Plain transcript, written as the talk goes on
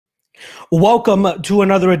Welcome to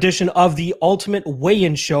another edition of the Ultimate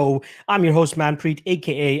Weigh-In Show. I'm your host, Manpreet,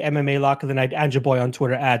 aka MMA Lock of the Night, and your boy on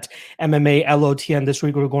Twitter at MMALOTN. This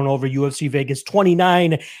week we're going over UFC Vegas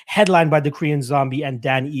 29, headlined by the Korean Zombie and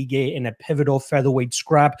Dan Ige in a pivotal featherweight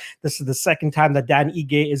scrap. This is the second time that Dan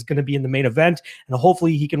Ige is going to be in the main event, and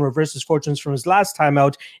hopefully he can reverse his fortunes from his last time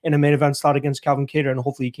out in a main event slot against Calvin Kattar, and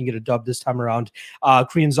hopefully he can get a dub this time around.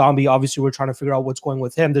 Korean Zombie, obviously we're trying to figure out what's going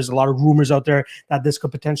with him. There's a lot of rumors out there that this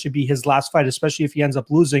could potentially be his last fight, especially if he ends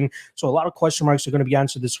up losing. So a lot of question marks are going to be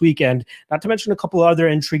answered this weekend, not to mention a couple of other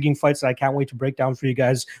intriguing fights that I can't wait to break down for you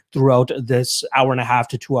guys throughout this hour and a half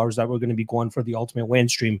to 2 hours that we're going to be going for the Ultimate Weigh-In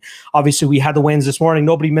stream. Obviously, we had the weigh-ins this morning.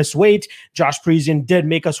 Nobody missed weight. Josh Parisian did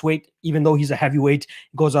make us wait, even though he's a heavyweight.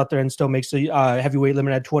 He goes out there and still makes the heavyweight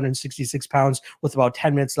limit at 266 pounds with about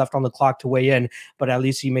 10 minutes left on the clock to weigh in, but at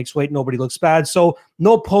least he makes weight. Nobody looks bad. So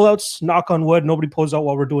no pullouts, knock on wood. Nobody pulls out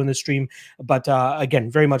while we're doing this stream. But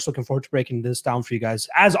again, very much looking forward to breaking this down for you guys.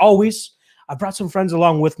 As always, I brought some friends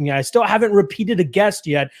along with me. I still haven't repeated a guest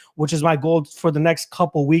yet, which is my goal for the next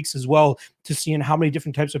couple weeks as well, to seeing how many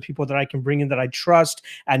different types of people that I can bring in that I trust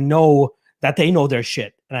and know that they know their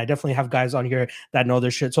shit. And I definitely have guys on here that know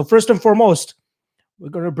their shit. So first and foremost, we're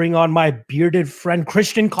going to bring on my bearded friend,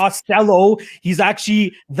 Christian Costello. He's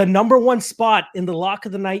actually the #1 spot in the Lock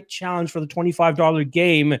of the Night challenge for the $25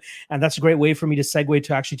 game. And that's a great way for me to segue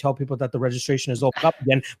to actually tell people that the registration is open up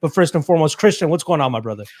again. But first and foremost, Christian, what's going on, my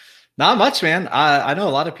brother? Not much, man. I know a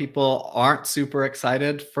lot of people aren't super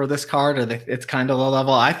excited for this card, or it's kind of low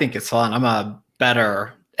level. I think it's fun. I'm a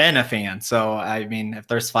bettor and a fan. So, I mean, if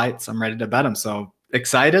there's fights, I'm ready to bet them. So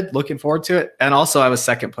excited, looking forward to it. And also I was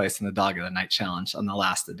second place in the Dog of the Night challenge on the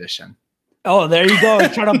last edition. Oh, there you go.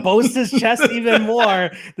 He's trying to boast his chest even more.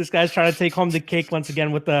 This guy's trying to take home the cake once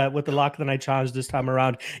again with the Lock of the Night challenge this time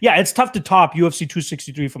around. Yeah, it's tough to top UFC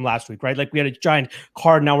 263 from last week, right? Like, we had a giant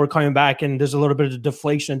card. Now we're coming back, and there's a little bit of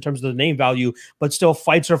deflation in terms of the name value, but still,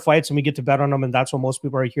 fights are fights, and we get to bet on them, and that's what most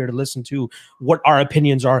people are here to listen to, what our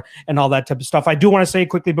opinions are and all that type of stuff. I do want to say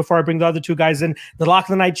quickly before I bring the other two guys in, the Lock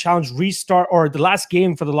of the Night challenge restart, or the last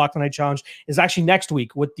game for the Lock of the Night challenge, is actually next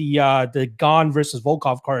week with the Gane versus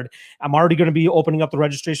Volkov card. I'm already going to be opening up the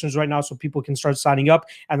registrations right now so people can start signing up,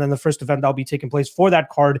 and then the first event that'll be taking place for that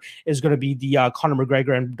card is going to be the Conor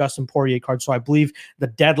McGregor and Dustin Poirier card. So I believe the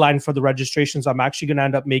deadline for the registrations I'm actually going to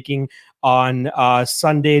end up making on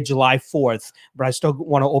Sunday, July 4th, but I still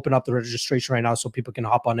want to open up the registration right now so people can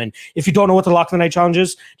hop on in. If you don't know what the Lock of the Night challenge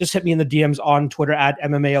is, just hit me in the DMs on Twitter at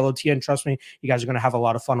MMALOTN. Trust me, you guys are going to have a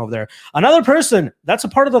lot of fun over there. Another person that's a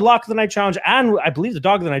part of the Lock of the Night challenge, and I believe the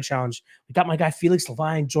Dog of the Night challenge, we got my guy Felix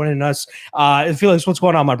Levine joining us. Felix, what's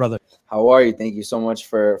going on, my brother? How are you? Thank you so much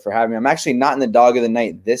for having me. I'm actually not in the Dog of the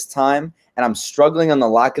Night this time, and I'm struggling on the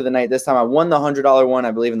Lock of the Night this time. I won the $100 one,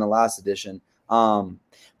 I believe, in the last edition.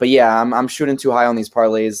 But yeah, I'm shooting too high on these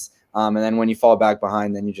parlays, and then when you fall back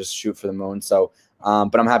behind, then you just shoot for the moon. So,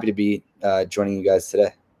 but I'm happy to be joining you guys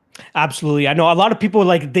today. Absolutely. I know a lot of people,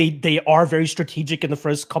 like, they are very strategic in the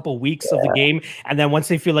first couple weeks of the game, and then once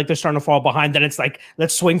they feel like they're starting to fall behind, then it's like,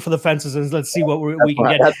 let's swing for the fences and let's see what we can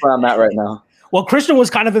get. That's where I'm at right now. Well, Christian was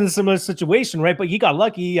kind of in a similar situation, right? But he got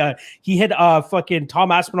lucky. He hit fucking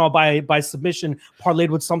Tom Aspinall by submission, parlayed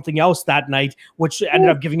with something else that night, which ended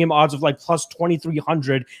up giving him odds of like plus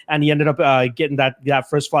 2,300, and he ended up getting that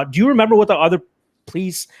first fight. Do you remember what the other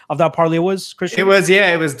piece of that parlay was, Christian? It was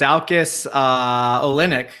Daukaus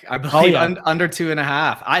Oleinik, I believe, under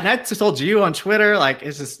 2.5. I told you on Twitter, like,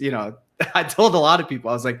 it's just, I told a lot of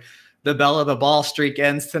people, I was like, the bell of the ball streak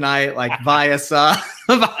ends tonight, like Viasa.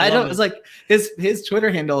 It was like his Twitter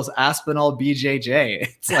handle is Aspinall BJJ.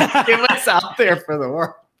 It's like, it was out there for the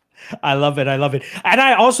world. I love it. And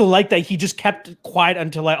I also like that he just kept quiet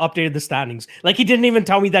until I updated the standings. Like, he didn't even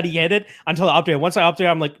tell me that he hit it until I updated. Once I updated,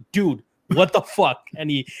 I'm like, dude, what the fuck? And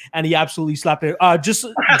he absolutely slapped it. Just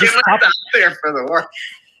out there for the world.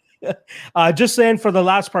 Just saying, for the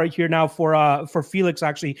last part here now, for Felix,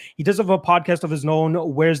 actually, he does have a podcast of his own,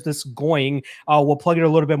 Where's This Going? We'll plug it a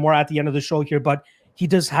little bit more at the end of the show here, but he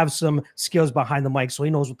does have some skills behind the mic, so he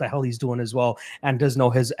knows what the hell he's doing as well, and does know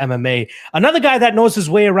his MMA. Another guy that knows his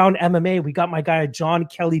way around MMA, we got my guy John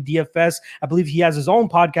Kelly DFS. I believe he has his own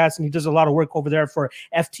podcast, and he does a lot of work over there for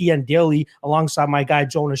FTN Daily, alongside my guy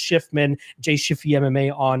Jonas Schiffman, J Schiffy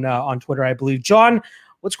MMA on Twitter, I believe. John,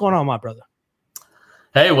 what's going on, my brother?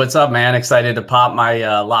 Hey, what's up, man? Excited to pop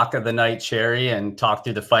my Lock of the Night cherry and talk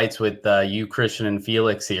through the fights with you, Christian, and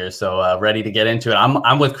Felix here. So ready to get into it.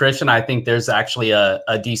 I'm with Christian. I think there's actually a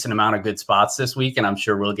decent amount of good spots this week, and I'm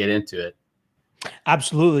sure we'll get into it.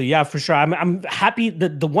 Absolutely. Yeah, for sure. I'm happy.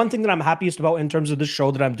 The one thing that I'm happiest about in terms of the show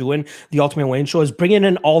that I'm doing, the Ultimate Wayne Show, is bringing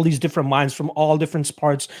in all these different minds from all different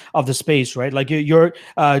parts of the space, right? Like you're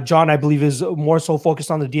John, I believe, is more so focused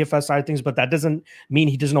on the DFS side of things, but that doesn't mean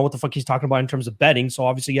he doesn't know what the fuck he's talking about in terms of betting. So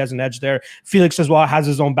obviously he has an edge there. Felix as well has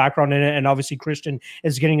his own background in it. And obviously Christian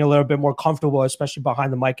is getting a little bit more comfortable, especially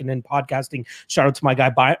behind the mic and in podcasting. Shout out to my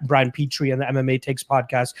guy, Brian Petrie and the MMA Takes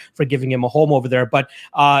podcast for giving him a home over there. But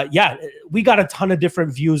yeah, we got a ton of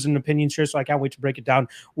different views and opinions here, so I can't wait to break it down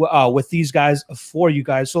with these guys for you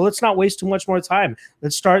guys. So let's not waste too much more time.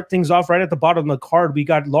 Let's start things off right at the bottom of the card. We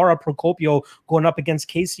got Lara Procopio going up against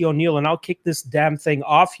Casey O'Neill, and I'll kick this damn thing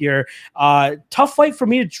off here. Tough fight for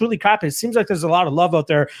me to truly cap it. It seems like there's a lot of love out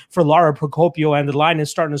there for Lara Procopio, and the line is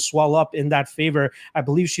starting to swell up in that favor. I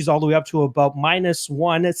believe she's all the way up to about minus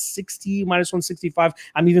 160, minus 165.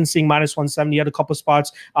 I'm even seeing minus 170 at a couple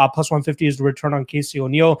spots. Plus 150 is the return on Casey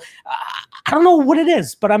O'Neill. I don't know what it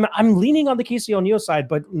is, but I'm leaning on the Casey O'Neill side,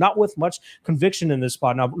 but not with much conviction in this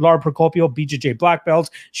spot. Now, Lara Procopio, BJJ black belt.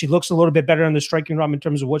 She looks a little bit better in the striking realm in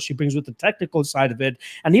terms of what she brings with the technical side of it.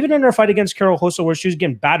 And even in her fight against Carol Hossa, where she was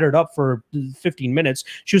getting battered up for 15 minutes,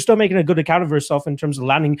 she was still making a good account of herself in terms of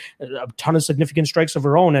landing a ton of significant strikes of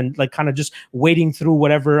her own and like kind of just wading through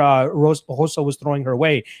whatever Hossa was throwing her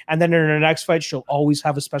way. And then in her next fight, she'll always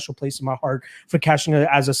have a special place in my heart for cashing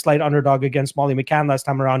as a slight underdog against Molly McCann last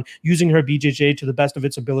time around, using her BJJ to the best of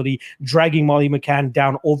its ability, dragging Molly McCann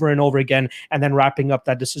down over and over again, and then wrapping up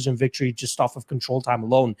that decision victory just off of control time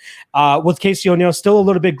alone. With Casey O'Neill, still a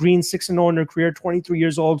little bit green, 6-0 in her career, 23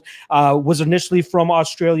 years old, was initially from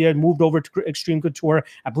Australia, moved over to Extreme Couture.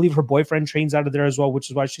 I believe her boyfriend trains out of there as well, which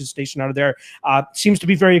is why she's stationed out of there. Seems to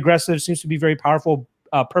be very aggressive, seems to be very powerful.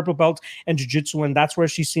 Purple belt and jiu-jitsu, and that's where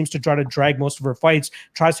she seems to try to drag most of her fights,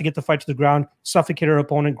 tries to get the fight to the ground, suffocate her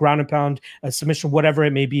opponent, ground and pound, submission, whatever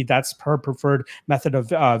it may be. That's her preferred method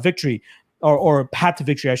of victory. Or path to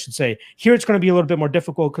victory, I should say. Here it's going to be a little bit more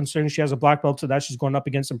difficult considering she has a black belt, so that she's going up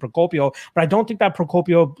against Procopio. But I don't think that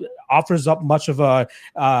Procopio offers up much of a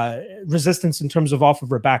resistance in terms of off of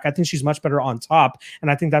her back. I think she's much better on top, and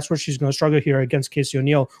I think that's where she's going to struggle here against Casey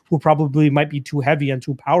O'Neill, who probably might be too heavy and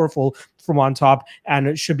too powerful from on top,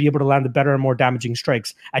 and should be able to land the better and more damaging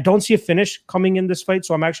strikes. I don't see a finish coming in this fight,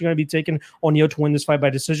 so I'm actually going to be taking O'Neill to win this fight by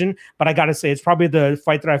decision. But I got to say, it's probably the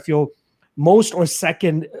fight that I feel most or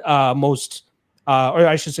second most, or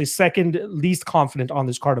I should say second least confident on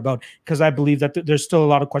this card about, because I believe that there's still a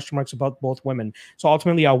lot of question marks about both women. So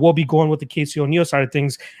ultimately, I will be going with the Casey O'Neill side of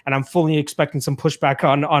things, and I'm fully expecting some pushback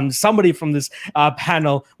on somebody from this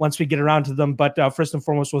panel once we get around to them. But first and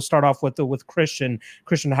foremost, we'll start off with Christian.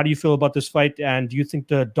 Christian, how do you feel about this fight, and do you think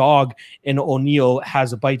the dog in O'Neill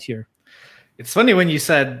has a bite here? It's funny when you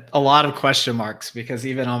said a lot of question marks, because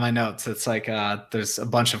even on my notes, it's like there's a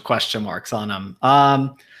bunch of question marks on them.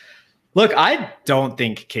 Look, I don't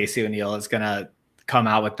think Casey O'Neill is going to come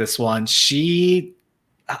out with this one.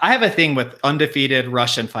 I have a thing with undefeated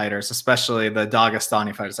Russian fighters, especially the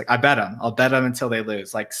Dagestani fighters. Like, I bet them. I'll bet them until they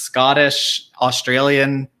lose. Like Scottish,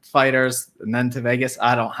 Australian fighters, and then to Vegas,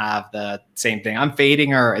 I don't have the same thing. I'm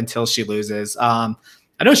fading her until she loses. I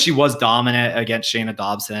know she was dominant against Shayna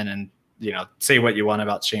Dobson, and say what you want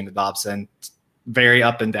about Shayna Dobson, very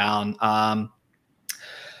up and down. I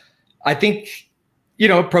think,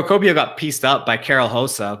 Procopio got pieced up by Carol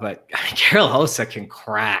Hossa, but Carol Hossa can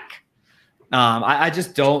crack. I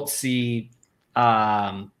just don't see,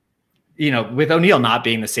 with O'Neill not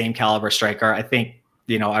being the same caliber striker, I think,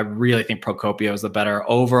 I really think Procopio is the better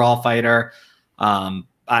overall fighter.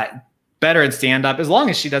 Better in stand up, as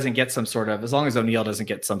long as she doesn't get as long as O'Neill doesn't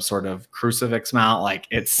get some sort of crucifix mount, like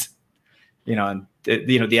it's,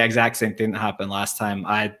 the exact same thing that happened last time.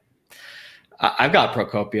 I've got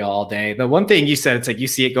Procopio all day. The one thing you said, it's like you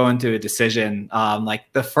see it going to a decision. Like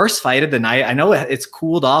the first fight of the night, I know it's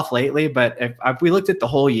cooled off lately, but if we looked at the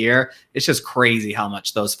whole year, it's just crazy how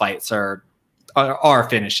much those fights are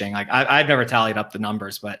finishing. Like I've never tallied up the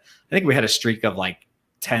numbers, but I think we had a streak of like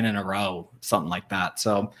 10 in a row, something like that.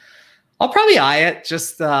 So I'll probably eye it.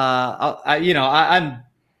 Just I'm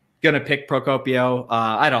gonna pick Procopio.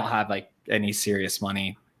 I don't have like any serious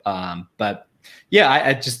money, but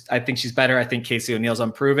yeah, I think she's better. I think Casey O'Neill's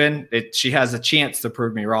unproven. She has a chance to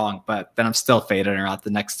prove me wrong, but then I'm still fading her out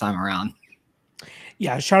the next time around.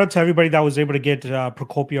 Yeah, shout out to everybody that was able to get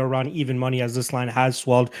Procopio around even money, as this line has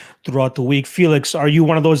swelled throughout the week. Felix, are you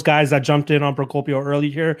one of those guys that jumped in on Procopio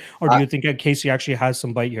early here, or do you think that Casey actually has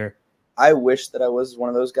some bite here? I wish that I was one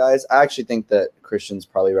of those guys. I actually think that Christian's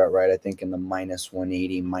probably about right. I think in the minus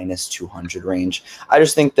 180, minus 200 range. I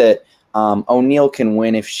just think that O'Neill can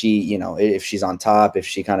win if she, if she's on top, if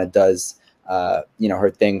she kind of does her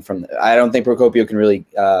thing I don't think Procopio can really,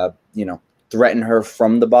 threaten her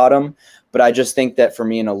from the bottom. But I just think that for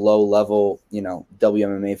me in a low level,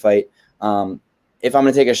 WMMA fight, if I'm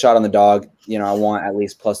going to take a shot on the dog, I want at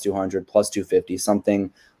least plus 200, plus 250,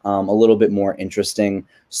 something a little bit more interesting.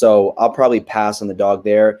 So I'll probably pass on the dog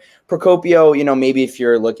there. Procopio, maybe if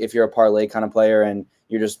you're a parlay kind of player and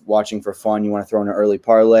you're just watching for fun, you want to throw in an early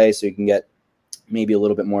parlay so you can get maybe a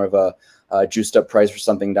little bit more of a juiced up price for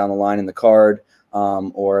something down the line in the card,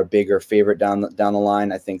 or a bigger favorite down the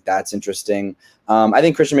line. I think that's interesting. I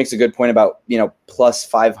think Christian makes a good point about, plus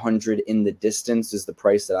 500 in the distance is the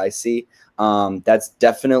price that I see. That's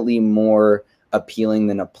definitely more appealing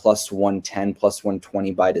than a plus 110, plus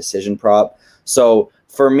 120 by decision prop. So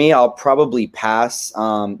for me, I'll probably pass.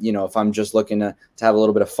 If I'm just looking to have a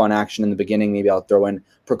little bit of fun action in the beginning, maybe I'll throw in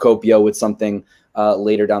Procopio with something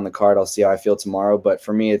later down the card. I'll see how I feel tomorrow. But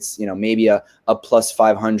for me, it's, maybe a plus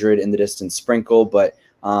 500 in the distance sprinkle. But,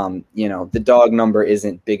 the dog number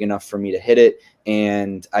isn't big enough for me to hit it.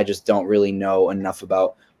 And I just don't really know enough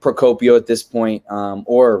about Procopio at this point,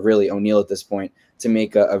 or really O'Neal at this point, to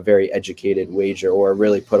make a very educated wager or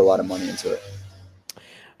really put a lot of money into it.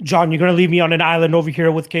 John, you're going to leave me on an island over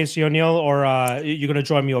here with Casey O'Neal, or you're going to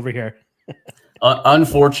join me over here?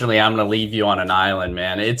 Unfortunately, I'm going to leave you on an island,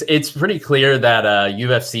 man. It's pretty clear that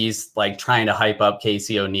UFC's like trying to hype up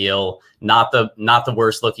Casey O'Neal, not the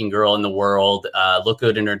worst looking girl in the world, look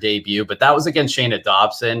good in her debut, but that was against Shayna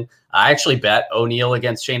Dobson. I actually bet O'Neal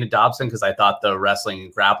against Shayna Dobson because I thought the wrestling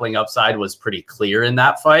and grappling upside was pretty clear in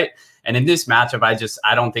that fight. And in this matchup,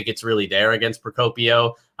 I don't think it's really there against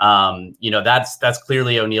Procopio. That's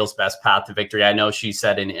clearly O'Neal's best path to victory. I know she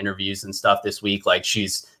said in interviews and stuff this week, like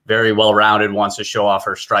she's very well-rounded, wants to show off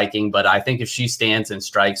her striking. But I think if she stands and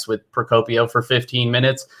strikes with Procopio for 15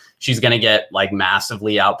 minutes, she's going to get like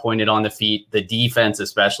massively outpointed on the feet. The defense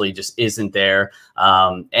especially just isn't there.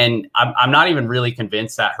 And I'm not even really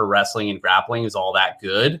convinced that her wrestling and grappling is all that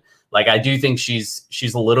good. Like I do think she's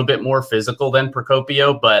a little bit more physical than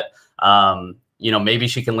Procopio, but maybe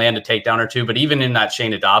she can land a takedown or two. But even in that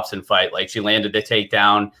Shayna Dobson fight, like she landed a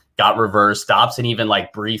takedown, got reversed. Dobson even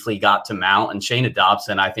like briefly got to mount. And Shayna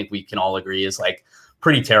Dobson, I think we can all agree, is like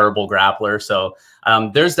pretty terrible grappler. So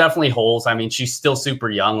there's definitely holes. I mean, she's still super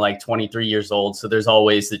young, like 23 years old. So there's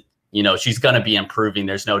always that, she's going to be improving.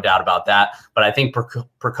 There's no doubt about that. But I think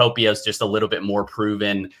Procopio is just a little bit more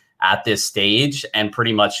proven at this stage and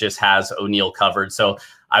pretty much just has O'Neal covered. So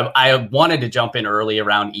I wanted to jump in early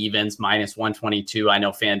around evens, minus 122. I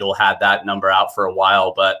know FanDuel had that number out for a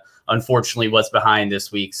while, but unfortunately was behind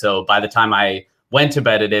this week. So by the time I went to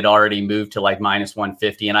bed, it had already moved to like minus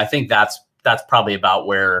 150. And I think that's probably about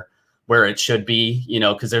where it should be,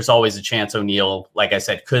 because there's always a chance O'Neal, like I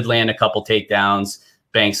said, could land a couple takedowns,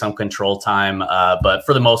 bank some control time. But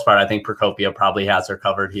for the most part, I think Procopio probably has her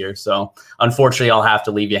covered here. So unfortunately, I'll have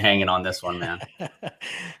to leave you hanging on this one, man.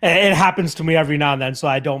 It happens to me every now and then, so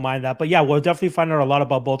I don't mind that. But yeah, we'll definitely find out a lot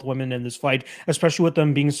about both women in this fight, especially with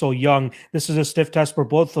them being so young. This is a stiff test for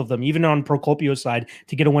both of them. Even on Procopio's side,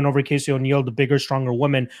 to get a win over Casey O'Neal, the bigger, stronger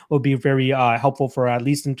woman, will be very helpful for at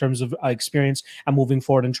least in terms of experience and moving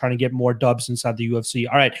forward and trying to get more dubs inside the UFC.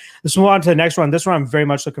 All right, let's move on to the next one. This one I'm very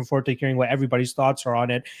much looking forward to hearing what everybody's thoughts are on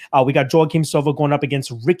it. We got Joaquim Silva going up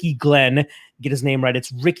against Ricky Glenn. Get his name right.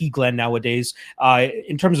 It's Ricky Glenn nowadays.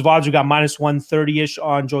 In terms of odds, we got minus 130-ish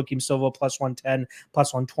on Joaquim Silva, plus 110,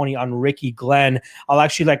 plus 120 on Ricky Glenn. I'll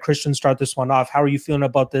actually let Christian start this one off. How are you feeling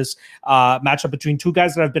about this matchup between two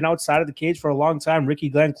guys that have been outside of the cage for a long time? Ricky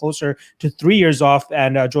Glenn closer to 3 years off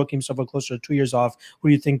and Joaquim Silva closer to 2 years off. Who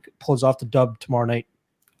do you think pulls off the dub tomorrow night?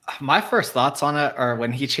 My first thoughts on it are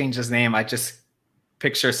when he changed his name, I just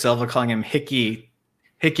picture Silva calling him Hickey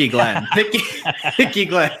Glenn. Hickey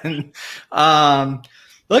Glenn.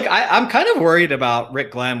 Look, I'm kind of worried about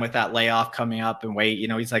Rick Glenn with that layoff coming up and weight.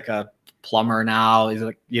 He's like a plumber now. He's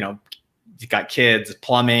like, he's got kids,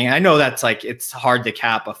 plumbing. I know that's like, it's hard to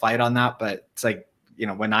cap a fight on that, but it's like,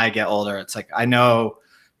 when I get older, it's like, I know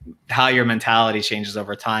how your mentality changes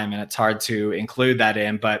over time and it's hard to include that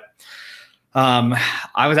in. But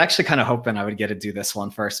I was actually kind of hoping I would get to do this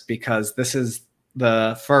one first because this is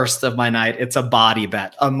the first of my night. It's a body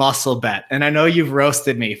bet, a muscle bet. And I know you've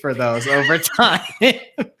roasted me for those over time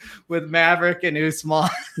with Maverick and Usman.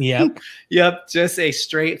 Yep. Just a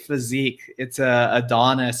straight physique. It's a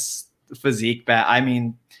Adonis physique bet. I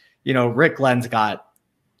mean, Rick Glenn's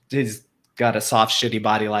he's got a soft, shitty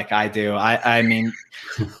body like I do. I mean,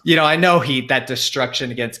 I know that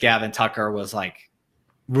destruction against Gavin Tucker was like,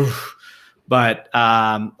 woof. But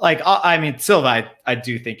Silva, I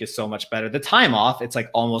do think is so much better. The time off, it's like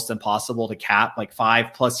almost impossible to cap, like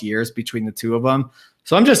 5+ years between the two of them.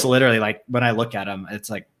 So I'm just literally like, when I look at him, it's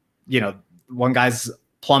like, one guy's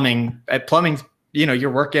plumbing,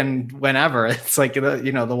 you're working whenever. It's like,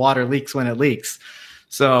 the water leaks when it leaks.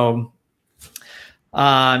 So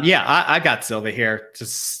I got Silva here,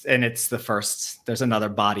 and it's the first. There's another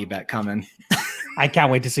body bet coming. I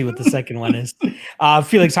can't wait to see what the second one is.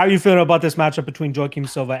 Felix, how are you feeling about this matchup between Joaquim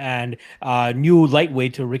Silva and new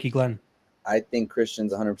lightweight to Ricky Glenn? I think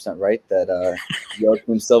Christian's 100% right that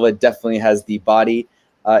Joaquim Silva definitely has the body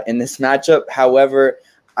in this matchup. However,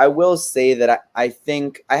 I will say that I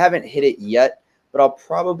think I haven't hit it yet, but I'll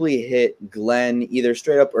probably hit Glenn either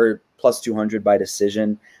straight up or plus 200 by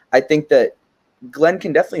decision. I think that Glenn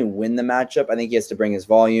can definitely win the matchup. I think he has to bring his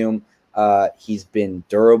volume. He's been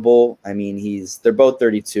durable. I mean, they're both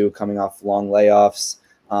 32 coming off long layoffs.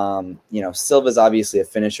 Silva's obviously a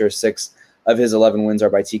finisher. 6 of his 11 wins are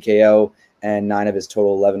by TKO, and 9 of his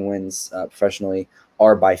total 11 wins professionally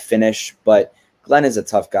are by finish. But Glenn is a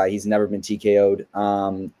tough guy. He's never been TKO'd.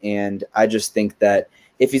 And I just think that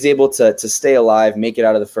if he's able to stay alive, make it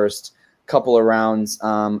out of the first couple of rounds,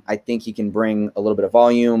 I think he can bring a little bit of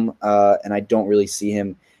volume, and I don't really see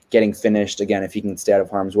him getting finished again if he can stay out of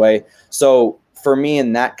harm's way. So for me,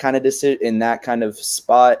 in that kind of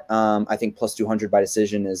spot, I think plus 200 by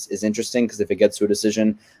decision is interesting, because if it gets to a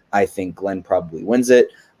decision, I think Glenn probably wins it.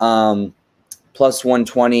 Plus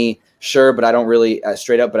 120, sure, but I don't really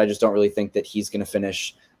straight up, but I just don't really think that he's going to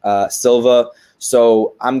finish Silva.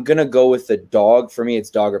 So I'm going to go with the dog. For me, it's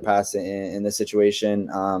dog or pass in this situation.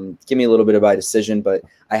 Give me a little bit of by decision, but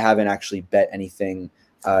I haven't actually bet anything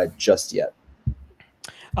just yet.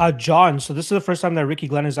 John, so this is the first time that Ricky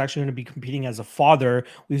Glenn is actually going to be competing as a father.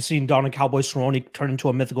 We've seen Donald Cowboy Cerrone turn into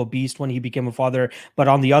a mythical beast when he became a father. But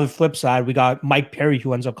on the other flip side, we got Mike Perry,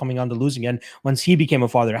 who ends up coming on the losing end once he became a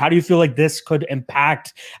father. How do you feel like this could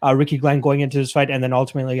impact Ricky Glenn going into this fight? And then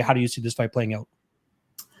ultimately, how do you see this fight playing out?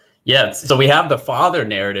 Yeah, so we have the father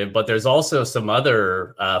narrative, but there's also some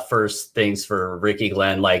other first things for Ricky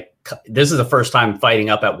Glenn. Like, this is the first time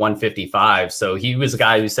fighting up at 155. So he was a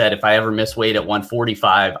guy who said, if I ever miss weight at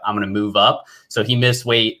 145, I'm going to move up. So he missed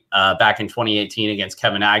weight back in 2018 against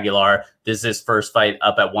Kevin Aguilar. This is his first fight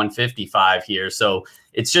up at 155 here. So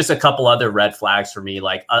it's just a couple other red flags for me.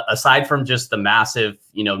 Like, aside from just the massive,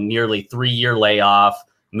 nearly 3-year layoff,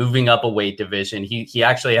 moving up a weight division. He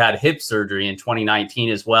actually had hip surgery in 2019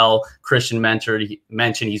 as well. Christian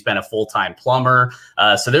mentioned he's been a full-time plumber.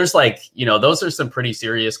 So there's those are some pretty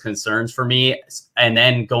serious concerns for me. And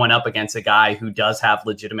then going up against a guy who does have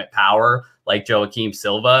legitimate power like Joaquim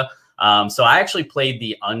Silva. So I actually played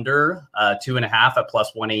the under 2.5 at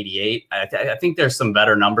plus 188. I think there's some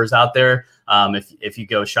better numbers out there if you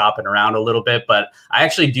go shopping around a little bit. But I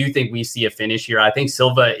actually do think we see a finish here. I think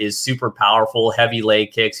Silva is super powerful, heavy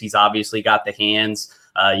leg kicks. He's obviously got the hands.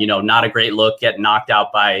 Not a great look getting knocked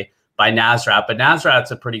out by Nasrat, but Nasrat's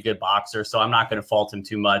a pretty good boxer, so I'm not going to fault him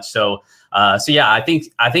too much. So yeah, I think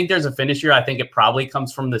there's a finish here. I think it probably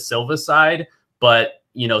comes from the Silva side, but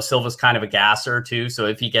Silva's kind of a gasser too. So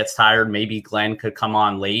if he gets tired, maybe Glenn could come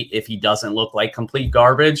on late if he doesn't look like complete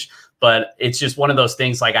garbage. But it's just one of those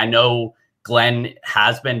things. Like, I know Glenn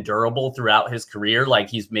has been durable throughout his career. Like,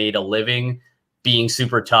 he's made a living being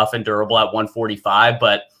super tough and durable at 145.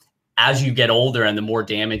 But as you get older and the more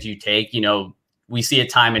damage you take, we see it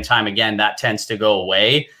time and time again, that tends to go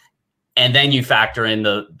away. And then you factor in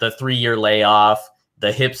the 3-year layoff,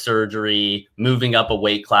 the hip surgery, moving up a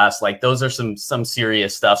weight class. Like, those are some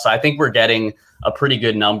serious stuff. So I think we're getting a pretty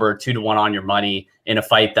good number, 2-1 on your money in a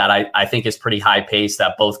fight that I think is pretty high paced,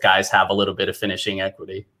 that both guys have a little bit of finishing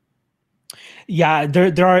equity. Yeah,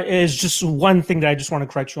 there is just one thing that I just want to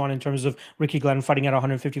correct you on in terms of Ricky Glenn fighting at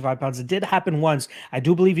 155 pounds. It did happen once. I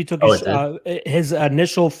do believe he took his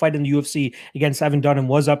initial fight in the UFC against Evan Dunham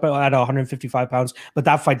was up at 155 pounds, but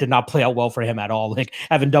that fight did not play out well for him at all. Like,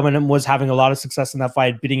 Evan Dunham was having a lot of success in that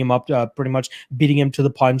fight, beating him up, pretty much beating him to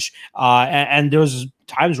the punch. And there was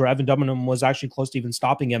times where Evan Dunham was actually close to even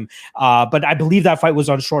stopping him. But I believe that fight was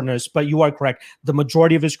on short notice. But you are correct. The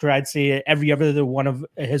majority of his career, I'd say every other one of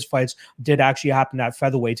his fights did actually happen at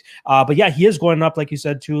featherweight. But yeah, he is going up, like you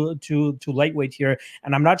said, to lightweight here.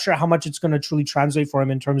 And I'm not sure how much it's going to truly translate for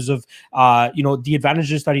him in terms of, the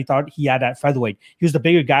advantages that he thought he had at featherweight. He was the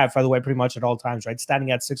bigger guy at featherweight pretty much at all times, right?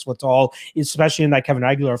 Standing at 6 foot tall, especially in that Kevin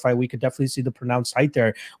Aguilar fight, we could definitely see the pronounced height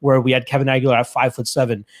there, where we had Kevin Aguilar at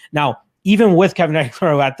 5'7". Now, even with Kevin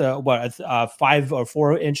Aguilar at the 5 or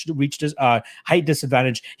 4 inch height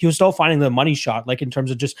disadvantage, he was still finding the money shot, like in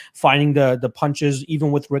terms of just finding the punches,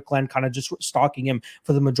 even with Rick Glenn kind of just stalking him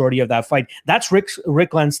for the majority of that fight. That's Rick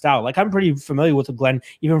Glenn's style. Like, I'm pretty familiar with Glenn,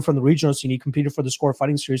 even from the regional scene. He competed for the Score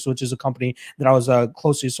Fighting Series, which is a company that I was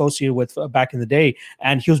closely associated with back in the day,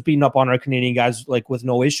 and he was beating up on our Canadian guys like with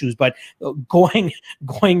no issues. But going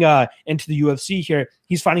into the UFC here,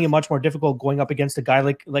 he's finding it much more difficult going up against a guy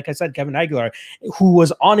like I said, Kevin Aguilar, who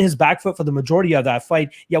was on his back foot for the majority of that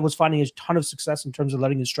fight, yet was finding a ton of success in terms of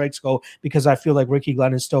letting his strikes go, because I feel like Ricky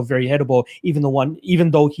Glenn is still very hittable,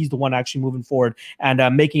 even though he's the one actually moving forward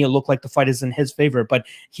and making it look like the fight is in his favor. But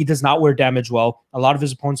he does not wear damage well. A lot of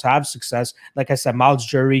his opponents have success. Like I said, Miles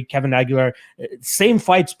Jury, Kevin Aguilar, same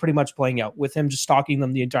fights pretty much playing out with him just stalking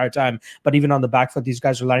them the entire time. But even on the back foot, these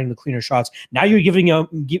guys are landing the cleaner shots. Now you're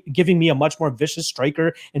giving me a much more vicious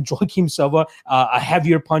striker and Joaquim Silva, a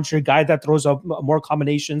heavier puncher, guy that throws up more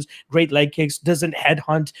combinations, great leg kicks, doesn't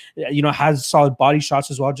headhunt, has solid body shots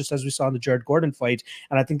as well, just as we saw in the Jared Gordon fight.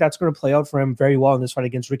 And I think that's going to play out for him very well in this fight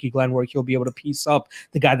against Ricky Glenn, where he'll be able to piece up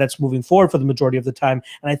the guy that's moving forward for the majority of the time.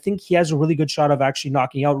 And I think he has a really good shot of actually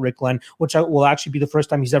knocking out Rick Glenn, which will actually be the first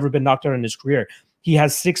time he's ever been knocked out in his career. He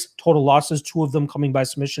has 6 total losses, 2 of them coming by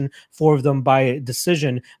submission, 4 of them by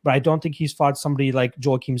decision. But I don't think he's fought somebody like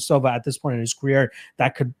Joaquim Silva at this point in his career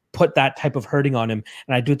that could put that type of hurting on him.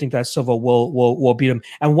 And I do think that Silva will beat him.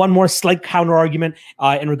 And one more slight counter argument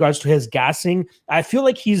in regards to his gassing. I feel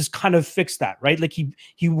like he's kind of fixed that, right? Like he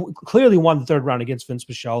clearly won the 3rd round against Vince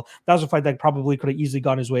Pichel. That was a fight that probably could have easily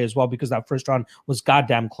gone his way as well, because that first round was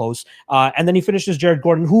goddamn close. And then he finishes Jared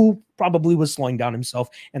Gordon, who probably was slowing down himself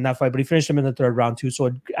in that fight, but he finished him in the 3rd round too. So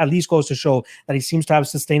it at least goes to show that he seems to have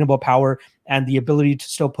sustainable power and the ability to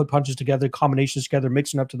still put punches together, combinations together,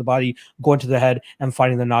 mixing up to the body, going to the head, and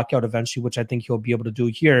finding the knockout eventually, which I think he'll be able to do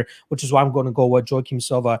here, which is why I'm going to go with Joaquim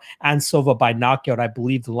Silva and Silva by knockout. I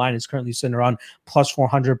believe the line is currently sitting around plus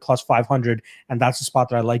 400, plus 500, and that's the spot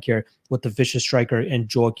that I like here with the vicious striker in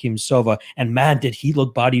Joaquim Silva. And man, did he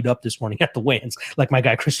look bodied up this morning at the weigh-ins, like my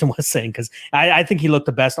guy Christian was saying, because I think he looked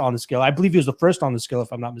the best on the scale. I believe he was the first on the scale,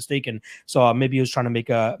 if I'm not mistaken. So maybe he was trying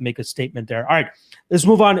to make a statement there. All right, let's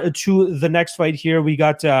move on to the next fight here. We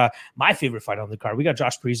got my favorite fight on the card. We got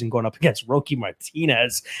Josh Parisian going up against Roque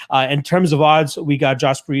Martinez. In terms of odds, we got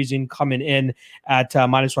Josh Parisian coming in at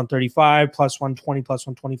minus 135, plus 120, plus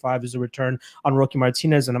 125 is the return on Roque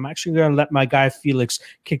Martinez. And I'm actually going to let my guy Felix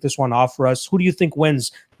kick this one off for us. Who do you think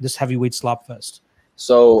wins this heavyweight slop fest?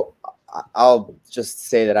 So I'll just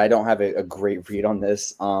say that I don't have a great read on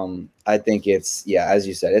this. I think it's, as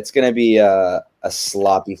you said, it's going to be a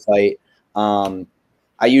sloppy fight.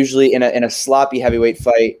 I usually in a sloppy heavyweight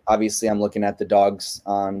fight, obviously I'm looking at the dogs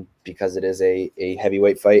because it is a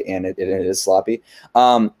heavyweight fight and it is sloppy.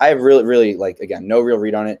 I have really again, no real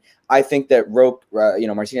read on it. I think that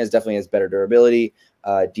Martinez definitely has better durability,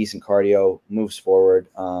 decent cardio, moves forward.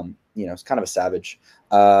 It's kind of a savage.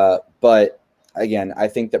 But again, I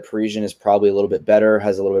think that Parisian is probably a little bit better,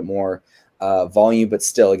 has a little bit more volume, but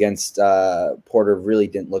still against Porter really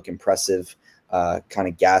didn't look impressive. Kind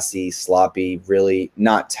of gassy, sloppy, really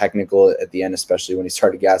not technical at the end, especially when he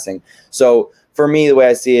started gassing. So for me, the way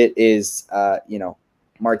I see it is,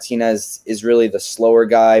 Martinez is really the slower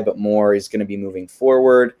guy, but more he's going to be moving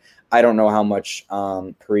forward. I don't know how much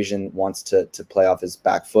Parisian wants to play off his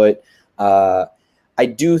back foot. I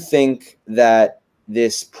do think that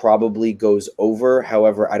this probably goes over.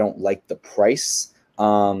 However, I don't like the price.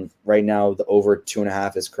 Right now, the over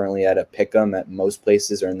 2.5 is currently at a pick'em at most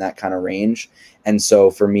places, or in that kind of range. And so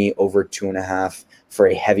for me, over 2.5 for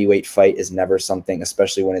a heavyweight fight is never something,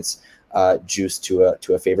 especially when it's juiced to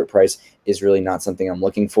a favorite price, is really not something I'm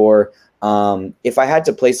looking for. If I had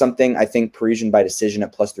to play something, I think Parisian by decision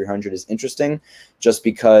at plus 300 is interesting, just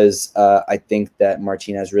because I think that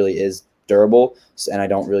Martinez really is durable, and I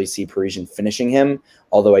don't really see Parisian finishing him,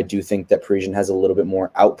 although I do think that Parisian has a little bit more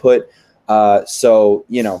output. So,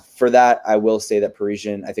 for that, I will say that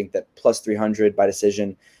Parisian, I think that plus 300 by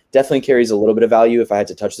decision definitely carries a little bit of value if I had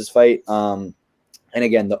to touch this fight. And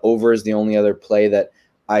again, the over is the only other play that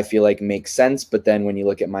I feel like makes sense. But then when you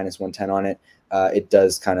look at minus 110 on it, it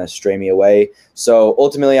does kind of stray me away. So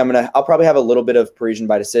ultimately, I'll probably have a little bit of Parisian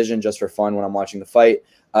by decision just for fun when I'm watching the fight.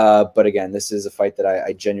 But again, this is a fight that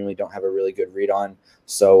I genuinely don't have a really good read on.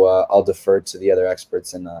 So I'll defer to the other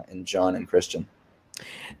experts in John and Christian.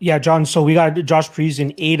 Yeah, John. So we got Josh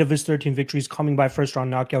Parisian, 8 of his 13 victories coming by first round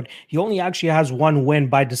knockout. He only actually has one win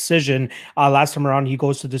by decision. Last time around, he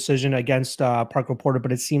goes to decision against Parker Porter,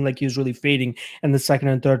 but it seemed like he was really fading in the second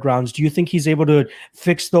and third rounds. Do you think he's able to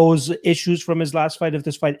fix those issues from his last fight if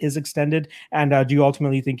this fight is extended? And do you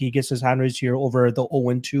ultimately think he gets his hand raised here over the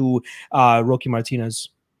 0-2 Roque Martinez?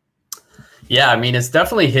 Yeah, I mean, it's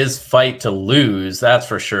definitely his fight to lose. That's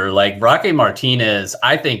for sure. Like Roque Martinez,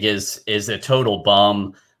 I think is a total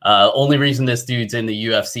bum. Only reason this dude's in the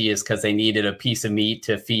UFC is because they needed a piece of meat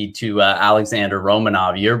to feed to Alexander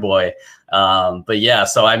Romanov, your boy. But yeah,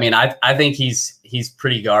 so I mean, I think he's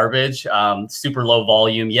pretty garbage. Super low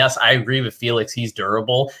volume. Yes, I agree with Felix. He's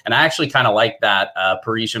durable, and I actually kind of like that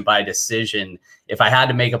Parisian by decision. If I had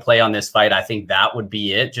to make a play on this fight, I think that would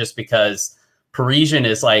be it. Just because Parisian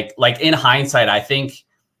is like in hindsight, I think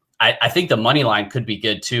the money line could be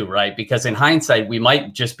good too, right? Because in hindsight, we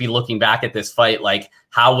might just be looking back at this fight like,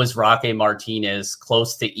 how was Roque Martinez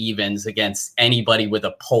close to evens against anybody with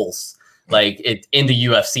a pulse like it in the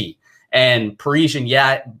UFC? And Parisian,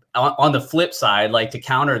 yeah, on the flip side, like to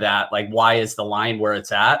counter that, like why is the line where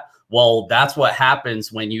it's at? Well, that's what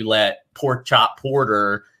happens when you let Pork Chop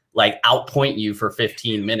Porter like outpoint you for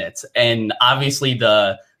 15 minutes. And obviously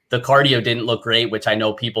the cardio didn't look great, which I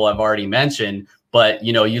know people have already mentioned. But,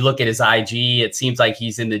 you know, you look at his IG, it seems like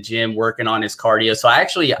he's in the gym working on his cardio. So I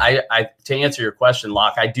to answer your question,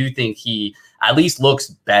 Locke, I do think he at least looks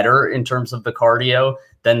better in terms of the cardio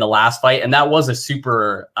than the last fight. And that was a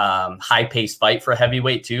super high-paced fight for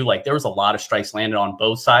heavyweight too. Like there was a lot of strikes landed on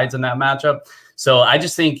both sides in that matchup. So I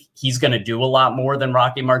just think he's going to do a lot more than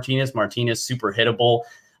Roque Martinez. Martinez super hittable.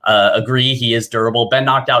 Agree, he is durable. Been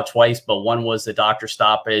knocked out twice, but one was the doctor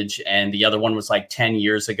stoppage, and the other one was like 10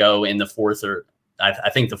 years ago in the fourth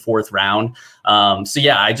round. So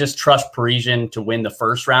yeah, I just trust Parisian to win the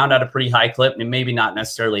first round at a pretty high clip, and maybe not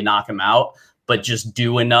necessarily knock him out, but just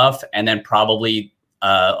do enough, and then probably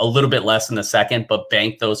a little bit less in the second, but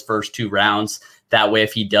bank those first 2 rounds. That way,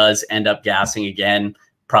 if he does end up gassing again,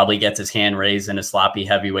 probably gets his hand raised in a sloppy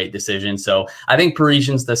heavyweight decision. So I think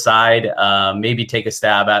Parisian's the side. Maybe take a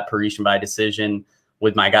stab at Parisian by decision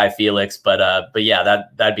with my guy Felix. But yeah,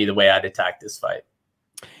 that'd be the way I'd attack this fight.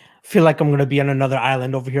 Feel like I'm going to be on another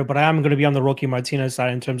island over here, but I am going to be on the Roque Martinez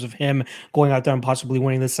side in terms of him going out there and possibly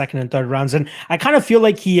winning the second and third rounds. And I kind of feel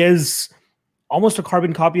like he is almost a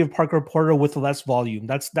carbon copy of Parker Porter with less volume.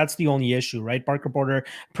 That's the only issue, right? Parker Porter,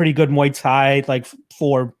 pretty good Muay Thai, like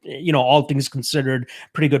for, you know, all things considered,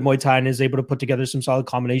 pretty good Muay Thai and is able to put together some solid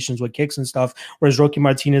combinations with kicks and stuff. Whereas Roque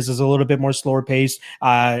Martinez is a little bit more slower paced,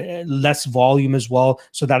 less volume as well.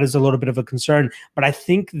 So that is a little bit of a concern. But I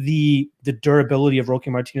think the durability of Roque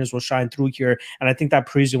Martinez will shine through here. And I think that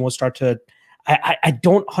Parisian will start to, I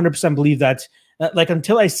don't 100% believe that. Like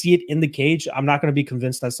until I see it in the cage, I'm not going to be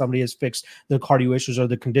convinced that somebody has fixed the cardio issues or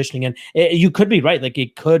the conditioning. And you could be right. Like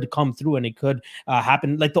it could come through and it could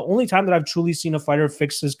happen. Like the only time that I've truly seen a fighter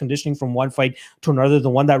fix his conditioning from one fight to another, the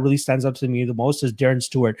one that really stands out to me the most is Darren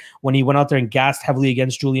Stewart, when he went out there and gassed heavily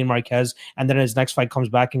against Julian Marquez. And then his next fight comes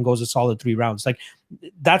back and goes a solid 3 rounds. Like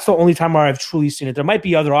that's the only time where I've truly seen it. There might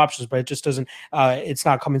be other options, but it just doesn't, it's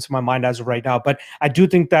not coming to my mind as of right now. But I do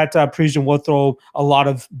think that Parisian will throw a lot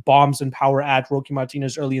of bombs and power at Roque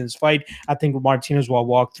Martinez early in this fight. I think Martinez will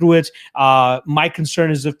walk through it. My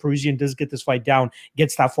concern is if Parisian does get this fight down,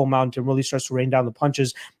 gets that full mount and really starts to rain down the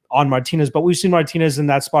punches on Martinez. But we've seen Martinez in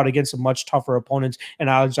that spot against a much tougher opponent in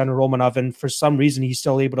Alexander Romanov. And for some reason, he's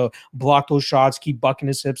still able to block those shots, keep bucking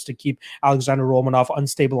his hips to keep Alexander Romanov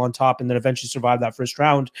unstable on top, and then eventually survive that first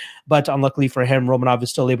round. But unluckily for him, Romanov is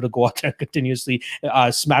still able to go out there and continuously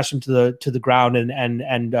smash him to the ground and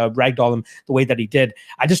ragdoll him the way that he did.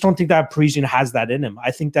 I just don't think that Parisian has that in him.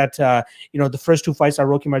 I think that, the first 2 fights that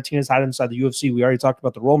Roque Martinez had inside the UFC, we already talked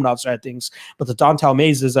about the Romanov side of things, but the Don'Tale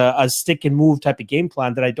Maze is a stick and move type of game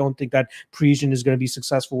plan that I don't think that Parisian is going to be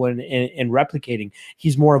successful in replicating.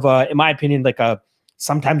 He's more of a, in my opinion, like a,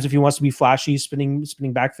 sometimes if he wants to be flashy, spinning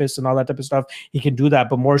back fists and all that type of stuff, he can do that.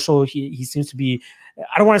 But more so, he seems to be,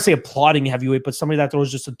 I don't want to say applauding heavyweight, but somebody that throws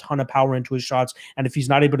just a ton of power into his shots. And if he's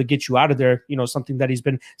not able to get you out of there, something that he's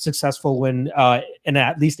been successful in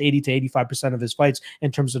at least 80 to 85% of his fights in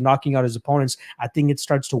terms of knocking out his opponents, I think it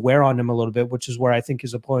starts to wear on him a little bit, which is where I think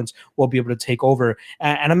his opponents will be able to take over.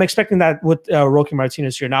 And I'm expecting that with Roque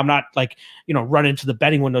Martinez here. Now, I'm not running to the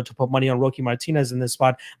betting window to put money on Roque Martinez in this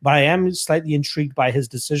spot, but I am slightly intrigued by his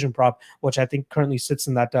decision prop, which I think currently sits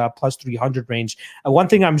in that plus 300 range. One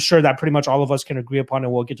thing I'm sure that pretty much all of us can agree upon,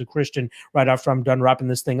 and we'll get to Christian right after I'm done wrapping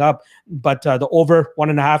this thing up. But the over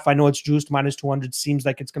 1.5, I know it's juiced -200. Seems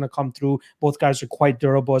like it's going to come through. Both guys are quite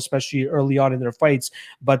durable, especially early on in their fights.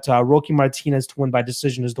 But Roque Martinez to win by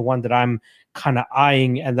decision is the one that I'm kind of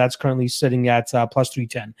eyeing, and that's currently sitting at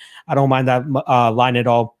 +310. I don't mind that line at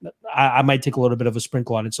all. I might take a little bit of a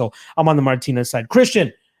sprinkle on it. So I'm on the Martinez side.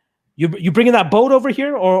 Christian, you bringing that boat over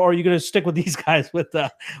here, or are you going to stick with these guys with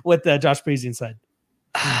Josh Parisian side?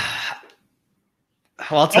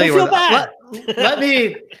 Well, I'll tell you what. Let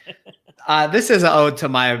me. This is an ode to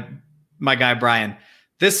my guy Brian.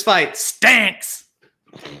 This fight stinks.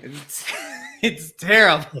 It's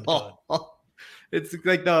terrible. It's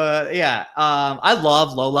like I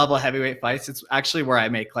love low level heavyweight fights. It's actually where I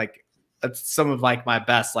make some of my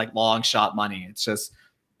best long shot money. It's just,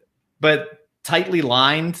 but tightly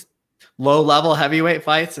lined low level heavyweight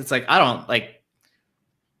fights. It's I don't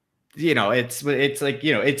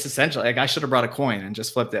it's essential. I should have brought a coin and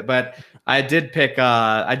just flipped it, but I did pick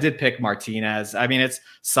Martinez. I mean, it's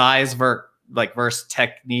size versus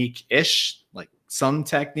technique ish, some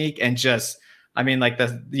technique, and just, I mean,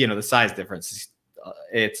 the size difference,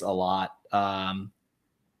 it's a lot. Like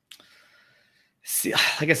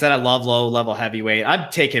I said, I love low level heavyweight.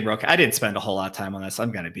 I'm taking Roque. I didn't spend a whole lot of time on this,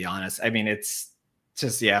 I'm going to be honest. I mean, it's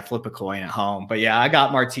just, flip a coin at home. But I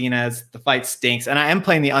got Martinez. The fight stinks, and I am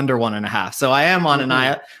playing the under 1.5. So I am on an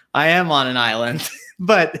island,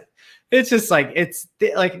 but it's just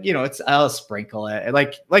I'll sprinkle it.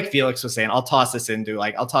 Like Felix was saying, I'll toss this into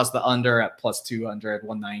I'll toss the under at +200,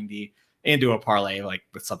 190 into a parlay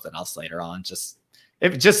with something else later on. Just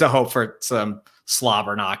a hope for some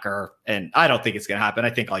slobber knocker, and I don't think it's gonna happen. I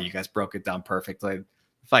think all you guys broke it down perfectly. The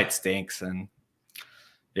fight stinks, and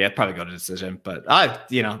I'd probably go to decision, but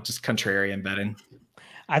just contrarian betting.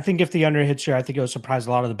 I think if the under hits here, I think it will surprise a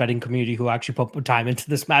lot of the betting community who actually put time into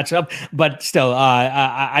this matchup. But still,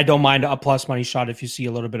 I don't mind a plus money shot if you see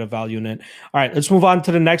a little bit of value in it. All right, let's move on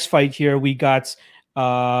to the next fight here. We got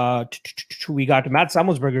Matt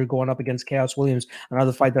Semelsberger going up against Chaos Williams,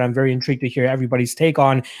 another fight that I'm very intrigued to hear everybody's take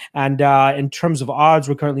on. And in terms of odds,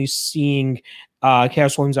 we're currently seeing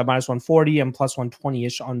Chaos Williams at -140 and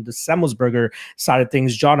 +120-ish on the Semelsberger side of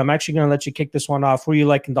things. John, I'm actually going to let you kick this one off. Were you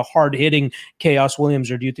liking the hard-hitting Chaos Williams,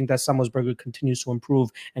 or do you think that Semelsberger continues to improve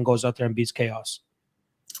and goes out there and beats Chaos?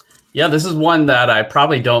 Yeah, this is one that I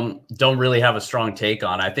probably don't really have a strong take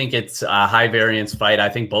on. I think it's a high variance fight. I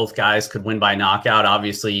think both guys could win by knockout.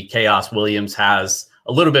 Obviously, Chaos Williams has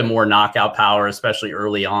a little bit more knockout power, especially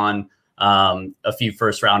early on. A few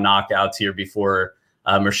first round knockouts here before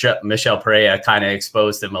Michel Pereira kind of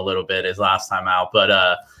exposed him a little bit his last time out.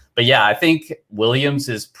 But yeah, I think Williams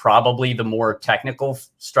is probably the more technical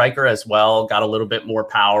striker as well. Got a little bit more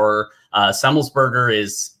power. Semelsberger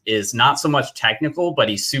is not so much technical, but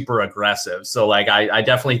he's super aggressive. So I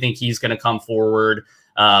definitely think he's going to come forward,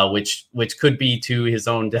 which could be to his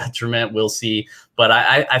own detriment. We'll see. But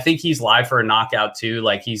I think he's live for a knockout too.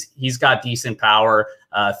 He's got decent power.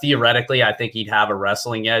 Theoretically, I think he'd have a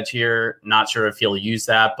wrestling edge here. Not sure if he'll use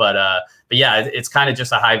that, but yeah, it's kind of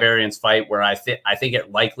just a high variance fight where I think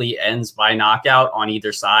it likely ends by knockout on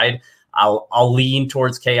either side. I'll lean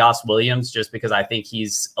towards Chaos Williams just because I think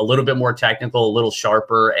he's a little bit more technical, a little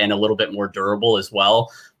sharper, and a little bit more durable as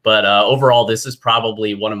well. But overall, this is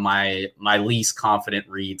probably one of my least confident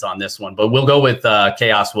reads on this one. But we'll go with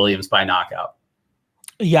Chaos Williams by knockout.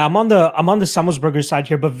 Yeah, I'm on the Semelsberger side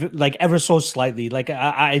here, but ever so slightly.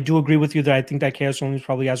 I do agree with you that I think that Chaos Williams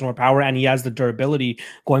probably has more power, and he has the durability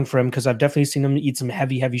going for him, because I've definitely seen him eat some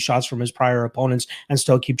heavy shots from his prior opponents and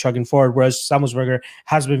still keep chugging forward. Whereas Semelsberger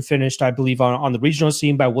has been finished, I believe, on the regional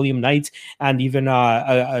scene by William Knight, and even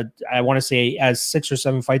I want to say as 6 or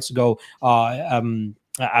 7 fights ago,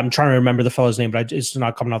 I'm trying to remember the fellow's name, but it's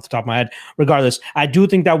not coming off the top of my head. Regardless, I do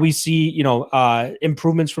think that we see,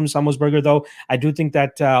 improvements from Semelsberger, though. I do think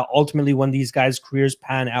that ultimately when these guys' careers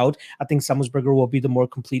pan out, I think Semelsberger will be the more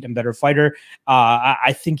complete and better fighter.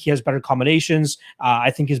 I think he has better combinations.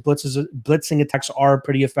 I think his blitzing attacks are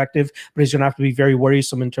pretty effective, but he's going to have to be very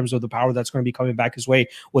worrisome in terms of the power that's going to be coming back his way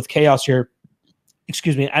with Chaos here.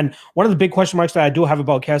 Excuse me. And one of the big question marks that I do have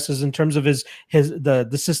about Chaos is in terms of the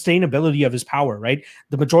sustainability of his power, right?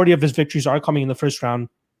 The majority of his victories are coming in the first round.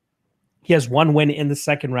 He has one win in the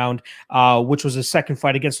second round, which was his second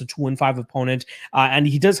fight against a 2-5 opponent. And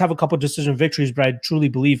he does have a couple of decision victories, but I truly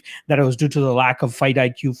believe that it was due to the lack of fight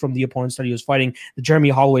IQ from the opponents that he was fighting. The Jeremy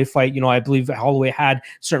Holloway fight, I believe Holloway had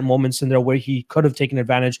certain moments in there where he could have taken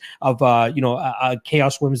advantage of,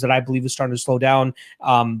 Chaos Williams that I believe is starting to slow down.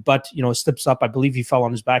 But slips up. I believe he fell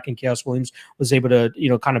on his back, and Chaos Williams was able to,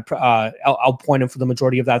 kind of outpoint him for the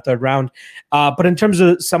majority of that third round. But in terms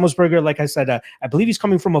of Semelsberger, like I said, I believe he's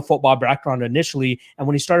coming from a football background initially, and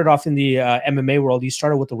when he started off in the MMA world, he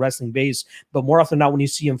started with the wrestling base, but more often than not, when you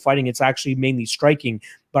see him fighting, it's actually mainly striking.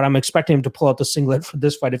 But I'm expecting him to pull out the singlet for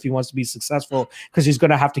this fight if he wants to be successful, because he's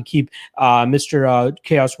going to have to keep Mr.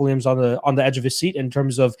 Chaos Williams on the edge of his seat in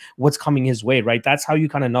terms of what's coming his way, right? That's how you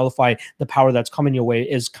kind of nullify the power that's coming your way,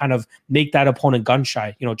 is kind of make that opponent gun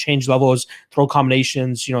shy, change levels, throw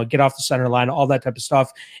combinations, get off the center line, all that type of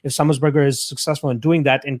stuff. If Semelsberger is successful in doing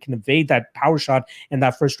that and can evade that power shot in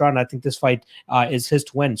that first round, I think this fight is his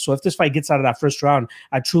to win. So if this fight gets out of that first round,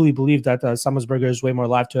 I truly believe that Semelsberger is way more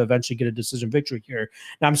alive to eventually get a decision victory here.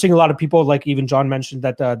 Now, I'm seeing a lot of people, like even John mentioned,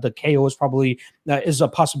 that the KO is probably is a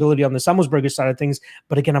possibility on the Semelsberger side of things.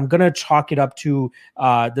 But again, I'm going to chalk it up to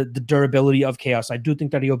the durability of Chaos. I do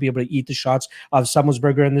think that he'll be able to eat the shots of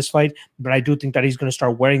Semelsberger in this fight, but I do think that he's going to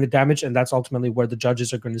start wearing the damage, and that's ultimately where the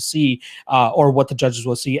judges are going to see, or what the judges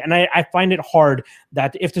will see. And I find it hard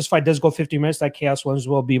that if this fight does go 50 minutes, that Chaos Williams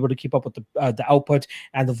will be able to keep up with the output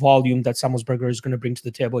and the volume that Semelsberger is going to bring to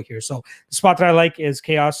the table here. So the spot that I like is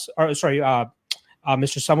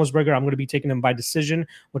Mr. Semelsberger. I'm going to be taking him by decision,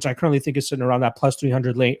 which I currently think is sitting around that plus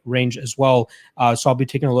 300 range as well. So I'll be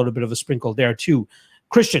taking a little bit of a sprinkle there too.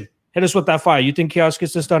 Christian, hit us with that fight. You think Chaos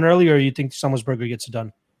gets this done early, or you think Semelsberger gets it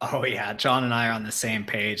done? Oh yeah, John and I are on the same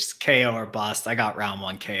page. KO or bust. I got round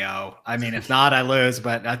 1 KO. I mean, if not, I lose.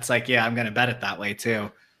 But that's like, yeah, I'm going to bet it that way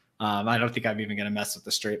too. I don't think I'm even going to mess with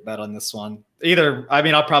the straight bet on this one either. I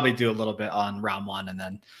mean, I'll probably do a little bit on round 1 and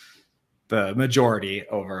then the majority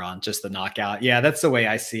over on just the knockout. Yeah, that's the way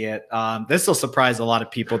I see it. This will surprise a lot of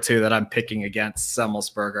people too, that I'm picking against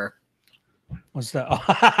Semelsberger. What's that?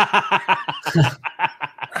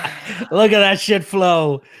 Look at that shit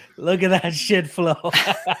flow. Look at that shit flow.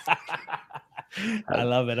 I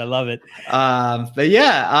love it. But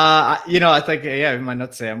yeah, I think, in my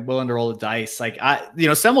notes say I'm willing to roll the dice. Like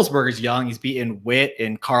Semelsberger's young. He's beaten Witt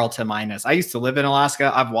and Carl Taminas. I used to live in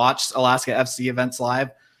Alaska. I've watched Alaska FC events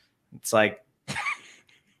live. It's like,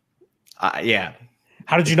 yeah.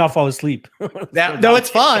 How did you not fall asleep? No, it's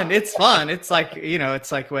fun. It's fun. It's like,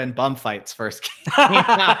 it's like when bum fights first came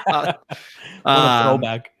out.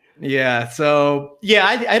 Throwback. Yeah. So yeah,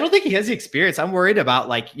 I don't think he has the experience. I'm worried about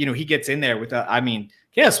he gets in there with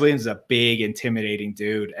Chaos Williams is a big, intimidating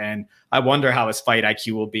dude. And I wonder how his fight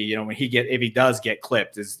IQ will be, when if he does get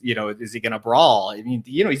clipped, is he going to brawl? I mean,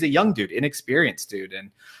 he's a young dude, inexperienced dude.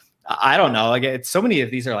 And I don't know. Like, it's so many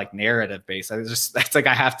of these are like narrative based. It's like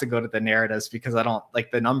I have to go to the narratives because I don't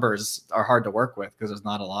like the numbers are hard to work with because there's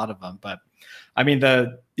not a lot of them. But I mean,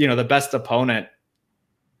 the best opponent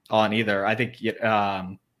on either, I think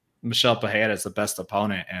Michel Pereira is the best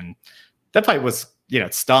opponent, and that fight was,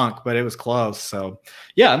 it stunk, but it was close. So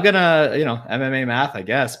yeah, I'm gonna, MMA math, I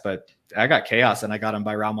guess, but I got Chaos and I got him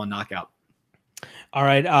by round 1 knockout. All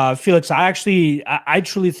right, Felix, I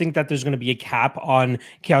truly think that there's going to be a cap on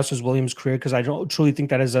Chaos Williams' career, because I don't truly think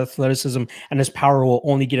that his athleticism and his power will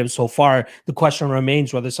only get him so far. The question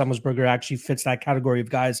remains whether Semelsberger actually fits that category of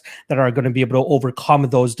guys that are going to be able to overcome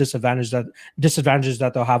those disadvantages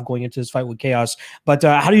that they'll have going into this fight with Chaos. But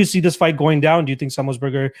how do you see this fight going down? Do you think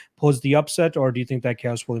Semelsberger pulls the upset, or do you think that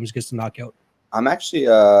Chaos Williams gets the knockout? I'm actually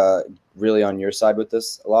really on your side with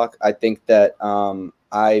this, Locke. I think that I'm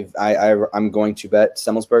going to bet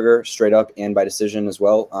Semelsberger straight up and by decision as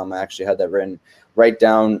well. I actually had that written right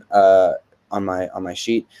down on my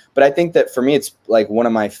sheet. But I think that for me, it's like one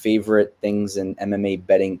of my favorite things in MMA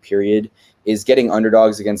betting period is getting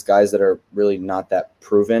underdogs against guys that are really not that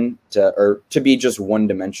proven to be just one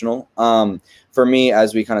dimensional. For me,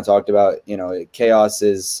 as we kind of talked about, Chaos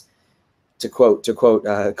is, to quote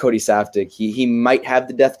Cody Safdie, he might have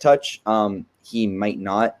the death touch. He might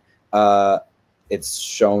not. It's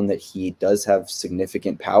shown that he does have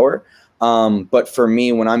significant power. But for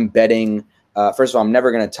me, when I'm betting, first of all, I'm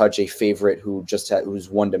never going to touch a favorite who's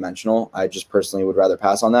one dimensional. I just personally would rather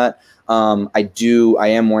pass on that. I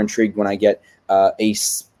am more intrigued when I get a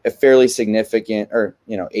fairly significant, or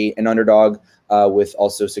an underdog with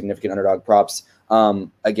also significant underdog props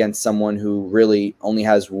against someone who really only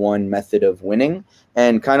has one method of winning.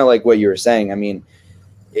 And kind of like what you were saying, I mean,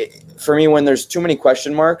 for me, when there's too many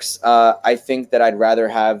question marks, I think that I'd rather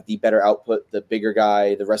have the better output, the bigger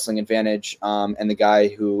guy, the wrestling advantage, and the guy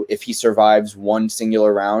who, if he survives one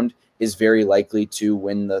singular round, is very likely to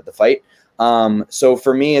win the fight. So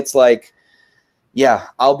for me, it's like, yeah,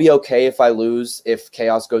 I'll be okay if I lose. If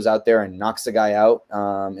Chaos goes out there and knocks a guy out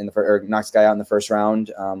in the first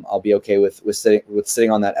round, I'll be okay with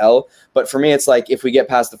sitting on that L. But for me, it's like, if we get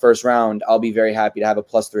past the first round, I'll be very happy to have a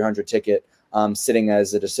plus 300 ticket sitting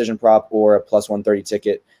as a decision prop, or a plus 130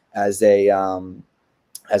 ticket as a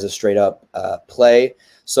straight up play.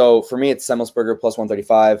 So for me, it's Semelsberger plus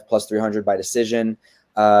 135, plus 300 by decision.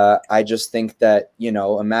 I just think that,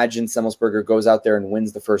 imagine Semelsberger goes out there and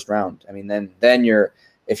wins the first round. I mean, then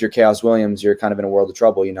if you're Chaos Williams, you're kind of in a world of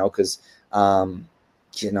trouble, because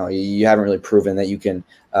you haven't really proven that you can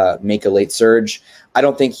make a late surge. I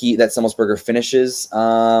don't think that Semelsberger finishes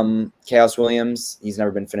Chaos Williams. He's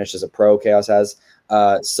never been finished as a pro. Chaos has.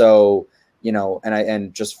 And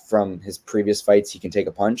just from his previous fights, he can take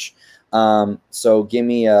a punch. So give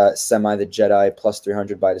me Semi the Jedi plus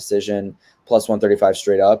 300 by decision, plus 135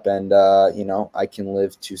 straight up, and I can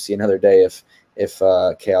live to see another day if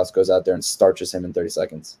Chaos goes out there and starches him in 30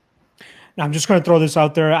 seconds. Now, I'm just going to throw this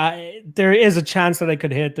out there. There is a chance that I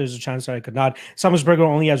could hit. There's a chance that I could not. Semelsberger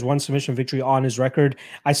only has one submission victory on his record.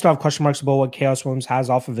 I still have question marks about what Chaos Williams has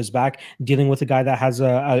off of his back, dealing with a guy that has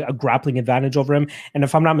a grappling advantage over him. And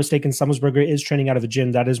if I'm not mistaken, Semelsberger is training out of a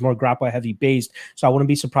gym that is more grapple-heavy based. So I wouldn't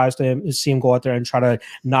be surprised to see him go out there and try to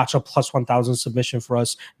notch a plus 1,000 submission for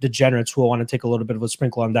us degenerates who will want to take a little bit of a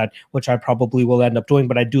sprinkle on that, which I probably will end up doing.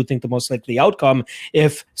 But I do think the most likely outcome,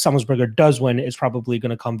 if Semelsberger does win, is probably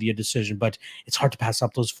going to come via decision. But it's hard to pass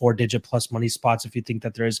up those 4-digit plus money spots if you think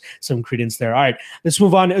that there is some credence there. All right, let's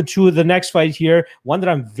move on to the next fight here. One that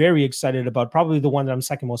I'm very excited about, probably the one that I'm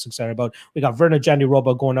second most excited about. We got Virna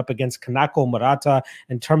Jandiroba going up against Kanako Murata.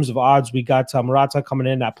 In terms of odds, we got Murata coming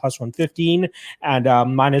in at plus 115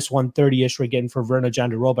 and minus 130-ish we're getting for Virna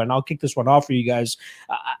Jandiroba. And I'll kick this one off for you guys.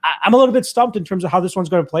 I'm a little bit stumped in terms of how this one's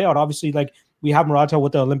going to play out. Obviously, we have Murata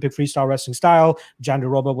with the Olympic freestyle wrestling style,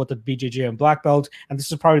 Jandiroba with the BJJ and black belt, and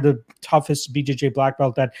this is probably the toughest BJJ black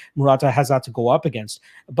belt that Murata has had to go up against.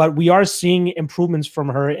 But we are seeing improvements from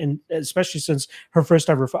her, and especially since her first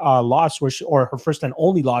ever loss, or her first and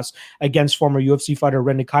only loss against former UFC fighter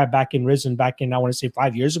Ren Nakai back in Rizin, back in, I want to say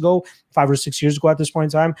 5 years ago, 5 or 6 years ago at this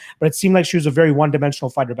point in time. But it seemed like she was a very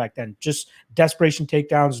one-dimensional fighter back then. Just desperation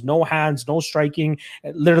takedowns, no hands, no striking,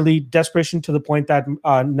 literally desperation to the point that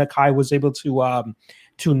Nakai was able to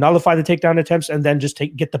nullify the takedown attempts and then just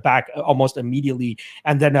get the back almost immediately.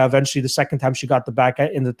 And then eventually the second time she got the back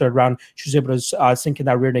in the third round, she was able to sink in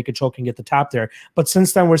that rear naked choke and get the tap there. But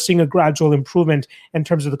since then, we're seeing a gradual improvement in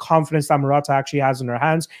terms of the confidence that Murata actually has in her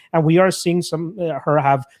hands. And we are seeing her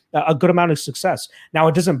have a good amount of success. Now,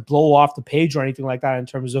 it doesn't blow off the page or anything like that in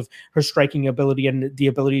terms of her striking ability and the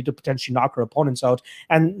ability to potentially knock her opponents out.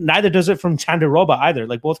 And neither does it from Jandiroba either.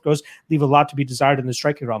 Both girls leave a lot to be desired in the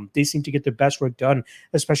striking realm. They seem to get their best work done,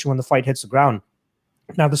 especially when the fight hits the ground.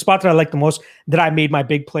 Now, the spot that I like the most, that I made my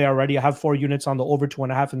big play already, I have 4 units on the over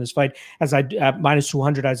 2.5 in this fight, as I minus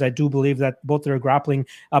 200, as I do believe that both their grappling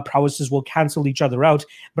prowesses will cancel each other out.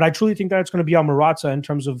 But I truly think that it's going to be on Murata in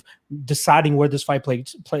terms of deciding where this fight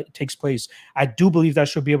takes place. I do believe that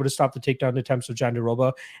she'll be able to stop the takedown attempts of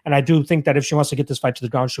Jandiroba, and I do think that if she wants to get this fight to the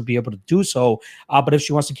ground, she'll be able to do so. But if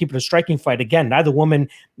she wants to keep it a striking fight, again, neither woman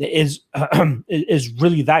is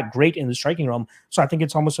really that great in the striking realm. So I think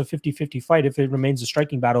it's almost a 50-50 fight if it remains a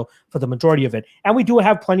striking battle for the majority of it. And we do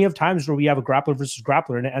have plenty of times where we have a grappler versus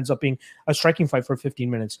grappler and it ends up being a striking fight for 15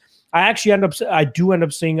 minutes. I do end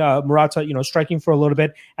up seeing Murata, striking for a little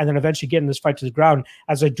bit and then eventually getting this fight to the ground,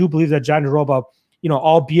 as I do believe that Jandiroba,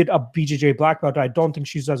 albeit a BJJ black belt, I don't think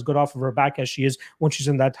she's as good off of her back as she is when she's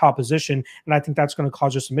in that top position. And I think that's going to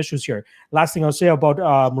cause her some issues here. Last thing I'll say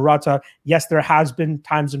about Murata, yes, there has been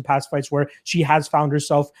times in past fights where she has found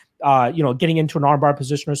herself getting into an armbar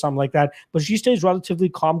position or something like that, but she stays relatively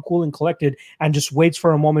calm, cool, and collected and just waits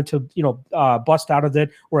for a moment to, bust out of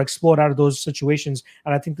it or explode out of those situations.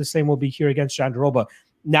 And I think the same will be here against Jandiroba.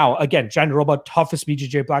 Now, again, Jandiroba, toughest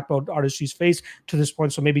BJJ black belt artist she's faced to this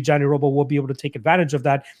point, so maybe Jandiroba will be able to take advantage of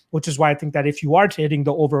that, which is why I think that if you are hitting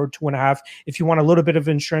the over 2.5, if you want a little bit of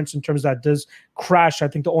insurance in terms of that does crash, I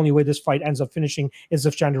think the only way this fight ends up finishing is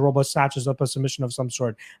if Jandiroba snatches up a submission of some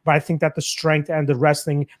sort. But I think that the strength and the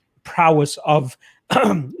wrestling prowess of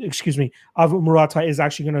Murata is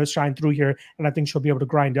actually going to shine through here, and I think she'll be able to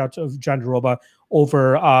grind out of Jandiroba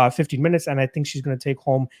over 15 minutes, and I think she's going to take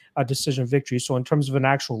home a decision victory. So in terms of an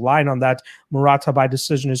actual line on that, Murata by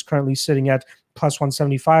decision is currently sitting at plus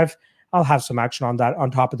 175. I'll have some action on that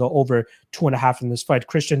on top of the over 2.5 in this fight.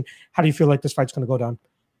 Christian, how do you feel like this fight's going to go down?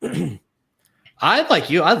 I like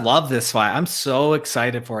you. I love this fight. I'm so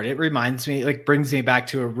excited for it. It reminds me, like, brings me back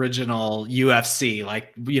to original UFC,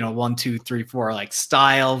 like, 1, 2, 3, 4, like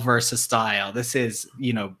style versus style. This is,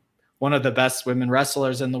 one of the best women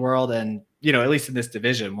wrestlers in the world, and at least in this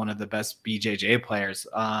division, one of the best BJJ players.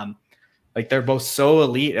 Like, they're both so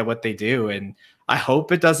elite at what they do, and I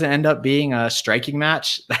hope it doesn't end up being a striking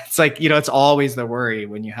match. That's like, it's always the worry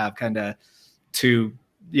when you have kind of two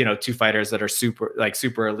fighters that are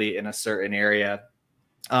super elite in a certain area.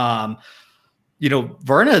 Verna's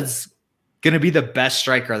going to be the best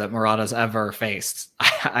striker that Murata's ever faced.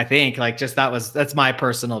 I think, like, that's my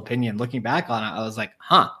personal opinion. Looking back on it, I was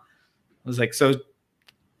like, so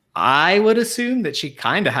I would assume that she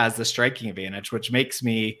kind of has the striking advantage, which makes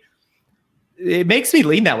me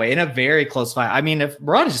lean that way in a very close fight. I mean, if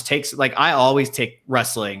Murata just takes, like, I always take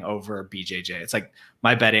wrestling over BJJ. It's like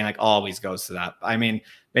my betting, like, always goes to that. I mean,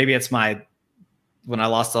 maybe it's when I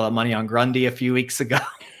lost all the money on Grundy a few weeks ago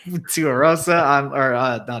to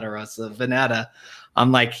Veneta.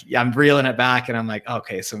 I'm reeling it back, and I'm like,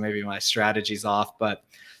 okay, so maybe my strategy's off. But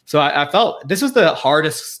so I felt this was the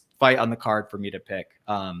hardest fight on the card for me to pick.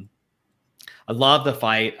 I love the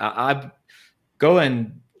fight. I'm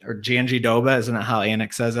going. Or Janji Doba, isn't that how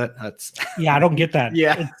Anik says it? That's I don't get that.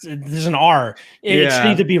 Yeah, there's an R. It should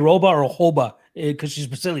either be Roba or Hoba because she's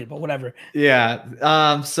Brazilian, but whatever.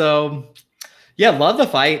 Yeah. So yeah, love the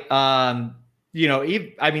fight.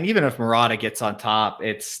 Even if Murata gets on top,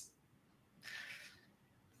 this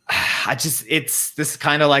is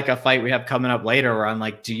kind of like a fight we have coming up later where I'm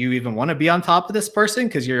like, do you even want to be on top of this person?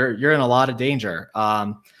 Because you're in a lot of danger.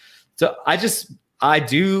 So I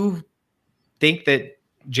do think that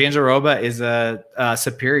Jandiroba is a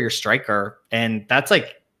superior striker, and that's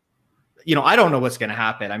like, I don't know what's going to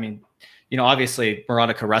happen. I mean, obviously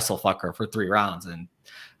Murata could wrestle fuck her for 3 rounds, and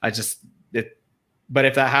but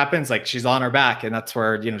if that happens, like, she's on her back, and that's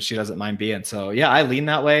where, she doesn't mind being. So yeah, I lean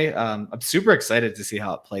that way. I'm super excited to see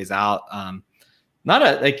how it plays out. I'm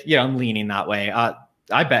leaning that way. I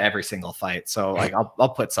bet every single fight. So like, I'll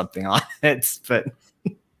put something on it, but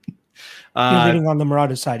you're leaning on the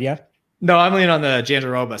Murata side. Yeah. No, I'm leaning on the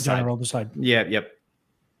Jandiroba side. Jandiroba side. Yeah, yep.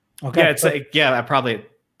 Okay. Yeah, it's I probably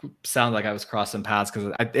sound like I was crossing paths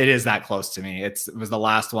because it is that close to me. It was the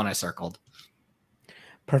last one I circled.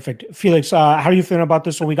 Perfect. Felix, how are you feeling about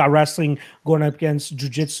this one? We got wrestling going up against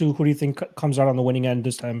jiu-jitsu. Who do you think comes out on the winning end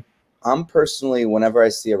this time? I'm personally, whenever I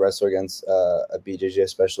see a wrestler against a BJJ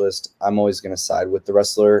specialist, I'm always going to side with the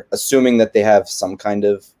wrestler, assuming that they have some kind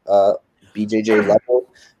of BJJ level,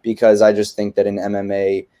 because I just think that in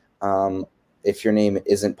MMA, if your name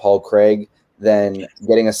isn't Paul Craig, then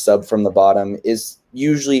getting a sub from the bottom is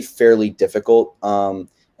usually fairly difficult, and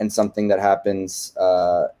something that happens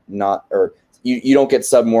you don't get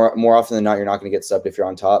subbed more often than not. You're not going to get subbed if you're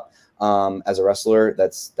on top as a wrestler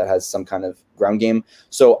that has some kind of ground game.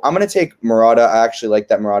 So I'm going to take Murata. I actually like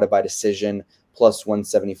that Murata by decision plus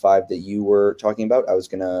 175 that you were talking about. I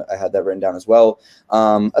had that written down as well.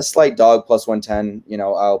 A slight dog plus 110.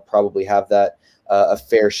 I'll probably have that. A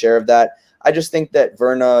fair share of that. I just think that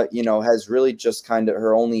Verna, has really just kind of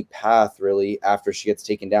her only path really after she gets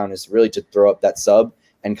taken down is really to throw up that sub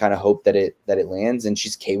and kind of hope that it lands. And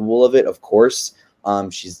she's capable of it, of course.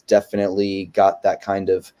 She's definitely got that kind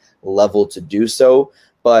of level to do so.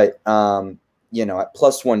 But, at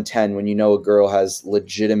plus 110, when a girl has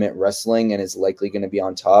legitimate wrestling and is likely going to be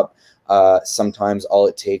on top, sometimes all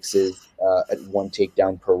it takes is one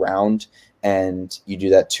takedown per round. And you do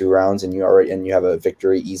that 2 rounds and you have a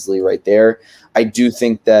victory easily right there. I do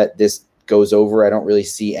think that this goes over. I don't really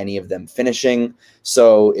see any of them finishing.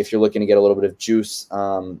 So if you're looking to get a little bit of juice,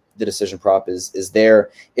 the decision prop is there.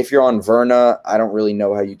 If you're on Verna, I don't really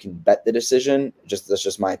know how you can bet the decision. That's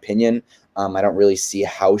just my opinion. I don't really see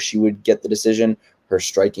how she would get the decision. Her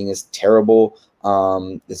striking is terrible.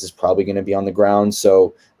 This is probably going to be on the ground.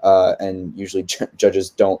 So, and usually judges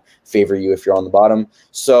don't favor you if you're on the bottom.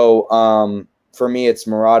 So for me, it's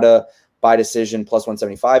Murata by decision plus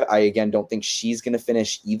 175. I, again, don't think she's going to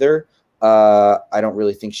finish either. I don't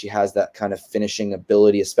really think she has that kind of finishing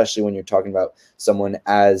ability, especially when you're talking about someone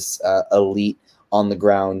as elite on the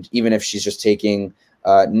ground, even if she's just taking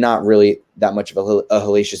not really that much of a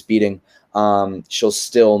hellacious beating. She'll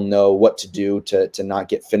still know what to do to not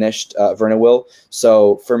get finished. Verna will.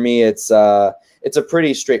 So for me, it's a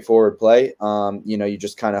pretty straightforward play. You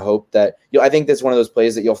just kind of hope that I think that's one of those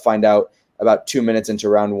plays that you'll find out about 2 minutes into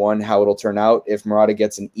round 1 how it'll turn out. If Murata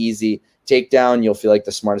gets an easy takedown, you'll feel like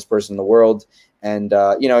the smartest person in the world, and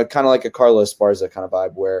kind of like a Carlos Esparza kind of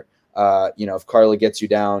vibe where if Carla gets you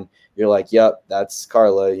down, you're like, yep, that's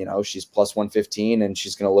Carla. She's plus 115 and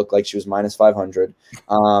she's going to look like she was minus 500.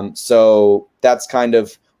 So that's kind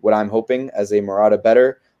of what I'm hoping as a Murata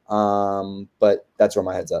better. But that's where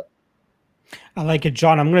my head's at. I like it,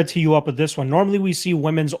 John. I'm going to tee you up with this one. Normally, we see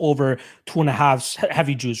women's over 2.5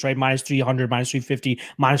 heavy juice, right? Minus 300, minus 350,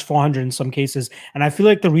 minus 400 in some cases. And I feel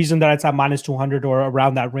like the reason that it's at minus 200 or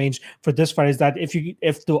around that range for this fight is that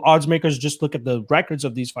if the odds makers just look at the records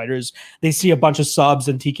of these fighters, they see a bunch of subs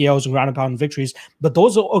and TKOs and ground and pound victories. But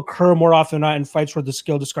those will occur more often than not in fights where the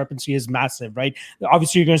skill discrepancy is massive, right?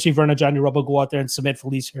 Obviously, you're going to see Verna Jandiroba go out there and submit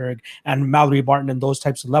Felice Herrig and Mallory Barton in those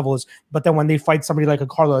types of levels. But then when they fight somebody like a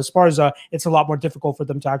Carla Esparza, it's a lot more difficult for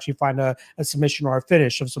them to actually find a submission or a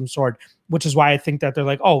finish of some sort, which is why I think that they're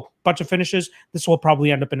like, oh, bunch of finishes, this will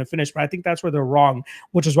probably end up in a finish. But I think that's where they're wrong,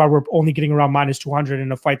 which is why we're only getting around minus 200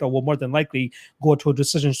 in a fight that will more than likely go to a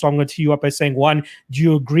decision. So I'm going to tee you up by saying, one, do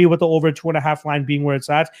you agree with the over 2.5 line being where it's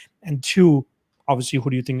at? And two, obviously,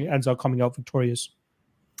 who do you think ends up coming out victorious?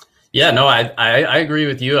 Yeah, no, I agree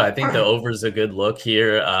with you. I think the over is a good look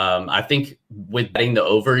here. I think with betting the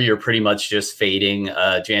over, you're pretty much just fading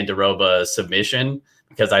Jandiroba submission,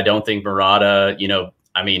 because I don't think Murata,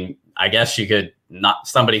 I guess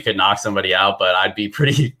somebody could knock somebody out, but I'd be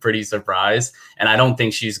pretty surprised. And I don't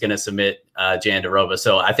think she's going to submit Jandiroba.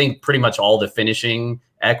 So I think pretty much all the finishing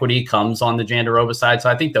equity comes on the Jandiroba side. So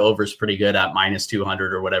I think the over is pretty good at minus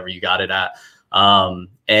 200 or whatever you got it at.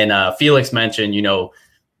 And Felix mentioned,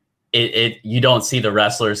 you don't see the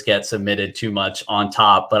wrestlers get submitted too much on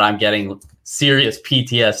top, but I'm getting serious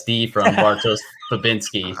PTSD from Bartosz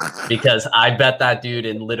Fabinski, because I bet that dude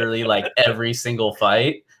in literally like every single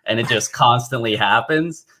fight, and it just constantly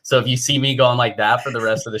happens. So if you see me going like that for the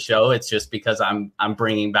rest of the show, it's just because I'm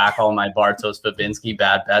bringing back all my Bartosz Fabinski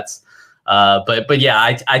bad bets. But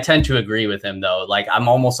yeah, I tend to agree with him though. Like, I'm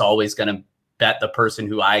almost always going to bet the person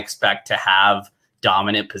who I expect to have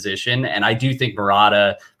dominant position. And I do think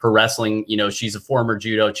Murata, her wrestling, she's a former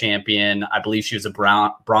judo champion. I believe she was a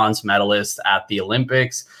bronze medalist at the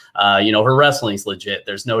Olympics. Her wrestling's legit.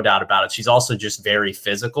 There's no doubt about it. She's also just very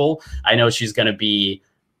physical. I know she's going to be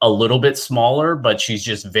a little bit smaller, but she's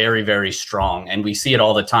just very, very strong. And we see it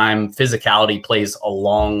all the time. Physicality plays a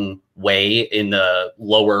long way in the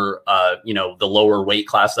lower, the lower weight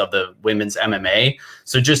class of the women's MMA.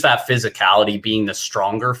 So just that physicality, being the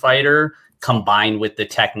stronger fighter, combined with the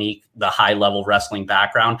technique, the high level wrestling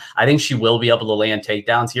background, I think she will be able to land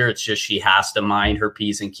takedowns here. It's just she has to mind her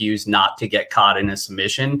P's and Q's not to get caught in a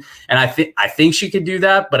submission. And I think she could do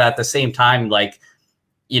that, but at the same time, it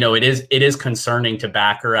is concerning to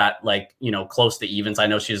back her at close to evens. I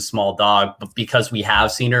know she's a small dog, but because we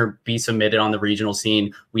have seen her be submitted on the regional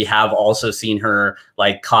scene, we have also seen her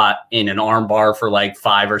caught in an arm bar for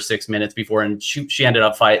 5 or 6 minutes before, and she ended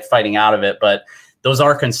up fighting out of it. But those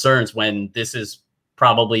are concerns when this is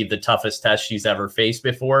probably the toughest test she's ever faced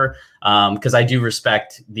before. Because I do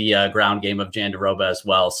respect the ground game of Jandiroba as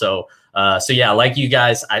well. So yeah, like you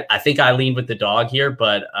guys, I think I lean with the dog here,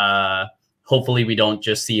 but hopefully we don't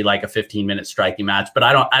just see a 15-minute striking match. But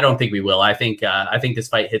I don't think we will. I think this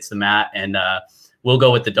fight hits the mat, and we'll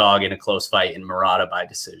go with the dog in a close fight in Murata by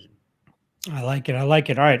decision. I like it. All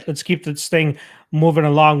right, let's keep this thing moving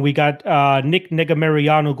along. We got Nick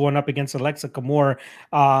Negumereanu going up against Alexa Camur.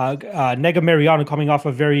 Negumereanu coming off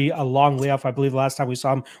a long layoff. I believe the last time we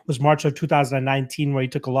saw him was March of 2019, where he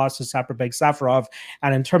took a loss to Saprabek Safarov.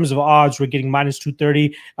 And in terms of odds, we're getting minus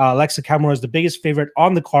 230. Alexa Camur is the biggest favorite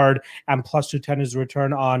on the card, and plus 210 is the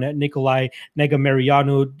return on Nikolai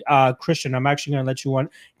Negumereanu. Christian, I'm actually going to let you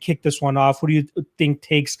kick this one off. Who do you think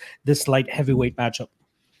takes this light heavyweight matchup?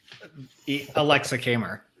 Alexa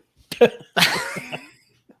Camur.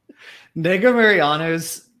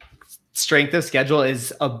 Negumereanu's strength of schedule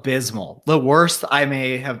is abysmal. The worst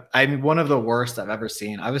one of the worst I've ever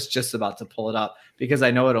seen. I was just about to pull it up because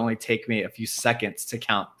I know it'd only take me a few seconds to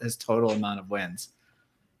count his total amount of wins.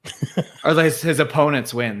 Or his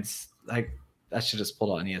opponent's wins. I should just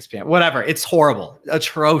pull it on ESPN. Whatever. It's horrible.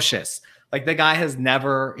 Atrocious. The guy he's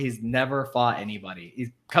never fought anybody.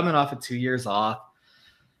 He's coming off of 2 years off.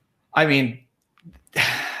 I mean,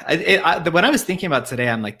 when I was thinking about today,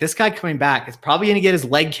 I'm like, this guy coming back is probably going to get his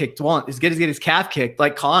leg kicked once. He's going to get his calf kicked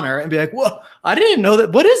like Connor and be like, whoa, I didn't know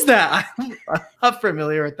that. What is that? I'm not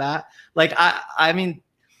familiar with that. I mean,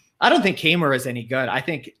 I don't think Camur is any good. I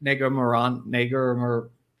think Negumereanu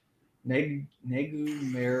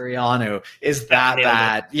is that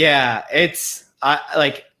bad. Yeah, it's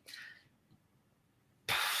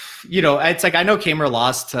it's I know Camur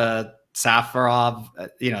lost to Safarov,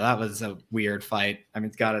 that was a weird fight. I mean,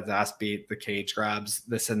 he's got his ass beat, the cage grabs,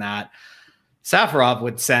 this and that. Safarov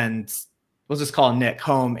would send, we'll just call Nick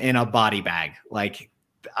home in a body bag. Like,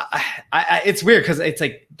 it's weird because it's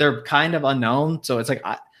like they're kind of unknown. So it's like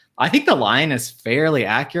I think the line is fairly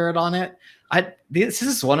accurate on it. This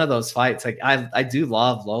is one of those fights. Like I do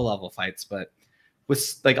love low level fights, but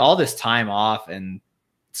with like all this time off and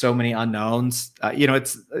so many unknowns,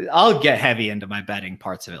 I'll get heavy into my betting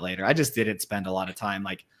parts of it later. I just didn't spend a lot of time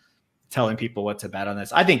like telling people what to bet on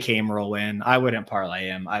this. I think Kamer will win. I wouldn't parlay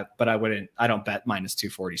him. I don't bet minus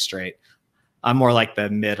 240 straight. I'm more like the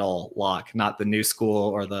middle lock, not the new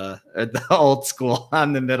school or the old school.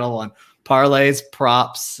 I'm the middle one. Parlays,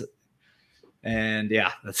 props, and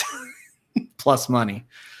yeah, that's plus money.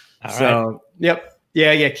 All right. Yep.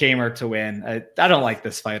 Yeah, Kamer to win. I don't like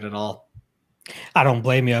this fight at all. I don't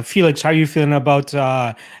blame you. Felix, how are you feeling about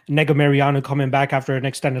Negumereanu coming back after an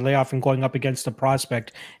extended layoff and going up against the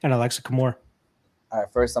prospect and Alexa Kimura? All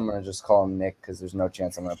right, first I'm going to just call him Nick because there's no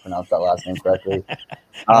chance I'm going to pronounce that last name correctly.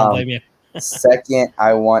 I don't blame you. Second,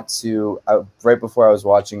 I want to, right before I was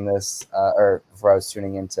watching this, or before I was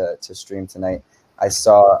tuning in to stream tonight, I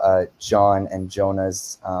saw John and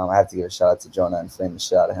Jonah's, I have to give a shout out to Jonah and flame the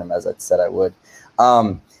shit out of him as I said I would.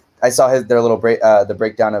 I saw their little the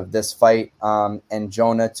breakdown of this fight, and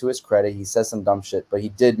Jonah, to his credit, he says some dumb shit, but he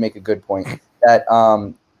did make a good point that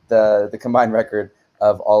the combined record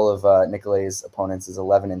of all of Nicolay's opponents is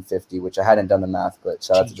 11-50, which I hadn't done the math, but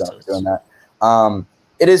shout out to Jonah for doing that.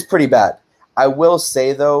 It is pretty bad. I will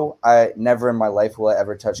say though, I never in my life will I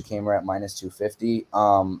ever touch Kamer at minus 250.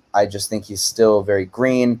 I just think he's still very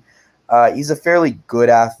green. He's a fairly good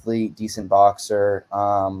athlete, decent boxer,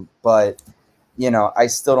 but I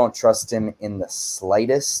still don't trust him in the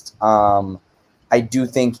slightest. I do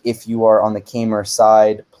think if you are on the Kamer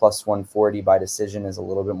side, plus 140 by decision is a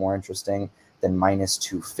little bit more interesting than minus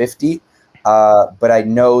 250. But I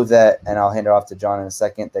know that, and I'll hand it off to John in a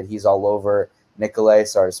second, that he's all over Nicolay.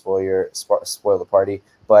 Sorry to spoil the party,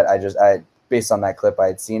 but I based on that clip, I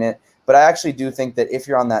had seen it. But I actually do think that if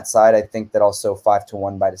you're on that side, I think that also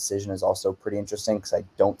 5-1 by decision is also pretty interesting because I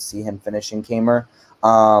don't see him finishing Kamer.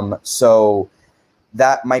 So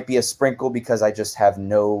that might be a sprinkle because I just have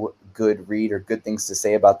no good read or good things to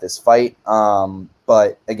say about this fight.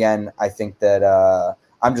 But again, I think that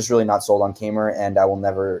I'm just really not sold on Kamer, and I will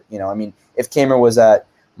never, if Kamer was at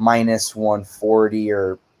minus 140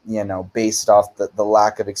 or, based off the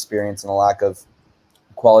lack of experience and the lack of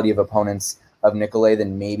quality of opponents of Nicolay,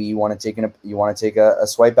 then maybe you want to take a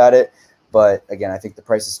swipe at it. But again, I think the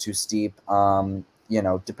price is too steep.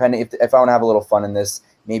 Depending if I want to have a little fun in this,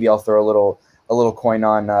 maybe I'll throw a little coin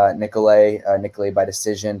on Nicolay by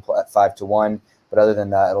decision at 5-1. But other than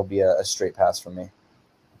that, it'll be a straight pass for me.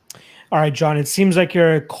 All right, John, it seems like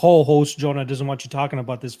your co-host, Jonah, doesn't want you talking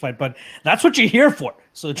about this fight, but that's what you're here for.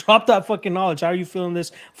 So drop that fucking knowledge. How are you feeling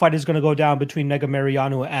this fight is going to go down between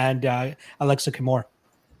Negumereanu and Alexa Kimura?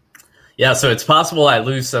 Yeah, so it's possible I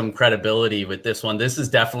lose some credibility with this one. This is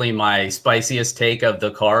definitely my spiciest take of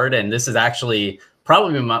the card, and this is actually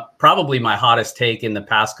probably my hottest take in the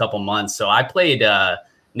past couple months. So I played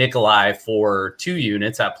Nicolay for 2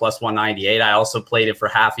 units at plus 198. I also played it for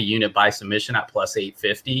half a unit by submission at plus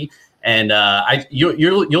 850. And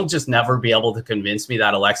you'll just never be able to convince me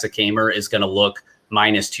that Alexa Kamer is going to look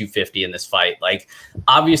minus 250 in this fight. Like,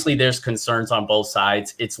 obviously there's concerns on both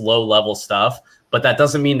sides. It's low level stuff, but that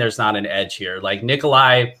doesn't mean there's not an edge here. Like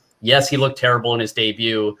Nicolay, yes, he looked terrible in his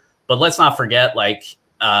debut, but let's not forget, he's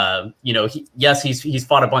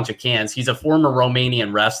fought a bunch of cans. He's a former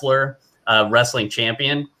Romanian wrestler, wrestling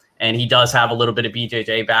champion, and he does have a little bit of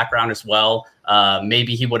BJJ background as well.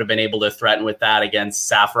 Maybe he would have been able to threaten with that against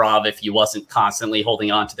Safarov if he wasn't constantly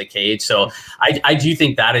holding on to the cage. So I do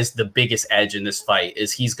think that is the biggest edge in this fight,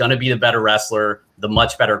 is he's going to be the better wrestler, the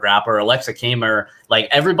much better grappler. Alexa Kamer, like,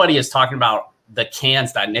 everybody is talking about the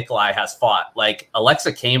cans that Nicolay has fought. Like,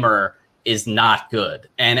 Alexa Kamer is not good.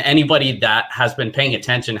 And anybody that has been paying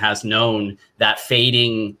attention has known that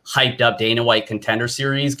fading, hyped up Dana White Contender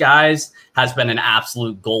Series guys has been an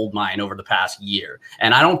absolute gold mine over the past year.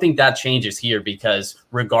 And I don't think that changes here, because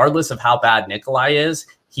regardless of how bad Nicolay is,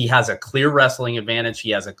 he has a clear wrestling advantage.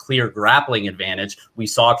 He has a clear grappling advantage. We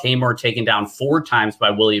saw Kamer taken down 4 times by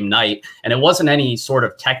William Knight, and it wasn't any sort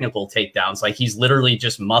of technical takedowns. Like, he's literally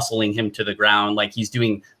just muscling him to the ground. Like, he's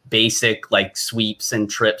doing basic, like, sweeps and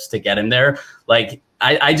trips to get him there. Like,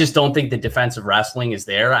 I just don't think the defensive wrestling is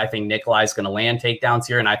there. I think Nicolay's going to land takedowns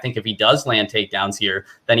here, and I think if he does land takedowns here,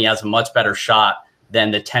 then he has a much better shot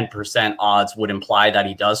than the 10% odds would imply that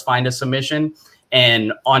he does find a submission.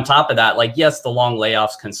 And on top of that, like, yes, the long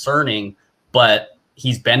layoff's concerning, but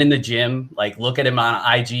He's been in the gym. Like, look at him on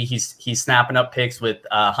IG. He's snapping up pics with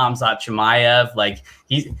Hamzat Chimaev. Like,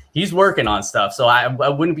 he's working on stuff. So I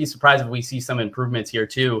wouldn't be surprised if we see some improvements here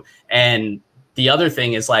too. And the other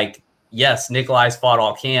thing is, like, yes, Nikolai's fought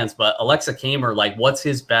all cans, but Alexa Kamer, like, what's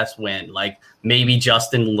his best win? Like, maybe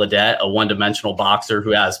Justin Ledet, a one-dimensional boxer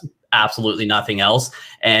who has absolutely nothing else.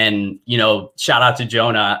 And, you know, shout out to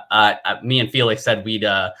Jonah. Me and Felix said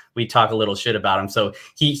we'd talk a little shit about him. So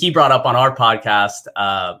he brought up on our podcast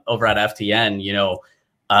over at FTN, you know,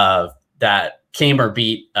 that Kamer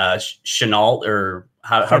beat Chenault, or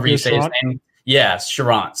however you say his name. Yeah,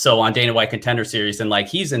 Charant. So on Dana White Contender Series, and like,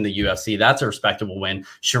 he's in the UFC. That's a respectable win.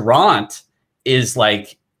 Charant is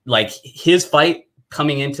like his fight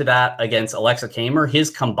coming into that against Alexa Kamer, his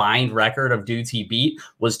combined record of dudes he beat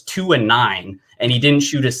was 2-9, and he didn't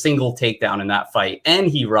shoot a single takedown in that fight. And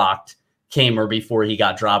he rocked Kamer before he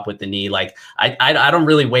got dropped with the knee. Like, I don't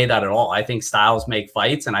really weigh that at all. I think styles make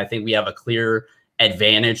fights, and I think we have a clear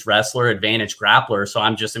advantage wrestler, advantage grappler. So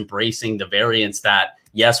I'm just embracing the variance that,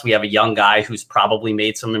 yes, we have a young guy who's probably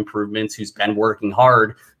made some improvements, who's been working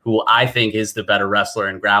hard, who I think is the better wrestler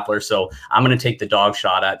and grappler. So I'm going to take the dog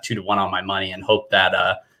shot at 2-1 on my money and hope that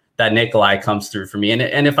that Nikolai comes through for me.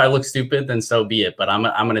 And if I look stupid, then so be it. But I'm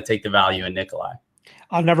going to take the value in Nikolai.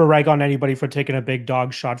 I'll never rag on anybody for taking a big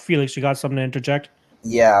dog shot. Felix, you got something to interject?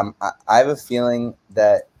 Yeah, I have a feeling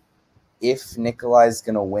that if Nikolai's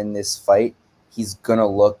going to win this fight, it's going to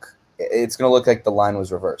look like the line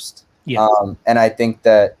was reversed. Yeah. And I think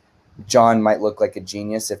that John might look like a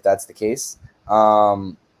genius if that's the case.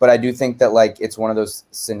 But I do think that, like, it's one of those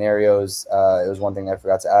scenarios. It was one thing I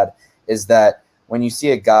forgot to add, is that when you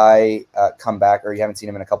see a guy come back, or you haven't seen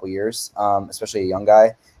him in a couple years, especially a young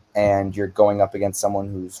guy, and you're going up against someone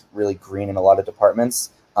who's really green in a lot of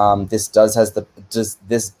departments, this does have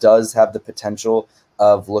the potential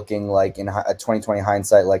of looking like, in a 2020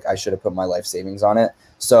 hindsight, like, I should have put my life savings on it.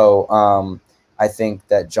 So I think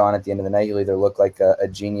that John, at the end of the night, he'll either look like a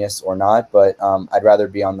genius or not. But I'd rather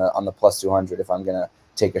be on the plus 200 if I'm gonna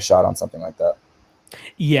take a shot on something like that.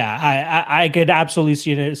 Yeah, I could absolutely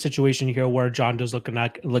see a situation here where John does look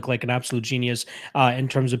like an absolute genius in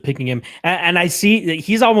terms of picking him, and I see that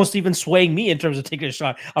he's almost even swaying me in terms of taking a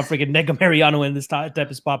shot on freaking Nega Mariano in this type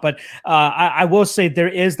of spot. But I will say there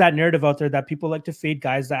is that narrative out there that people like to fade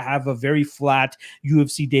guys that have a very flat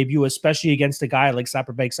UFC debut, especially against a guy like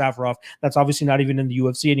Saperbek Safarov that's obviously not even in the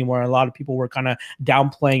UFC anymore. A lot of people were kind of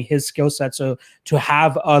downplaying his skill set, so to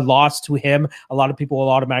have a loss to him, a lot of people will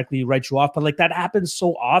automatically write you off. But like, that happens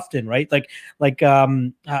so often, right? Like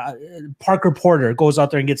Parker Porter goes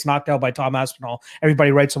out there and gets knocked out by Tom Aspinall.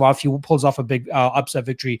 Everybody writes him off. He pulls off a big upset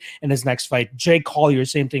victory in his next fight. Jay Collier,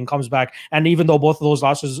 same thing, comes back. And even though both of those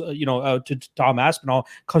losses, to Tom Aspinall,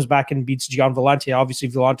 comes back and beats Gian Villante. Obviously,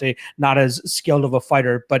 Villante not as skilled of a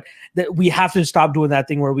fighter, but we have to stop doing that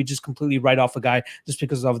thing where we just completely write off a guy just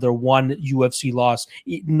because of their one UFC loss,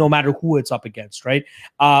 no matter who it's up against, right?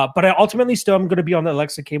 But I ultimately still am going to be on the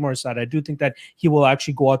Alexa Kamer side. I do think that he will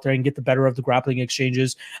actually go out there and get the better of the grappling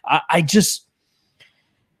exchanges. I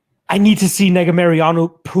need to see Nega Mariano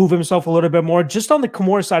prove himself a little bit more, just on the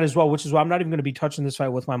Kimura side as well, which is why I'm not even going to be touching this fight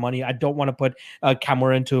with my money. I don't want to put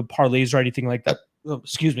Kimura into parlays or anything like that. Oh,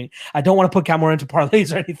 excuse me. I don't want to put Kimura into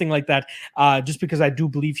parlays or anything like that, just because I do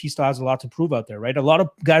believe he still has a lot to prove out there, right? A lot of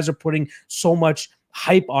guys are putting so much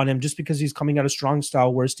hype on him just because he's coming out of strong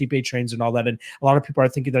style where Stipe trains and all that, and a lot of people are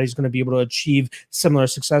thinking that he's going to be able to achieve similar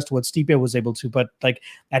success to what Stipe was able to. But like,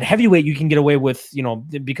 at heavyweight, you can get away with,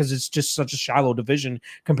 because it's just such a shallow division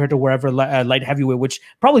compared to wherever light heavyweight, which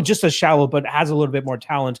probably just as shallow but has a little bit more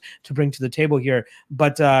talent to bring to the table here.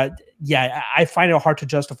 But yeah, I find it hard to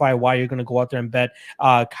justify why you're going to go out there and bet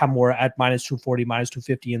Kimura at minus 240, minus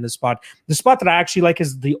 250 in this spot. The spot that I actually like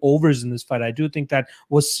is the overs in this fight. I do think that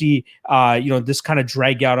we'll see, this kind of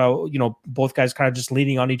drag out, both guys kind of just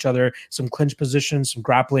leaning on each other, some clinch positions, some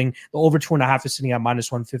grappling. The over 2.5 is sitting at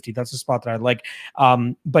minus 150. That's the spot that I like.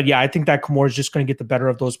 But yeah, I think that Kimura is just going to get the better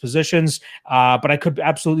of those positions. But I could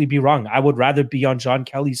absolutely be wrong. I would rather be on John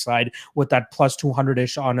Kelly's side with that plus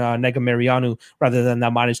 200-ish on Nega Mariano rather than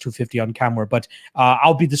that minus 250 on Kimura. But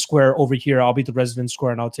I'll be the square over here. I'll be the resident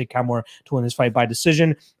square, and I'll take Kimura to win this fight by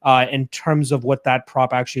decision. In terms of what that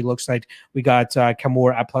prop actually looks like, we got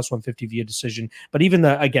Kimura at plus 150 via decision. But even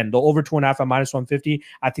the over 2.5 at minus 150,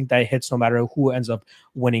 I think that hits no matter who ends up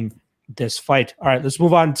winning this fight. All right, let's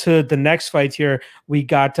move on to the next fight here. We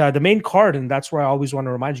got the main card, and that's where I always want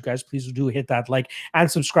to remind you guys, please do hit that like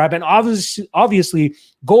and subscribe, and obviously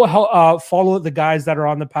go follow the guys that are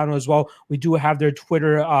on the panel as well. We do have their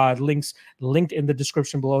Twitter links linked in the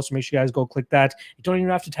description below, so make sure you guys go click that. You don't even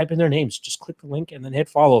have to type in their names, just click the link and then hit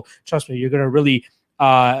follow. Trust me, you're gonna really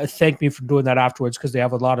thank me for doing that afterwards because they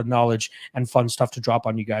have a lot of knowledge and fun stuff to drop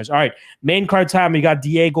on you guys. All right, main card time. We got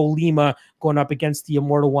Diego Lima going up against the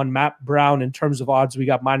immortal one, Matt Brown. In terms of odds, we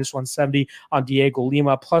got -170 on Diego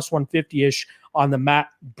Lima, plus 150-ish on the Matt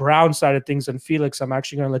Brown side of things. And Felix, I'm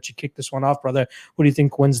actually going to let you kick this one off, brother. Who do you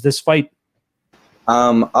think wins this fight?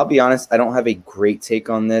 I'll be honest, I don't have a great take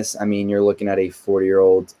on this. I mean, you're looking at a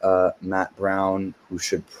 40-year-old Matt Brown who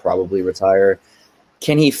should probably retire.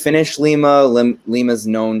 Can he finish Lima? Lima's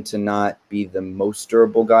known to not be the most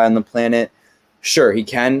durable guy on the planet. Sure, he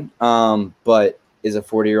can, but is a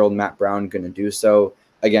 40-year-old Matt Brown going to do so?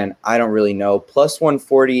 Again, I don't really know. Plus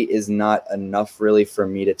 140 is not enough really for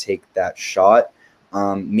me to take that shot.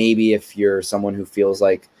 Maybe if you're someone who feels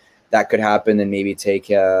like that could happen, then maybe take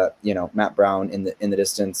Matt Brown in the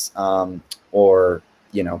distance, or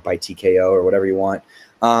by TKO or whatever you want.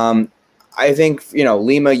 I think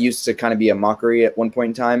Lima used to kind of be a mockery at one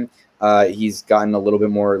point in time. He's gotten a little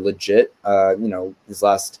bit more legit. His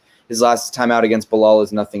last time out against Bilal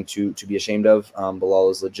is nothing to be ashamed of.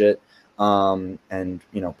 Bilal is legit, and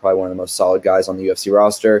probably one of the most solid guys on the UFC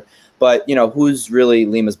roster. But who's really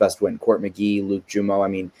Lima's best win? Court McGee, Luke Jumeau. I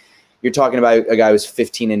mean, you're talking about a guy who's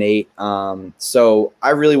 15-8. So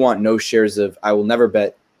I really want no shares of. I will never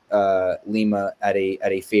bet Lima at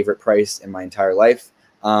a favorite price in my entire life.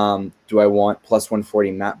 Do I want plus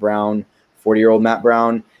 140 Matt Brown, 40-year-old Matt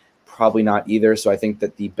Brown? Probably not either. So I think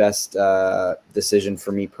that the best decision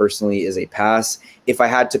for me personally is a pass. If I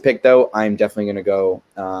had to pick, though, I'm definitely going to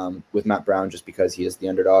go with Matt Brown just because he is the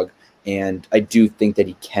underdog. And I do think that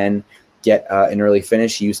he can get an early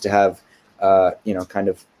finish. He used to have, kind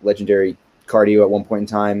of legendary cardio at one point in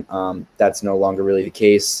time. That's no longer really the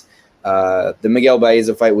case. The Miguel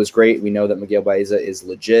Baeza fight was great. We know that Miguel Baeza is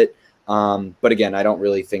legit. But again, I don't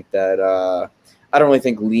really think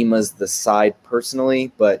Lima's the side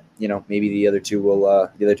personally, but maybe the other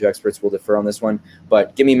two experts will defer on this one.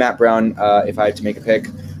 But give me Matt Brown if I had to make a pick.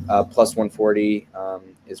 Plus 140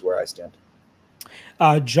 is where I stand.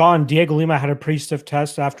 John, Diego Lima had a pretty stiff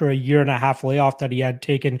test after a 1.5 year layoff that he had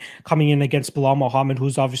taken coming in against Bilal Muhammad,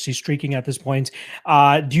 who's obviously streaking at this point.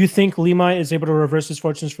 Do you think Lima is able to reverse his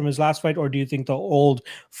fortunes from his last fight, or do you think the old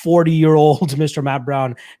 40-year-old Mr. Matt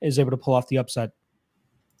Brown is able to pull off the upset?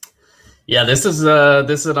 Yeah, this is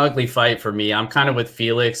an ugly fight for me. I'm kind of with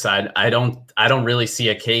Felix. I don't really see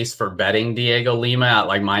a case for betting Diego Lima at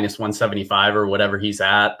like -175 or whatever he's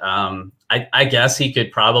at. I guess he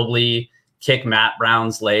could probably kick Matt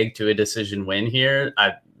Brown's leg to a decision win here.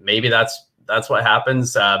 Maybe that's what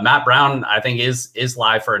happens. Matt Brown, I think, is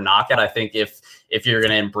live for a knockout. I think if you're going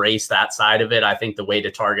to embrace that side of it, I think the way to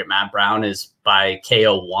target Matt Brown is by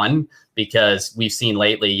KO1, because we've seen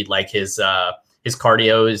lately like his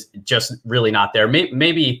cardio is just really not there.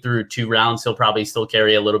 Maybe through 2 rounds, he'll probably still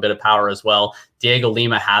carry a little bit of power as well. Diego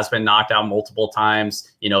Lima has been knocked out multiple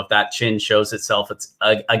times. If that chin shows itself,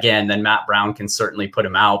 again, then Matt Brown can certainly put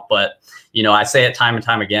him out. But, I say it time and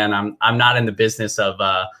time again, I'm not in the business of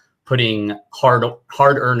putting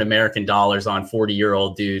hard-earned American dollars on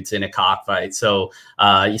 40-year-old dudes in a cockfight. So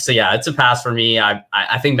yeah, it's a pass for me.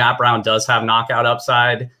 I think Matt Brown does have knockout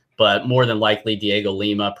upside, but more than likely Diego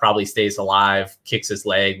Lima probably stays alive, kicks his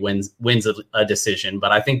leg, wins a decision.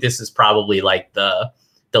 But I think this is probably like the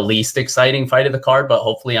least exciting fight of the card, but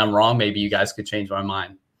hopefully I'm wrong. Maybe you guys could change my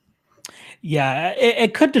mind. Yeah,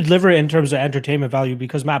 it could deliver in terms of entertainment value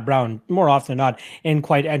because Matt Brown, more often than not, in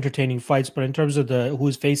quite entertaining fights. But in terms of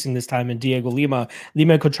who's facing this time in Diego Lima,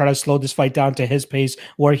 Lima could try to slow this fight down to his pace,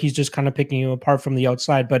 where he's just kind of picking him apart from the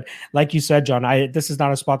outside. But like you said, John, this is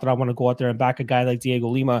not a spot that I want to go out there and back a guy like Diego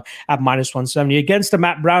Lima at -170 against a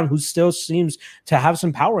Matt Brown who still seems to have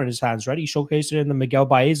some power in his hands, right? He showcased it in the Miguel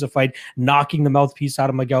Baeza fight, knocking the mouthpiece out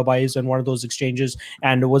of Miguel Baeza in one of those exchanges,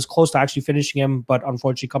 and it was close to actually finishing him, but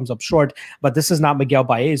unfortunately comes up short. But this is not Miguel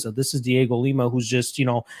Baeza. This is Diego Lima, who's just,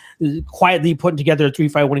 quietly putting together a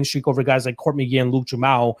 3-fight winning streak over guys like Court McGee and Luke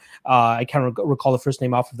Jumeau. I can't recall the first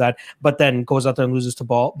name off of that, but then goes out there and loses to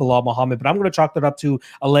Bilal Muhammad. But I'm going to chalk that up to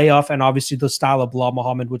a layoff and obviously the style of Bilal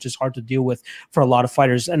Muhammad, which is hard to deal with for a lot of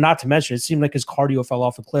fighters. And not to mention, it seemed like his cardio fell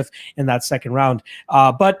off a cliff in that second round.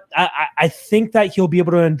 But I think that he'll be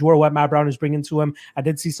able to endure what Matt Brown is bringing to him. I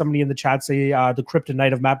did see somebody in the chat say the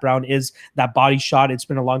kryptonite of Matt Brown is that body shot. It's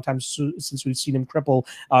been a long time since we've seen him cripple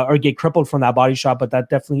or get crippled from that body shot, but that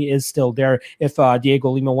definitely is still there if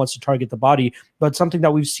Diego Lima wants to target the body. But something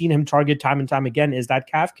that we've seen him target time and time again is that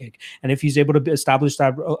calf kick. And if he's able to establish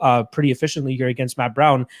that pretty efficiently here against Matt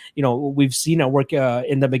Brown, we've seen it work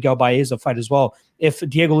in the Miguel Baeza fight as well. if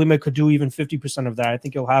Diego Lima could do even 50% of that, I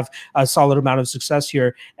think he'll have a solid amount of success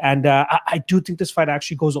here. And I do think this fight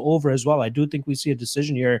actually goes over as well. I do think we see a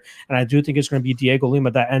decision here, and I do think it's going to be Diego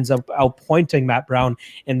Lima that ends up outpointing Matt Brown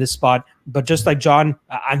in this spot. But just like John,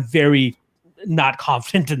 I'm very not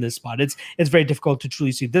confident in this spot. It's very difficult to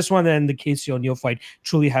truly see this one and the Casey O'Neill fight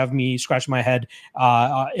truly have me scratch my head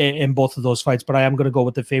in both of those fights. But I am going to go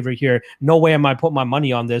with the favorite here. No way am I putting my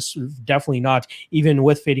money on this. Definitely not. Even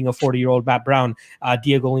with fading a 40-year-old Matt Brown,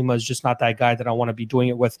 Diego Lima is just not that guy that I want to be doing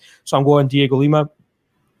it with. So I'm going Diego Lima,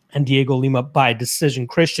 and Diego Lima by decision.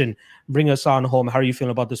 Christian, bring us on home. How are you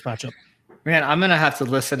feeling about this matchup? Man, I'm going to have to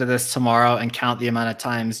listen to this tomorrow and count the amount of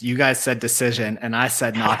times you guys said decision and I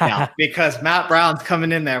said knockout because Matt Brown's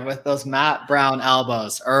coming in there with those Matt Brown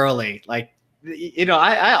elbows early. Like, you know,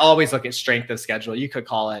 I always look at strength of schedule. You could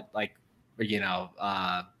call it like, you know,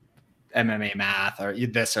 MMA math or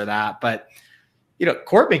this or that. But, you know,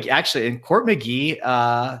 Court McGee,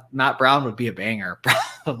 Matt Brown would be a banger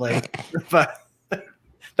probably. But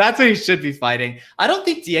that's what he should be fighting. I don't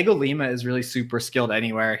think Diego Lima is really super skilled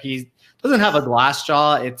anywhere. He doesn't have a glass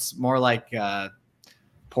jaw. It's more like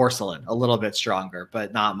porcelain, a little bit stronger,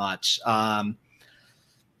 but not much.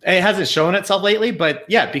 It hasn't shown itself lately, but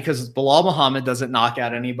yeah, because Bilal Muhammad doesn't knock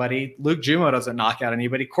out anybody. Luke Jumo doesn't knock out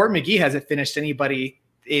anybody. Court McGee hasn't finished anybody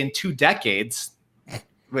in 2 decades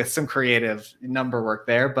with some creative number work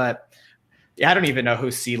there. But yeah, I don't even know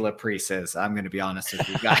who C. Laprise is. I'm going to be honest with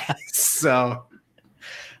you guys. So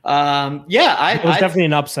yeah, it was definitely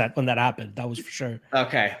an upset when that happened. That was for sure.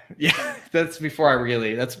 Okay. Yeah. That's before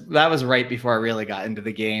that was right before I really got into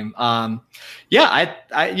the game. Yeah,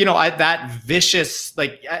 that vicious,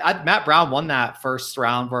 like Matt Brown won that first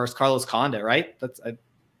round versus Carlos Condit, right?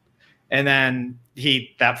 And then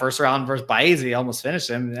that first round versus Baezi almost finished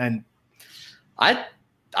him. And I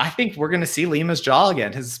think we're going to see Lima's jaw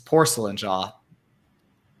again, his porcelain jaw.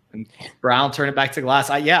 And Brown turn it back to glass.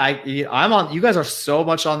 I'm on. You guys are so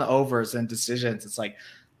much on the overs and decisions. It's like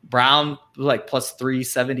Brown like plus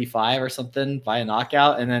 375 or something by a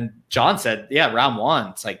knockout, and then John said, "Yeah, round 1."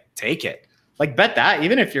 It's like take it. Like bet that.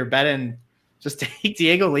 Even if you're betting, just take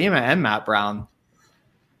Diego Lima and Matt Brown.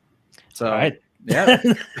 So all right. Yeah,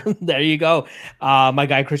 there you go. My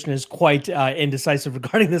guy Christian is quite indecisive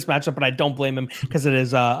regarding this matchup, but I don't blame him because it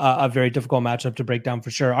is a very difficult matchup to break down for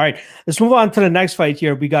sure. All right, let's move on to the next fight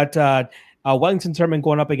here. We got Wellington Turman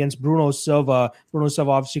going up against Bruno Silva. Bruno Silva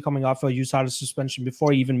obviously coming off a USADA suspension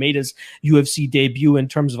before he even made his UFC debut. In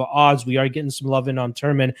terms of odds, we are getting some love in on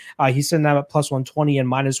Turman. He's sitting at plus 120 and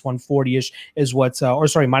minus 140-ish is what,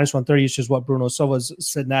 minus 130-ish is what Bruno Silva's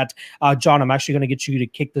sitting at. John, I'm actually going to get you to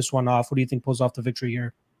kick this one off. What do you think pulls off the victory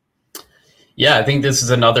here? Yeah, I think this is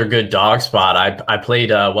another good dog spot. I played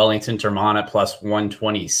Wellington Turman at plus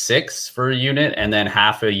 126 for a unit, and then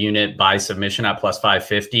half a unit by submission at plus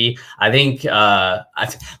 550. I think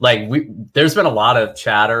there's been a lot of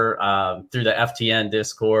chatter through the FTN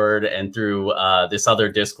Discord and through this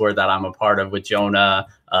other Discord that I'm a part of with Jonah,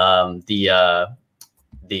 the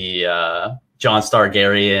John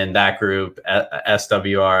Stargarian, that group,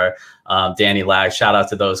 SWR, Danny Lag, shout out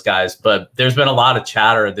to those guys. But there's been a lot of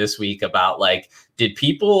chatter this week about did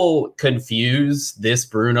people confuse this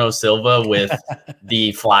Bruno Silva with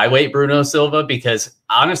the flyweight Bruno Silva? Because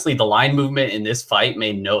honestly, the line movement in this fight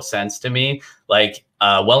made no sense to me.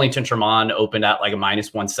 Wellington Turman opened at a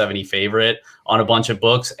minus 170 favorite on a bunch of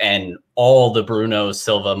books, and all the Bruno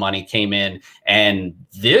Silva money came in. And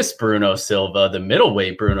this Bruno Silva, the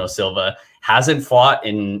middleweight Bruno Silva, hasn't fought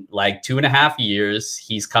in 2.5 years.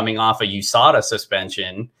 He's coming off a USADA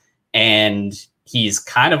suspension, and he's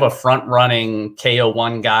kind of a front-running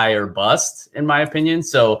KO1 guy or bust, in my opinion.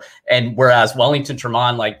 So, and whereas Wellington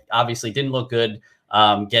Turman, obviously didn't look good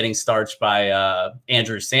getting starched by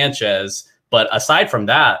Andrew Sanchez. But aside from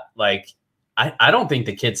that, I don't think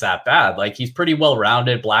the kid's that bad. He's pretty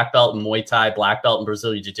well-rounded, black belt in Muay Thai, black belt in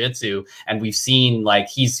Brazilian Jiu-Jitsu. And we've seen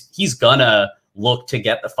he's gonna look to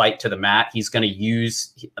get the fight to the mat. He's going to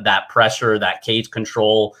use that pressure, that cage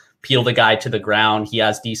control, peel the guy to the ground. He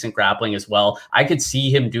has decent grappling as well. I could see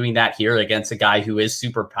him doing that here against a guy who is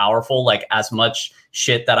super powerful. As much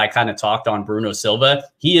shit that I kind of talked on Bruno Silva,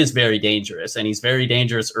 he is very dangerous, and he's very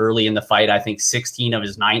dangerous early in the fight. I think 16 of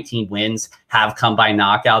his 19 wins have come by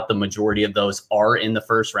knockout. The majority of those are in the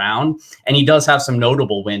first round, and he does have some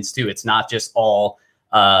notable wins too. It's not just all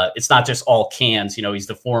cans. He's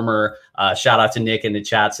the former, shout out to Nick in the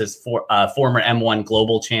chat, says former M1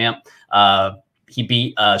 global champ. He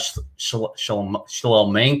beat Shlomenko,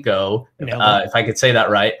 if I could say that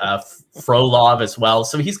right, Frolov as well.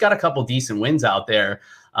 So he's got a couple decent wins out there.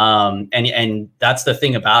 And that's the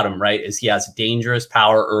thing about him, right? Is he has dangerous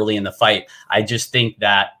power early in the fight. I just think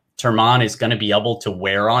that Turman is going to be able to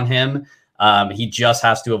wear on him. He just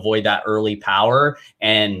has to avoid that early power,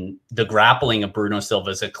 and the grappling of Bruno Silva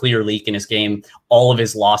is a clear leak in his game. All of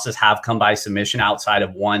his losses have come by submission outside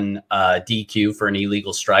of one DQ for an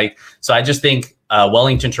illegal strike. So I just think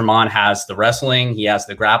Wellington Turman has the wrestling, he has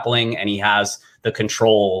the grappling, and he has the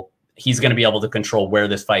control. He's going to be able to control where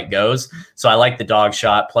this fight goes. So I like the dog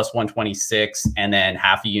shot plus 126 and then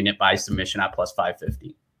half a unit by submission at plus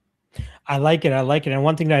 550. I like it. And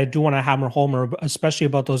one thing that I do want to hammer home, especially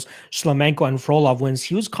about those Shlemenko and Frolov wins,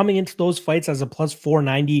 he was coming into those fights as a plus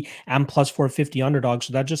 490 and plus 450 underdog.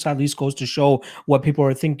 So that just at least goes to show what people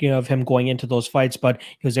are thinking of him going into those fights. But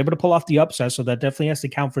he was able to pull off the upset, so that definitely has to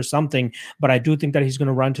count for something. But I do think that he's going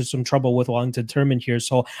to run into some trouble with Wellington Turman here.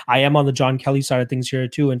 So I am on the John Kelly side of things here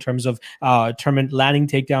too, in terms of Turman landing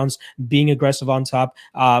takedowns, being aggressive on top,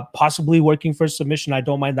 possibly working for submission. I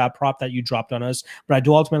don't mind that prop that you dropped on us, but I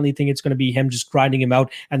do ultimately think it's going to be him just grinding him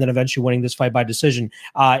out and then eventually winning this fight by decision.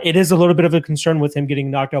 It is a little bit of a concern with him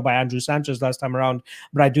getting knocked out by Andrew Sanchez last time around,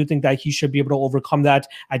 but I do think that he should be able to overcome that.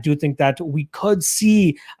 I do think that we could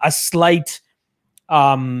see a slight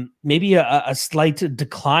maybe a slight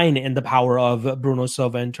decline in the power of Bruno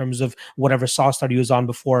Silva in terms of whatever sauce that he was on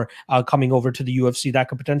before coming over to the UFC. That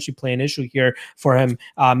could potentially play an issue here for him.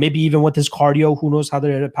 Maybe even with his cardio, who knows how that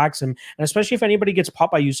impacts him. And especially if anybody gets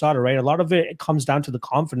popped by USADA, right? A lot of it comes down to the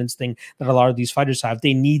confidence thing that a lot of these fighters have.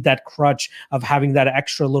 They need that crutch of having that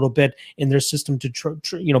extra little bit in their system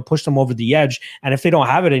to push them over the edge. And if they don't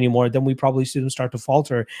have it anymore, then we probably see them start to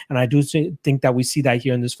falter. And I do think that we see that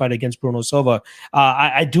here in this fight against Bruno Silva.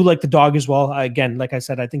 I do like the dog as well. Again, like I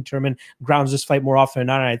said, I think Turman grounds this fight more often than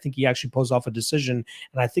not, and I think he actually pulls off a decision.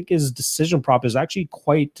 And I think his decision prop is actually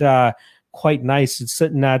quite nice. It's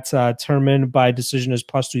sitting at Turman by decision is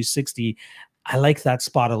plus 360. I like that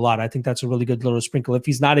spot a lot. I think that's a really good little sprinkle. If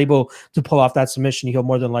he's not able to pull off that submission, he'll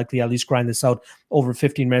more than likely at least grind this out over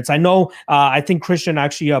 15 minutes. I know, I think Christian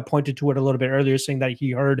actually pointed to it a little bit earlier, saying that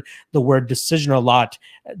he heard the word decision a lot.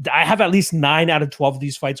 I have at least 9 out of 12 of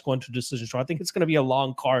these fights going to decision. So I think it's going to be a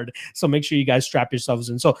long card. So make sure you guys strap yourselves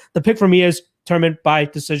in. So the pick for me is Turman by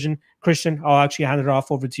decision. Christian, I'll actually hand it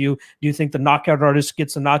off over to you. Do you think the knockout artist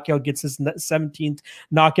gets a knockout, gets his 17th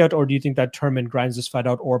knockout, or do you think that Turman grinds this fight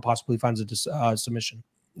out or possibly finds a submission?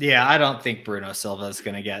 Yeah, I don't think Bruno Silva is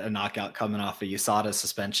going to get a knockout coming off a USADA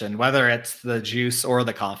suspension, whether it's the juice or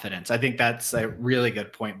the confidence. I think that's a really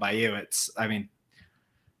good point by you. I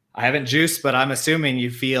haven't juiced, but I'm assuming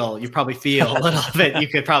you probably feel a little bit. You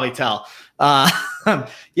could probably tell.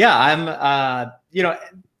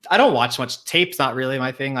 I don't watch much. Tape's not really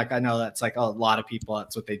my thing. Like, I know that's like a lot of people,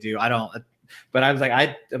 that's what they do. I don't, but I was like,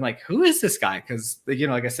 I'm like, who is this guy? Cause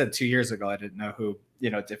like I said, 2 years ago, I didn't know who,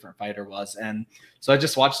 a different fighter was. And so I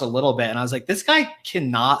just watched a little bit and I was like, this guy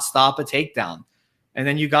cannot stop a takedown. And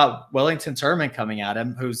then you got Wellington Turman coming at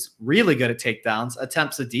him, who's really good at takedowns,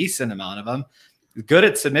 attempts a decent amount of them, good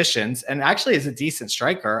at submissions, and actually is a decent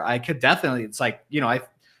striker. I could definitely, it's like,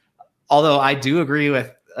 although I do agree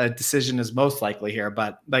with, a decision is most likely here,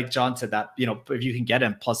 but like John said, that if you can get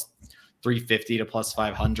him plus 350 to plus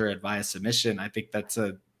 500 via submission, I think that's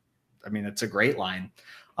a great line.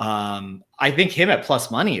 I think him at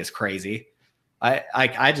plus money is crazy. There's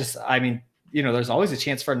always a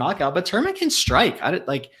chance for a knockout, but Turman can strike.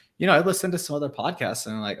 I listened to some other podcasts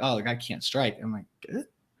and I'm like, oh, the guy can't strike. I'm like,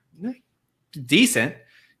 decent.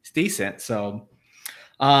 It's decent. So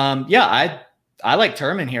I like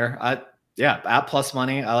Turman here. At plus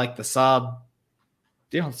money. I like the sub,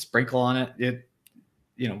 sprinkle on it.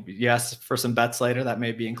 Yes, for some bets later that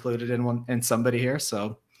may be included in somebody here.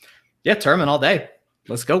 So Turman all day.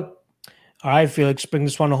 Let's go. All right, Felix, bring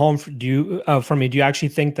this one home for me. Do you actually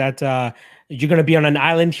think that you're going to be on an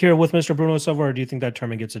island here with Mr. Bruno Silva, or do you think that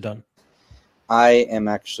Turman gets it done? I am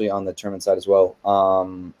actually on the Turman side as well.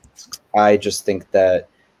 I just think that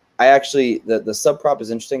the sub prop is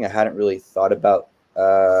interesting. I hadn't really thought about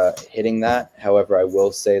hitting that. However, I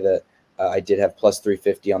will say that I did have plus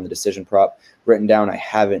 350 on the decision prop written down. I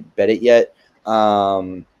haven't bet it yet.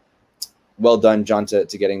 Well done, John,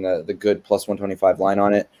 to getting the good plus 125 line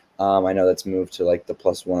on it. I know that's moved to like the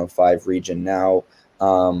plus 105 region now.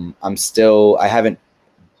 I haven't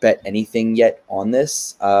bet anything yet on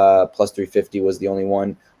this. Plus 350 was the only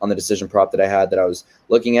one on the decision prop that I had that I was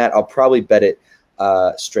looking at. I'll probably bet it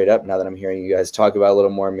straight up now that I'm hearing you guys talk about it a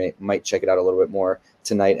little more. Might check it out a little bit more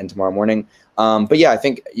tonight and tomorrow morning. But yeah, I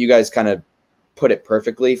think you guys kind of put it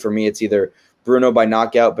perfectly. For me, it's either Bruno by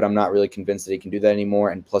knockout, but I'm not really convinced that he can do that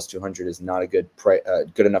anymore. And plus 200 is not a good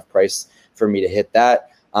enough price for me to hit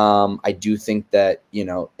that. I do think that,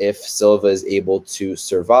 if Silva is able to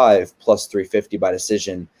survive plus 350 by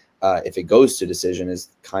decision, if it goes to decision, is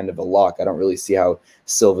kind of a lock. I don't really see how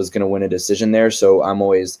Silva's going to win a decision there. So I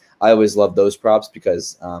always love those props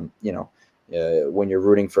because, when you're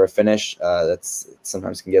rooting for a finish, that's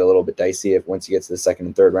sometimes can get a little bit dicey once you get to the second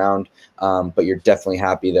and third round. But you're definitely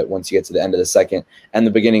happy that once you get to the end of the second and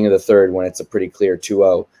the beginning of the third, when it's a pretty clear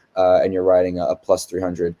 2-0, and you're riding a plus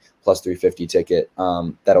 300, plus 350 ticket,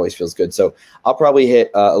 that always feels good. So I'll probably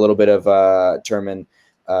hit a little bit of Turman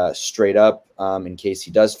straight up in case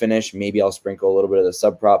he does finish. Maybe I'll sprinkle a little bit of the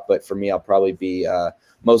sub prop, but for me, I'll probably be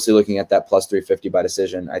mostly looking at that plus 350 by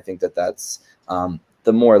decision. I think that's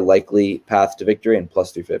the more likely path to victory, and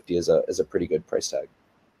plus 350 is a pretty good price tag.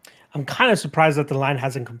 I'm kind of surprised that the line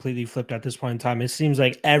hasn't completely flipped at this point in time. It seems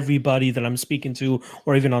like everybody that I'm speaking to,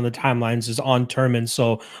 or even on the timelines, is on Turman.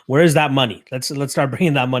 So where is that money? Let's start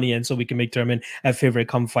bringing that money in so we can make Turman a favorite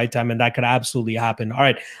come fight time, and that could absolutely happen. All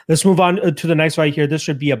right, let's move on to the next fight here. This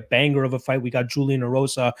should be a banger of a fight. We got Julian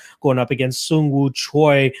Erosa going up against Seungwoo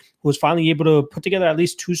Choi, who was finally able to put together at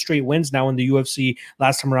least 2 straight wins now in the UFC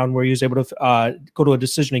last time around, where he was able to go to a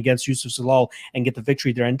decision against Yusuf Zalal and get the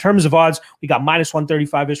victory there. In terms of odds, we got minus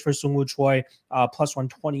 135-ish for Seungwoo Choi, plus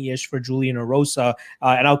 120-ish for Julian Erosa.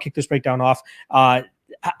 And I'll kick this breakdown off.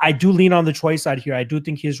 I do lean on the Choi side here. I do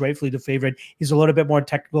think he is rightfully the favorite. He's a little bit more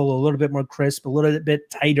technical, a little bit more crisp, a little bit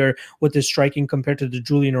tighter with his striking compared to the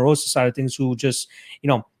Julian Erosa side of things, who just,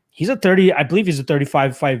 he's I believe he's a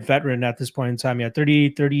 35-fight veteran at this point in time. Yeah,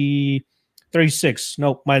 36.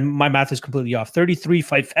 No, my math is completely off.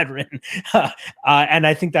 33-fight veteran. And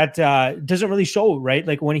I think that doesn't really show, right?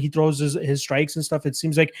 Like when he throws his strikes and stuff, it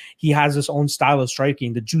seems like he has his own style of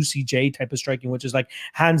striking, the Juicy J type of striking, which is like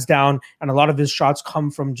hands down. And a lot of his shots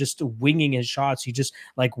come from just winging his shots. He just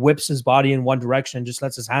like whips his body in one direction and just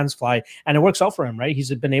lets his hands fly. And it works out for him, right?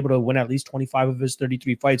 He's been able to win at least 25 of his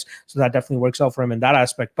 33 fights. So that definitely works out for him in that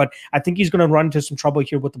aspect. But I think he's going to run into some trouble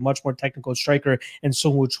here with a much more technical striker in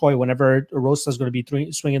Seungwoo Choi. Whenever Rosa is going to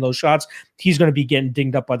be swinging those shots, he's going to be getting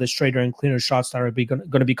dinged up by the straighter and cleaner shots that are going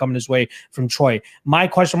to be coming his way from Choi. My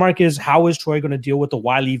question mark is, how is Choi going to deal with the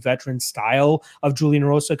wily veteran style of Julian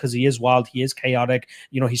Erosa? Because he is wild, he is chaotic.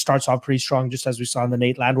 He starts off pretty strong, just as we saw in the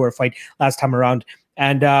Nate Landwehr fight last time around.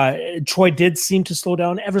 And Choi did seem to slow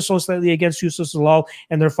down ever so slightly against Yusuf Zalal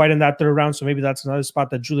in their fight in that third round. So maybe that's another spot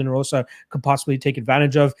that Julian Erosa could possibly take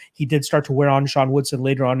advantage of. He did start to wear on Sean Woodson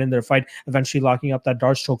later on in their fight, eventually locking up that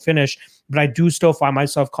Darce choke finish. But I do still find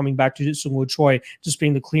myself coming back to Seungwoo Choi just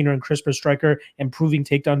being the cleaner and crisper striker, improving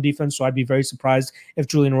takedown defense. So I'd be very surprised if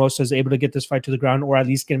Julian Erosa is able to get this fight to the ground, or at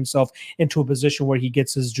least get himself into a position where he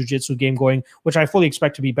gets his jiu-jitsu game going, which I fully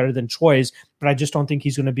expect to be better than Choi's. But I just don't think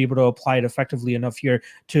he's going to be able to apply it effectively enough here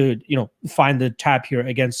to, find the tap here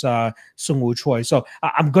against Seungwoo Choi. So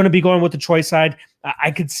I'm going to be going with the Choi side.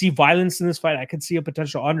 I could see violence in this fight. I could see a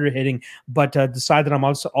potential underhitting, but the side that I'm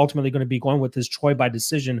also ultimately going to be going with is Choi by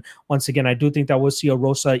decision. Once again, I do think that we'll see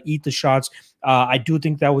Erosa eat the shots. I do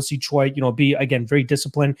think that we'll see Choi, be, again, very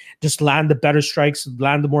disciplined, just land the better strikes,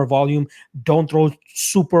 land the more volume, don't throw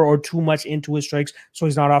super or too much into his strikes so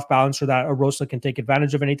he's not off balance, so that Erosa can take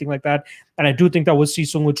advantage of anything like that. And I do think that we'll see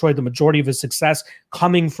Seungwoo Choi, the majority of his success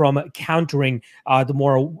coming from countering the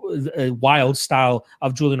more wild style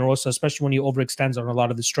of Julian Erosa, especially when he overextends on a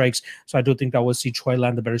lot of the strikes. So I do think that we'll see Choi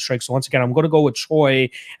land the better strikes. So once again, I'm going to go with Choi,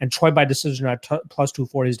 and Choi by decision at plus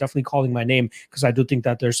 240 is definitely calling my name, because I do think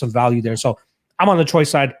that there's some value there. So I'm on the Choi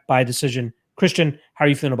side by decision. Christian, how are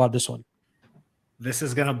you feeling about this one? This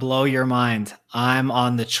is going to blow your mind. I'm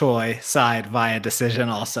on the Choi side via decision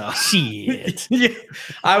also. Shit. Yeah.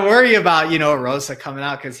 I worry about, Rosa coming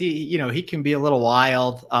out, because he can be a little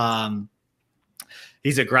wild.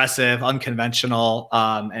 He's aggressive, unconventional,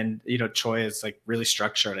 and Choi is like really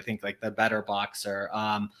structured. I think like the better boxer.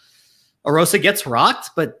 Erosa gets rocked,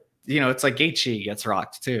 but it's like Gaethje gets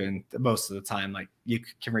rocked too, and most of the time, like, you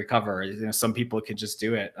can recover. Some people could just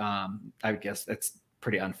do it. I guess it's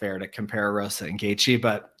pretty unfair to compare Erosa and Gaethje,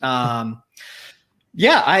 but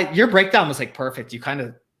your breakdown was like perfect. You kind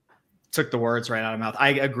of took the words right out of my mouth. I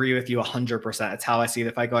agree with you 100%. It's how I see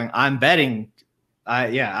the fight going. I'm betting.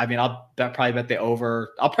 I'll probably bet the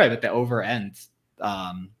over. I'll probably bet the over end.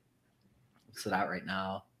 What's it at right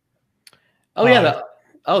now? Oh yeah, the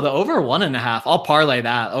over 1.5. I'll parlay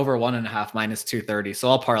that over 1.5 minus 230. So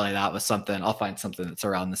I'll parlay that with something. I'll find something that's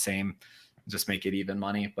around the same, just make it even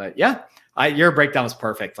money. But yeah, your breakdown was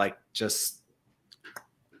perfect. Like, just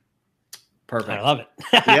Perfect. I love it.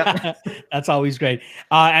 Yeah. That's always great.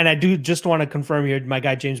 And I do just want to confirm here, my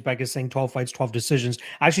guy James Beck is saying 12 fights, 12 decisions.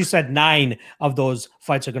 I actually said 9 of those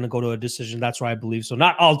fights are going to go to a decision. That's what I believe. So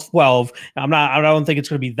not all 12. I don't think it's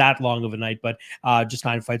going to be that long of a night, but just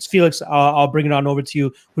 9 fights. Felix, I'll bring it on over to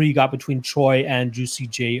you. Who do you got between Choi and Juicy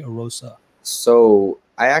J Erosa? So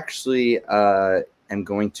I actually am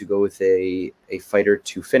going to go with a fighter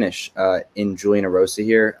to finish in Julian Erosa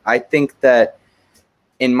here. I think that,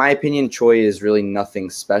 in my opinion, Choi is really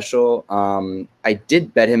nothing special. I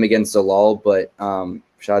did bet him against Zalal, but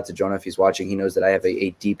shout out to Jonah if he's watching. He knows that I have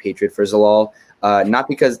a deep hatred for Zalal. Not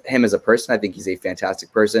because him as a person. I think he's a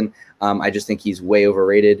fantastic person. I just think he's way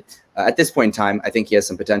overrated. At this point in time, I think he has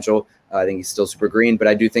some potential. I think he's still super green, but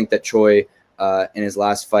I do think that Choi, in his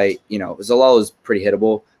last fight, Zalal is pretty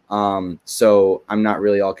hittable. So I'm not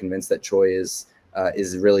really all convinced that Choi is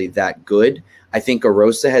really that good. I think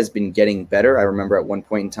Erosa has been getting better. I remember at one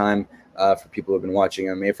point in time, for people who have been watching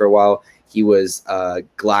MMA for a while, he was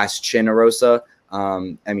glass chin Erosa.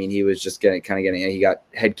 He was just he got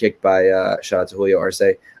head kicked by shout out to Julio Arce.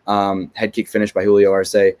 Head kick finished by Julio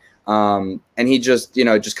Arce. And he just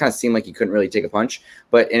kind of seemed like he couldn't really take a punch.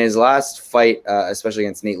 But in his last fight, especially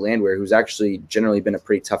against Nate Landwehr, who's actually generally been a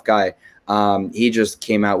pretty tough guy, he just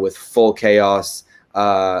came out with full chaos,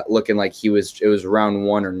 looking like it was round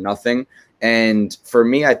 1 or nothing. And for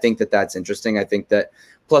me, I think that that's interesting. I think that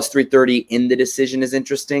plus 330 in the decision is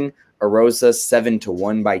interesting. Erosa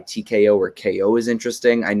 7-1 by TKO or KO is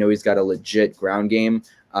interesting. I know he's got a legit ground game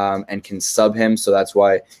and can sub him. So that's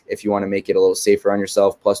why, if you want to make it a little safer on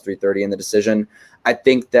yourself, plus 330 in the decision. I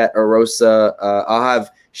think that Erosa, I'll have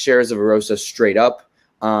shares of Erosa straight up.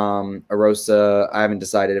 Erosa, I haven't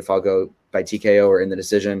decided if I'll go by TKO or in the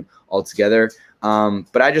decision altogether.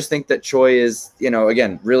 But I just think that Choi is,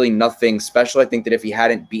 again, really nothing special. I think that if he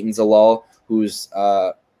hadn't beaten Zalal, who's,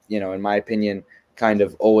 in my opinion, kind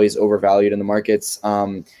of always overvalued in the markets,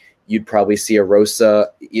 you'd probably see Erosa.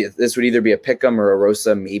 This would either be a pick'em or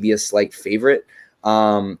Erosa, maybe a slight favorite.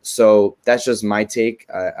 So that's just my take.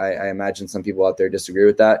 I imagine some people out there disagree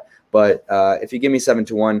with that. But if you give me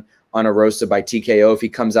 7-1 on Erosa by TKO, if he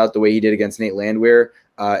comes out the way he did against Nate Landwehr,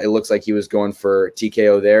 it looks like he was going for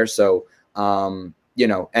TKO there. So,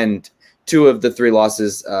 and 2 of the 3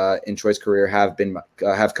 losses in Choi's career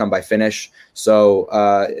have come by finish. So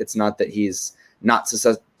it's not that he's not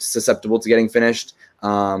susceptible to getting finished.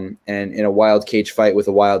 And in a wild cage fight with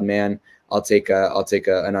a wild man, I'll take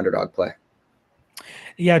an underdog play.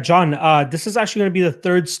 Yeah, John, this is actually going to be the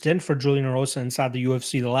 3rd stint for Julian Erosa inside the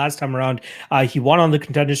UFC. The last time around, he won on the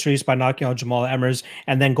Contender Series by knocking out Jamal Emmers,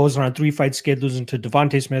 and then goes on a 3-fight skid, losing to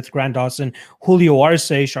Devontae Smith, Grant Dawson, Julio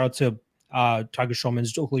Arce. Shout out to Tiger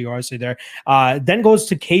Showman's Julio Arce there. Then goes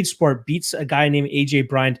to Cage Sport, beats a guy named AJ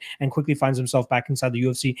Bryant, and quickly finds himself back inside the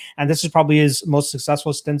UFC. And this is probably his most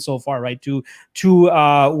successful stint so far, right? Two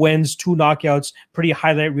wins, 2 knockouts, pretty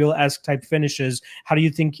highlight reel-esque type finishes. How do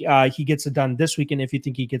you think he gets it done this weekend, if you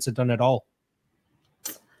think he gets it done at all?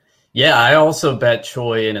 Yeah, I also bet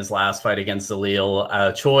Choi in his last fight against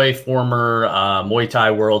Zalil. Choi, former Muay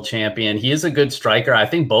Thai world champion. He is a good striker. I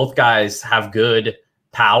think both guys have good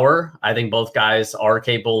power. I think both guys are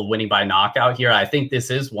capable of winning by knockout here. I think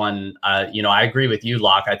this is one, I agree with you,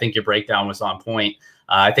 Locke. I think your breakdown was on point.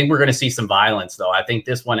 I think we're going to see some violence, though. I think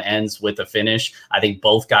this one ends with a finish. I think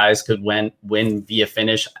both guys could win via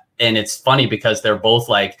finish. And it's funny because they're both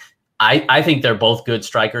I think they're both good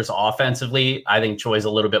strikers offensively. I think Choi's a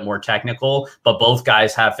little bit more technical, but both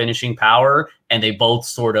guys have finishing power, and they both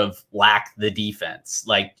sort of lack the defense.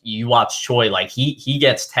 Like, you watch Choi, he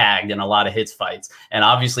gets tagged in a lot of hits fights. And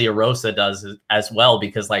obviously Erosa does as well,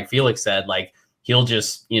 because like Felix said, he'll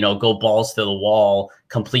just, go balls to the wall,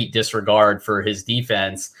 complete disregard for his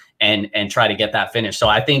defense, and try to get that finish. So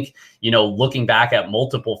I think, looking back at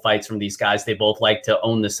multiple fights from these guys, they both like to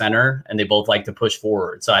own the center and they both like to push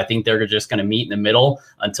forward. So I think they're just going to meet in the middle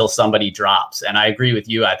until somebody drops. And I agree with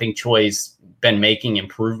you. I think Choi's been making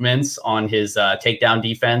improvements on his takedown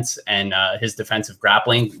defense and his defensive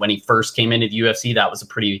grappling. When he first came into the UFC, that was a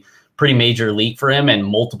pretty major leap for him. And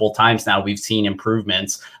multiple times now we've seen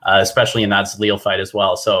improvements, especially in that Zalil fight as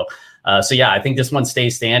well. So yeah, I think this one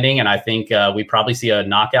stays standing, and I think we probably see a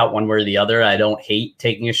knockout one way or the other. I don't hate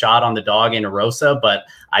taking a shot on the dog in Erosa, but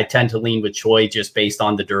I tend to lean with Choi just based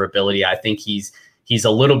on the durability. I think he's a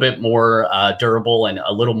little bit more durable and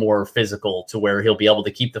a little more physical, to where he'll be able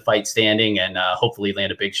to keep the fight standing and hopefully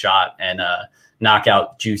land a big shot and knock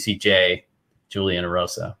out Juicy J, Julian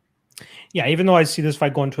Erosa. Yeah, even though I see this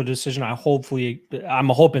fight going to a decision, I'm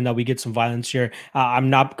hoping that we get some violence here. I'm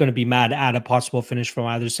not going to be mad at a possible finish from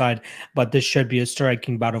either side, but this should be a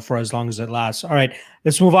striking battle for as long as it lasts. All right,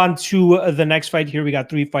 let's move on to the next fight here. We got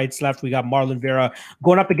 3 fights left. We got Marlon Vera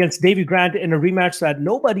going up against Davy Grant in a rematch that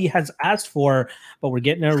nobody has asked for, but we're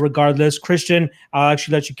getting it regardless. Christian, I'll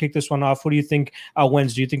actually let you kick this one off. What do you think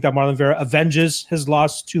wins? Do you think that Marlon Vera avenges his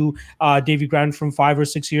loss to Davy Grant from 5 or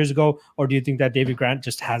 6 years ago, or do you think that Davy Grant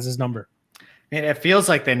just has his number? It feels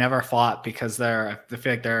like they never fought because I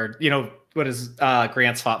feel like they're, what is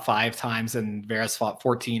Grant's fought 5 times and Vera's fought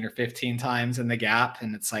 14 or 15 times in the gap.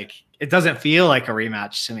 And it's like, it doesn't feel like a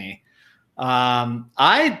rematch to me.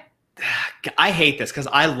 I hate this because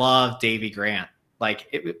I love Davy Grant.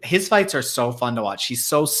 Like his fights are so fun to watch. He's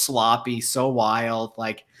so sloppy, so wild.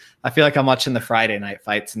 Like I feel like I'm watching the Friday night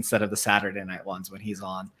fights instead of the Saturday night ones when he's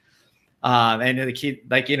on. And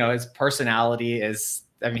his personality is,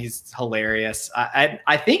 he's hilarious.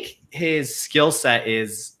 I think his skill set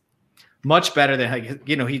is much better than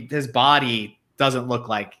his body doesn't look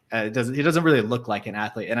like he doesn't really look like an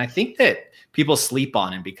athlete, and I think that people sleep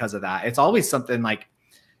on him because of that. It's always something like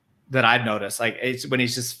that I've noticed, like it's when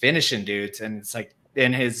he's just finishing dudes, and it's like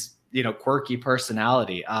in his quirky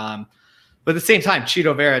personality. But at the same time,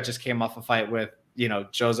 Chito Vera just came off a fight with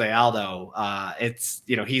Jose Aldo.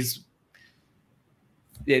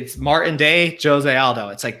 It's Martin Day, Jose Aldo.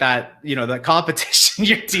 It's like that, the competition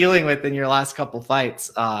you're dealing with in your last couple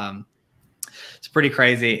fights. It's pretty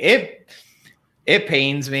crazy. It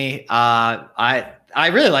pains me. I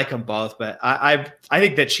really like them both, but I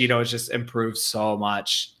think that Chito has just improved so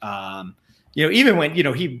much. Even when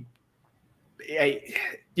he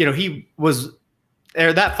was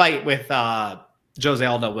there, that fight with Jose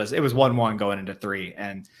Aldo was 1-1 going into 3,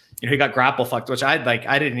 and he got grapple fucked, which I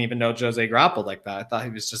didn't even know Jose grappled like that. I thought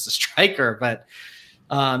he was just a striker, but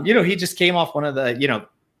he just came off one of the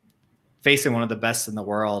facing one of the best in the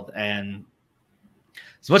world. And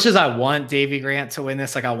as much as I want Davy Grant to win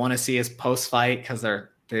this, like I want to see his post fight because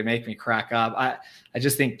they make me crack up. I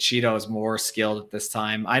just think Chito is more skilled at this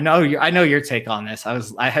time. I know your take on this.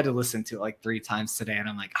 I had to listen to it like 3 times today, and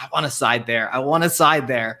I'm like, I want to side there,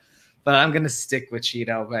 but I'm gonna stick with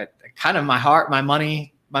Chito. But kind of my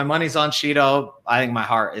money's on Chito. I think my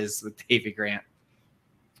heart is with Davy Grant.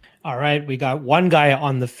 All right, we got one guy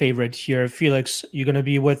on the favorite here. Felix, you going to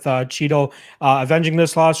be with Chito avenging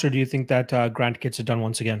this loss, or do you think that Grant gets it done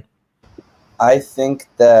once again? I think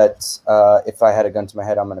that if I had a gun to my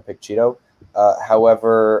head, I'm going to pick Chito.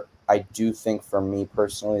 However, I do think for me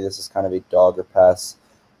personally, this is kind of a dog or pass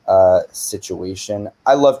situation.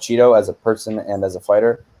 I love Chito as a person and as a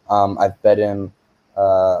fighter. I've bet him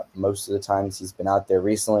most of the times he's been out there.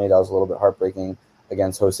 Recently, that was a little bit heartbreaking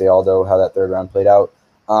against Jose Aldo, how that 3rd round played out.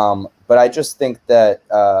 But I just think that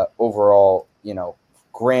overall,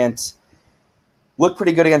 Grant looked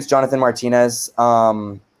pretty good against Jonathan Martinez.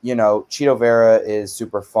 Chito Vera is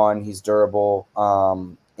super fun. He's durable.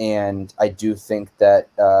 And I do think that,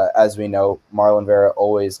 as we know, Marlon Vera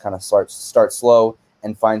always kind of starts slow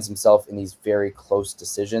and finds himself in these very close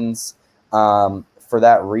decisions. For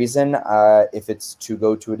that reason, if it's to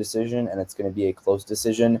go to a decision and it's going to be a close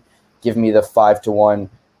decision, give me the 5-1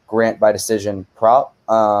 Grant by decision prop.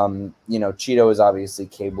 Chito is obviously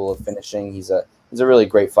capable of finishing. He's a really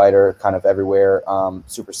great fighter, kind of everywhere,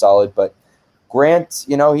 super solid. But Grant,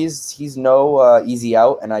 he's no easy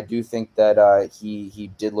out, and I do think that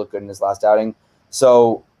he did look good in his last outing.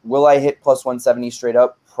 So will I hit plus 170 straight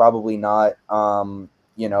up? Probably not.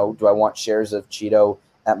 Do I want shares of Chito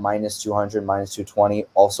at minus 200, minus 220?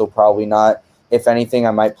 Also probably not. If anything,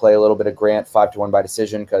 I might play a little bit of Grant 5-1 by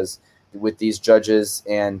decision, because with these judges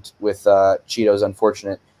and with Chito's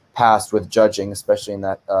unfortunate past with judging, especially in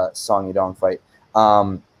that Song Yadong fight,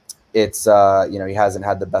 it's he hasn't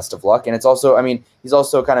had the best of luck. And it's also, he's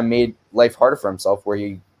also kind of made life harder for himself, where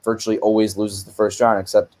he virtually always loses the first round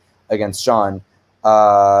except against Sean.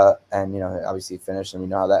 And obviously he finished, and we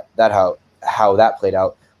know how that played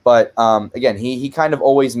out. But again, he kind of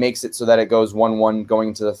always makes it so that it goes 1-1 going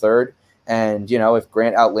into the third. And if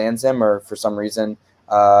Grant outlands him, or for some reason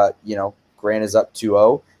Grant is up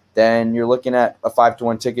 2-0, then you're looking at a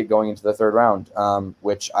 5-1 ticket going into the third round,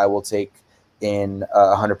 which I will take in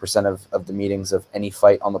 100% of the meetings of any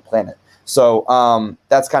fight on the planet. So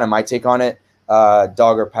that's kind of my take on it.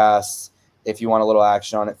 Dog or pass. If you want a little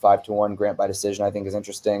action on it, 5-1 Grant by decision, I think is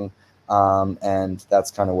interesting. And that's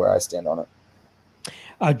kind of where I stand on it.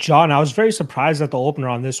 John, I was very surprised at the opener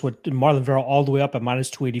on this with Marlon Vera all the way up at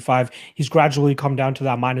minus 285. He's gradually come down to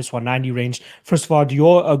that minus 190 range. First of all, do you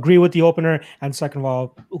all agree with the opener? And second of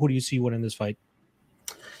all, who do you see winning this fight?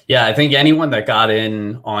 Yeah, I think anyone that got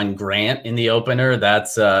in on Grant in the opener,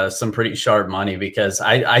 that's some pretty sharp money, because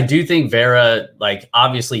I do think Vera, like,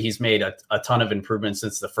 obviously he's made a ton of improvements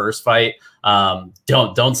since the first fight.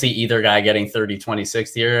 Don't see either guy getting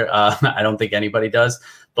 30-26 here. I don't think anybody does.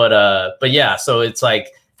 But yeah, so it's like,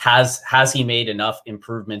 has he made enough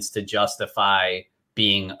improvements to justify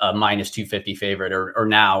being a -250 favorite, or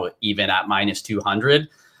now even at -200?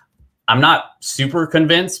 I'm not super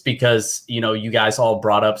convinced, because, you know, you guys all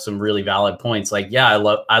brought up some really valid points. Like, yeah, I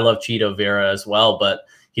love Chito Vera as well, but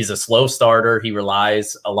he's a slow starter. He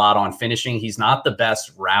relies a lot on finishing. He's not the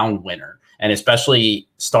best round winner. And especially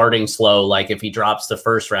starting slow, like if he drops the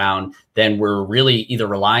first round, then we're really either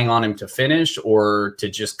relying on him to finish or to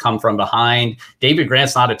just come from behind. David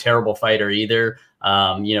Grant's not a terrible fighter either.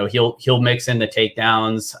 You know, he'll mix in the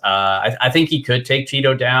takedowns. I think he could take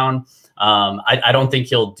Chito down. I don't think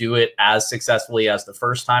he'll do it as successfully as the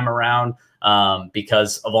first time around,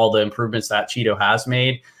 because of all the improvements that Chito has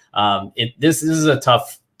made. This is a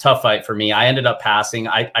tough fight for me. I ended up passing.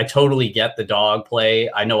 I totally get the dog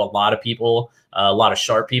play. I know a lot of people, a lot of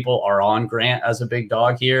sharp people are on Grant as a big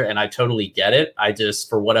dog here, and I totally get it. I just,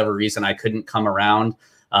 for whatever reason, I couldn't come around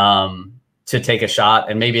to take a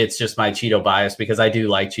shot. And maybe it's just my Chito bias, because I do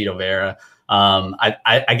like Chito Vera.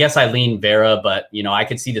 I guess I lean Vera, but, you know, I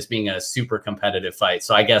could see this being a super competitive fight.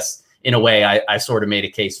 So I guess in a way I sort of made a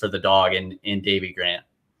case for the dog in Davy Grant.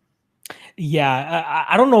 Yeah,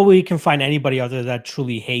 I don't know where you can find anybody out there that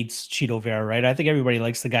truly hates Chito Vera, right? I think everybody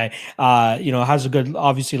likes the guy. You know, has a good,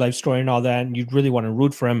 obviously, life story and all that, and you'd really want to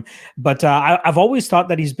root for him. But I've always thought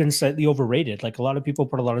that he's been slightly overrated. Like, a lot of people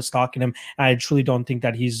put a lot of stock in him, and I truly don't think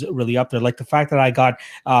that he's really up there. Like, the fact that I got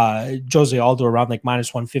Jose Aldo around like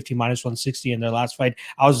 -150, -160 in their last fight,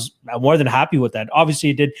 I was more than happy with that. Obviously,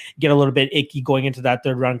 it did get a little bit icky going into that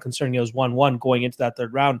third round, considering it was 1-1 going into that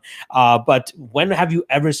third round. But when have you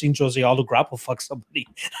ever seen Jose Aldo grapple fuck somebody?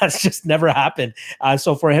 That's just never happened.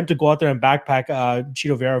 So for him to go out there and backpack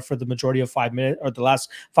Chito Vera for the majority of 5 minutes, or the last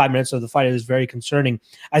 5 minutes of the fight, is very concerning.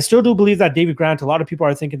 I still do believe that David Grant, a lot of people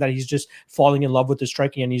are thinking that he's just falling in love with the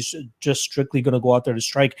striking and he's just strictly going to go out there to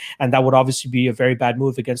strike. And that would obviously be a very bad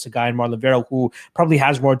move against a guy in Marlon Vera who probably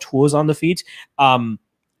has more tools on the feet.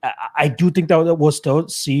 I do think that we'll still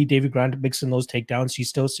see David Grant mixing those takedowns. He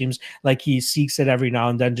still seems like he seeks it every now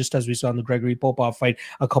and then, just as we saw in the Gregory Popov fight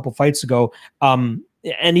a couple fights ago.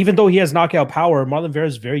 And even though he has knockout power, Marlon Vera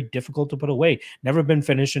is very difficult to put away. Never been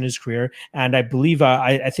finished in his career. And I believe,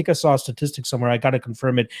 I think I saw a statistic somewhere. I got to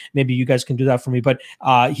confirm it. Maybe you guys can do that for me. But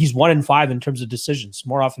he's 1-5 in terms of decisions.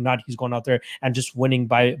 More often than not, he's going out there and just winning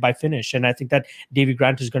by finish. And I think that David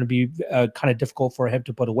Grant is going to be kind of difficult for him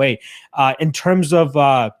to put away. In terms of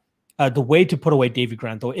the way to put away David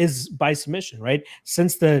Grant, though, is by submission, right?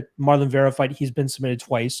 Since the Marlon Vera fight, he's been submitted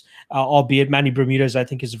twice, albeit Manny Bermudez, I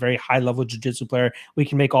think, is a very high-level jiu-jitsu player. We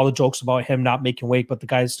can make all the jokes about him not making weight, but the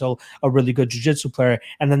guy is still a really good jiu-jitsu player.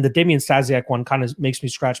 And then the Damian Stasiak one kind of makes me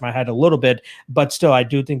scratch my head a little bit, but still, I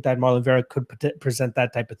do think that Marlon Vera could present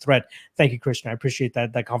that type of threat. Thank you, Christian. I appreciate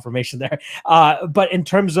that confirmation there. But in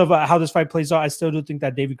terms of how this fight plays out, I still do think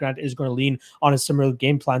that David Grant is going to lean on a similar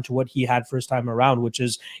game plan to what he had first time around, which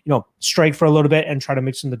is, you know, strike for a little bit and try to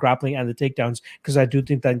mix in the grappling and the takedowns, because I do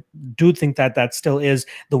think that still is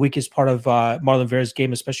the weakest part of Marlon Vera's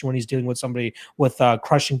game, especially when he's dealing with somebody with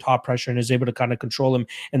crushing top pressure and is able to kind of control him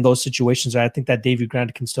in those situations. And I think that David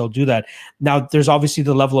Grant can still do that. Now, there's obviously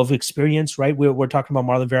the level of experience, right? We're talking about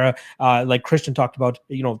Marlon Vera, like Christian talked about,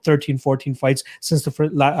 13, 14 fights since the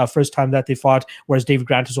first time that they fought, whereas David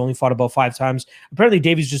Grant has only fought about 5 times. Apparently,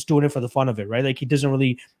 David's just doing it for the fun of it, right? Like, he doesn't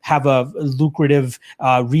really have a lucrative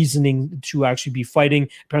reasoning to actually be fighting.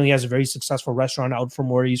 Apparently, he has a very successful restaurant out from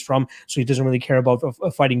where he's from, so he doesn't really care about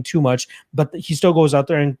fighting too much, but he still goes out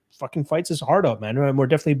there and fucking fights his heart out, man. And we're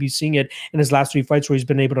definitely be seeing it in his last 3 fights, where he's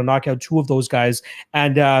been able to knock out 2 of those guys.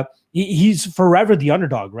 And he's forever the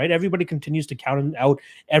underdog, right? Everybody continues to count him out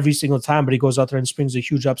every single time, but he goes out there and springs a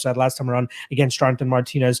huge upset last time around against Jonathan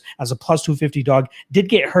Martinez as a +250 dog. Did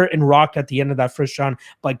get hurt and rocked at the end of that first round,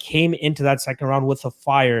 but came into that second round with a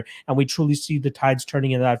fire. And we truly see the tides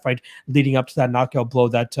turning in that fight, leading up to that knockout blow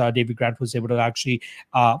that David Grant was able to actually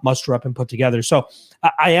muster up and put together. So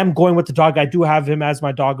I am going with the dog. I do have him as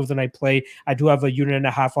my dog of the night play. I do have a unit and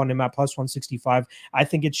a half on him at +165. I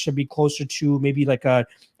think it should be closer to maybe like an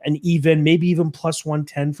even, maybe even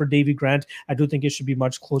 +110 for David Grant. I do think it should be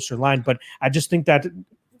much closer line, but I just think that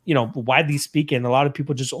widely speaking, a lot of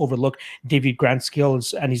people just overlook David Grant's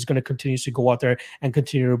skills, and he's going to continue to go out there and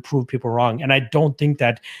continue to prove people wrong. And I don't think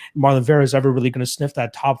that Marlon Vera is ever really going to sniff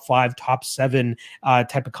that top 5, top 7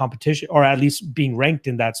 type of competition, or at least being ranked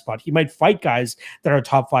in that spot. He might fight guys that are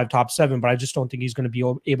top 5, top 7, but I just don't think he's going to be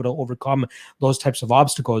able to overcome those types of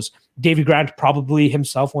obstacles. David Grant probably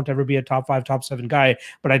himself won't ever be a top 5, top 7 guy,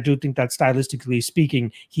 but I do think that stylistically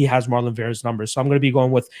speaking, he has Marlon Vera's numbers. So I'm going to be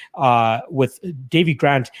going with David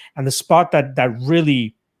Grant. And the spot that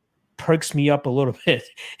really perks me up a little bit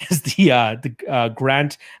is the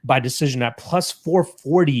Grant by decision at plus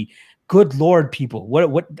 440. Good Lord, people. What?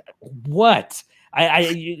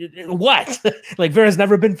 Like, Vera's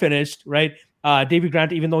never been finished, right? David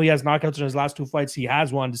Grant, even though he has knockouts in his last 2 fights, he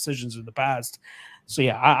has won decisions in the past. So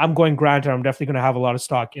yeah, I'm going Grant, and I'm definitely going to have a lot of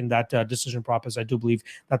stock in that decision prop, as I do believe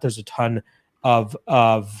that there's a ton of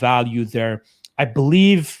value there. I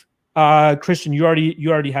believe, Christian, you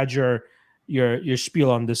already had your spiel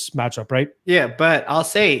on this matchup, right? Yeah, but I'll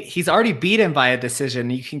say he's already beat him by a decision.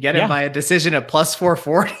 You can get him by a decision at plus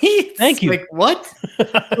 440. Thank you. Like, what?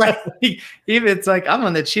 Like, even it's like, I'm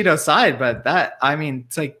on the Cheeto side, but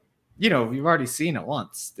it's like, you've already seen it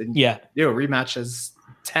once. And, rematches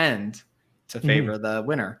tend to favor the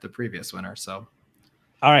winner, the previous winner. So.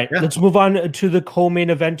 All right, let's move on to the co-main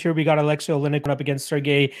event here. We got Alexei Oleinik up against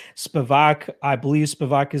Sergey Spivak. I believe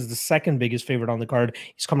Spivak is the second biggest favorite on the card.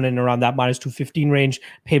 He's coming in around that minus 215 range.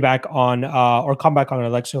 Payback on or comeback on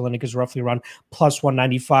Alexei Oleinik is roughly around plus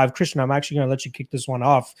 195. Christian, I'm actually going to let you kick this one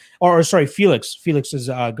off. Or sorry, Felix. Felix is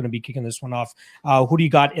going to be kicking this one off. Who do you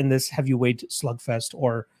got in this heavyweight slugfest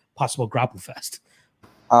or possible grapple fest?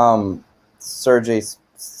 Sergey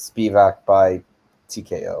Spivak by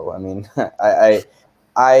TKO. I mean,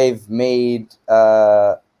 I've made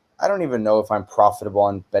I don't even know if I'm profitable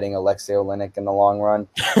on betting Alexei Oleinik in the long run.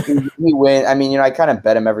 He win. I mean, I kind of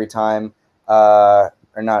bet him every time, or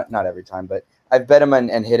not every time, but I've bet him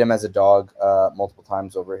and hit him as a dog multiple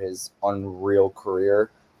times over his unreal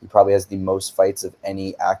career. He probably has the most fights of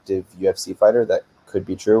any active UFC fighter. That could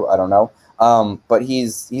be true. I don't know. But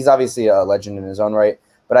he's obviously a legend in his own right.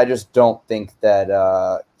 But I just don't think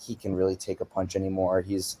that he can really take a punch anymore.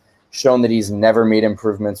 He's shown that he's never made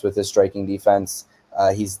improvements with his striking defense.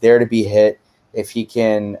 He's there to be hit. If he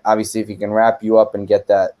can wrap you up and get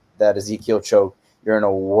that Ezekiel choke, you're in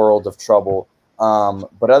a world of trouble.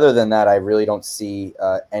 But other than that, I really don't see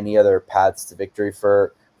any other paths to victory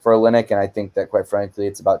for Oleinik, and I think that, quite frankly,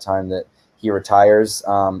 it's about time that he retires.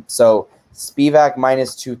 So Spivak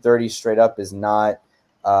minus 230 straight up is not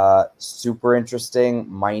super interesting.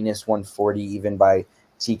 Minus 140 even by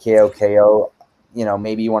TKO KO.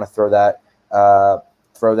 Maybe you want to throw that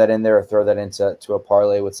in there, or throw that into a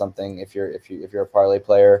parlay with something if you're a parlay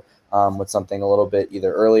player, with something a little bit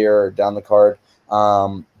either earlier or down the card.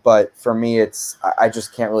 But for me, I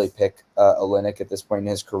just can't really pick Oleinik at this point in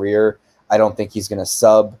his career. I don't think he's going to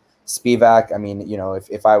sub Spivak. I mean,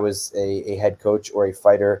 if I was a head coach or a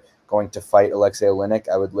fighter going to fight Alexei Oleinik,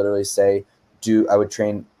 I would literally say, I would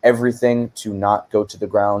train everything to not go to the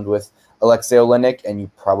ground with Alexei Oleinik, and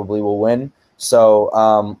you probably will win.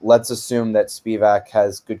 So let's assume that Spivak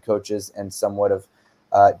has good coaches and somewhat of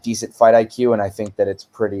decent fight IQ, and I think that it's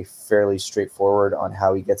fairly straightforward on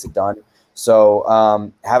how he gets it done. So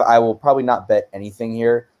I will probably not bet anything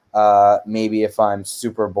here. Maybe if I'm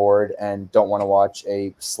super bored and don't want to watch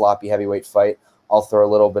a sloppy heavyweight fight, I'll throw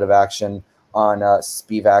a little bit of action on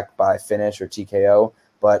Spivak by finish or TKO.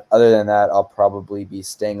 But other than that, I'll probably be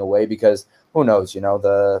staying away because who knows,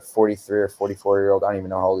 the 43 or 44-year-old, I don't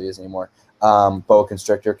even know how old he is anymore, boa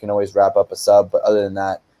constrictor can always wrap up a sub. But other than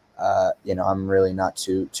that, I'm really not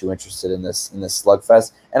too interested in this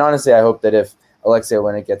slugfest. And honestly, I hope that if Alexei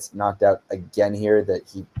Oleinik gets knocked out again here, that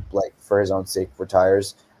he, for his own sake,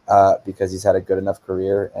 retires, because he's had a good enough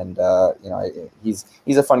career. And he's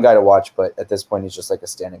a fun guy to watch, but at this point, he's just like a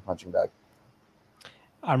standing punching bag.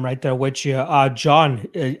 I'm right there with you. John,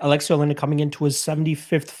 Alexei Oleinik coming into his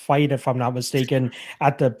 75th fight, if I'm not mistaken,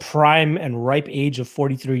 at the prime and ripe age of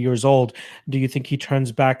 43 years old. Do you think he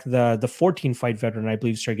turns back the 14-fight veteran, I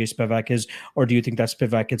believe Sergey Spivak is, or do you think that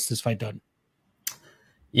Spivak gets this fight done?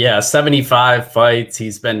 Yeah, 75 fights.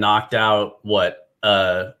 He's been knocked out,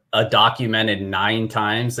 a documented 9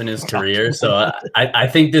 times in his career. So I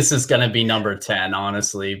think this is going to be number 10,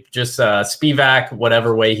 honestly. Just Spivak,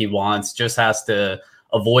 whatever way he wants, just has to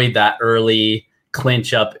avoid that early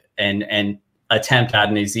clinch up and attempt at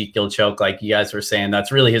an Ezekiel choke, like you guys were saying.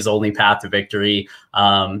 That's really his only path to victory.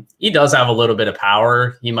 He does have a little bit of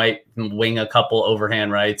power. He might wing a couple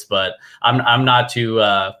overhand rights, but I'm not too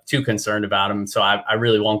concerned about him. So I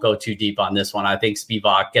really won't go too deep on this one. I think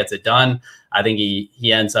Spivak gets it done. I think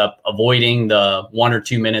he ends up avoiding the 1 or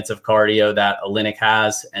 2 minutes of cardio that Oleinik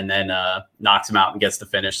has, and then knocks him out and gets the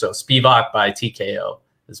finish. So Spivak by TKO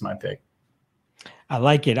is my pick. I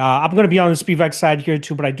like it. I'm going to be on the Spivak side here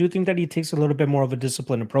too, but I do think that he takes a little bit more of a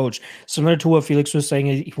disciplined approach. Similar to what Felix was saying,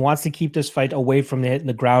 he wants to keep this fight away from the hitting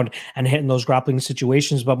the ground and hitting those grappling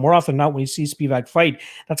situations. But more often than not, when you see Spivak fight,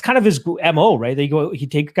 that's kind of his MO, right? He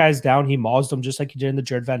takes guys down, he mauls them just like he did in the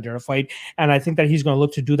Jared Vanderaa fight. And I think that he's going to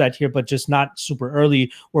look to do that here, but just not super early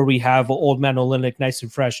where we have old man Oleinik nice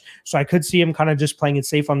and fresh. So I could see him kind of just playing it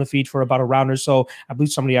safe on the feet for about a round or so. I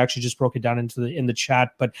believe somebody actually just broke it down in the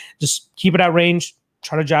chat, but just keep it at range.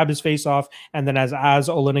 Try to jab his face off, and then as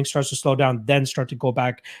Oleinik starts to slow down, then start to go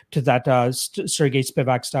back to that Sergey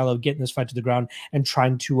Spivak style of getting this fight to the ground and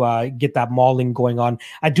trying to get that mauling going on.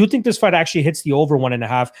 I do think this fight actually hits the over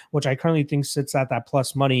 1.5, which I currently think sits at that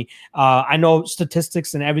plus money. I know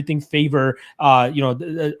statistics and everything favor Alexei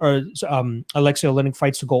Oleinik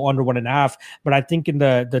fights to go under 1.5, but I think in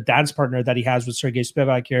the dance partner that he has with Sergey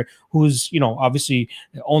Spivak here, who's obviously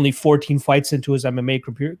only 14 fights into his MMA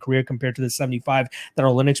career compared to the 75 that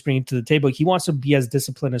Oleinik's bringing to the table, he wants to be as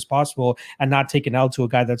disciplined as possible and not take an L to a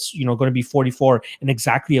guy that's going to be 44 in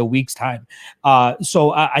exactly a week's time.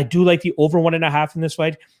 So I do like the over 1.5 in this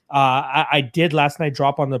fight. I did last night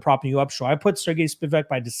drop on the Propping You Up show. I put Sergey Spivak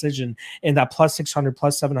by decision in that plus 600,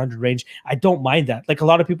 plus 700 range. I don't mind that. Like a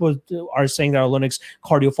lot of people are saying that Oleinik's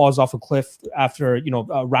cardio falls off a cliff after,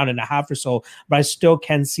 a round and a half or so, but I still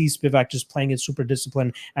can see Spivak just playing it super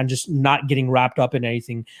disciplined and just not getting wrapped up in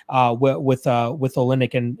anything with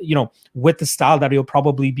Oleinik. And, with the style that he'll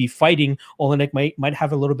probably be fighting, Oleinik might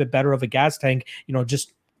have a little bit better of a gas tank,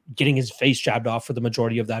 just getting his face jabbed off for the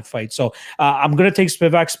majority of that fight. So I'm going to take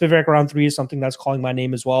Spivak. Spivak around 3 is something that's calling my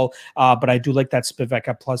name as well. But I do like that Spivak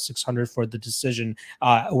at plus 600 for the decision,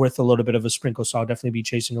 worth a little bit of a sprinkle. So I'll definitely be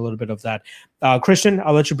chasing a little bit of that. Christian,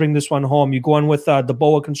 I'll let you bring this one home. You going with the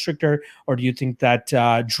boa constrictor, or do you think that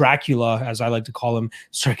Dracula, as I like to call him,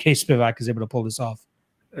 Sergey Spivak, is able to pull this off?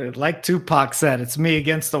 Like Tupac said, it's me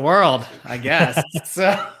against the world, I guess.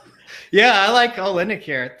 So yeah, I like Oleinik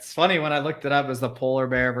here. It's funny when I looked it up as the polar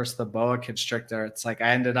bear versus the boa constrictor. It's like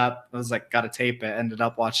I was like, got to tape it. Ended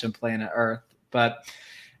up watching Planet Earth. But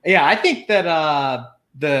yeah, I think that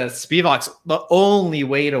the Spivak's the only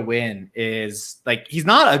way to win is like he's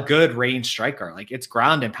not a good range striker. Like it's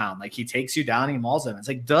ground and pound. Like he takes you down, he mauls him. It's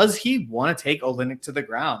like, does he want to take Oleinik to the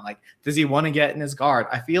ground? Like, does he want to get in his guard?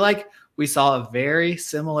 I feel like we saw a very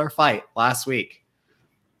similar fight last week.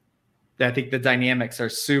 I think the dynamics are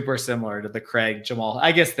super similar to the Craig Jamal.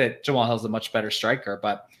 I guess that Jamal Hill's a much better striker,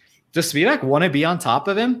 but does Spivak want to be on top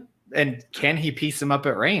of him? And can he piece him up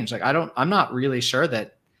at range? Like I'm not really sure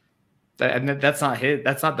that's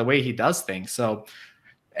not the way he does things. So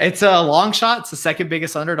it's a long shot. It's the second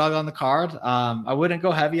biggest underdog on the card. I wouldn't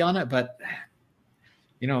go heavy on it, but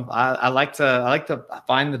I like to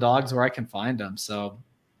find the dogs where I can find them. So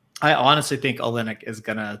I honestly think Oleinik is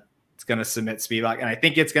going to submit Spivak, and I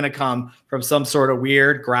think it's going to come from some sort of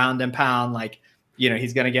weird ground and pound, like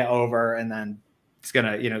he's going to get over and then it's going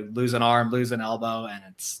to lose an arm, lose an elbow, and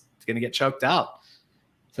it's going to get choked out.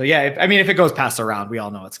 So yeah, if it goes past a round, we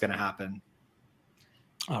all know it's going to happen.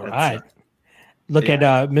 All right. Look at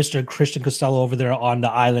Mr. Christian Costello over there on the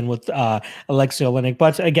island with Alexei Oleinik.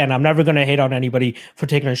 But again, I'm never going to hate on anybody for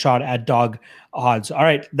taking a shot at dog odds. All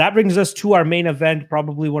right, that brings us to our main event,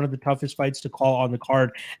 probably one of the toughest fights to call on the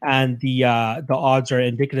card, and the odds are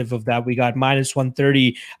indicative of that. We got minus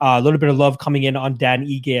 130, a little bit of love coming in on Dan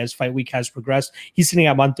Ige as fight week has progressed. He's sitting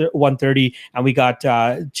at 130, and we got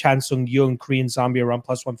Chan Sung Yoon, Korean Zombie, around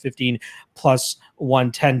plus 115, plus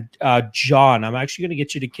 110. John, I'm actually going to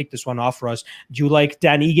get you to kick this one off for us. Do you like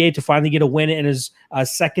Dan Ige to finally get a win in his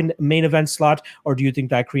second main event slot, or do you think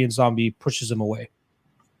that Korean Zombie pushes him away?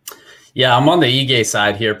 Yeah, I'm on the Ige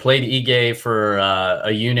side here. Played Ige for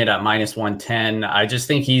a unit at minus 110. I just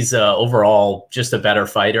think he's overall just a better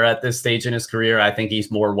fighter at this stage in his career. I think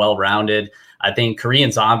he's more well-rounded. I think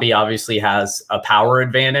Korean Zombie obviously has a power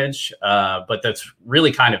advantage, but that's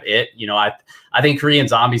really kind of it. I think Korean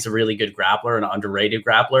Zombie's a really good grappler, an underrated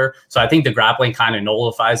grappler. So I think the grappling kind of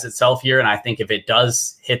nullifies itself here. And I think if it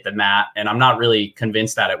does hit the mat, and I'm not really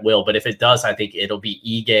convinced that it will, but if it does, I think it'll be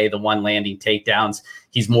Ige, the one landing takedowns.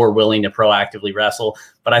 He's more willing to proactively wrestle,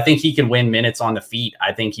 but I think he can win minutes on the feet.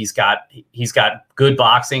 I think he's got good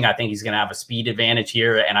boxing. I think he's going to have a speed advantage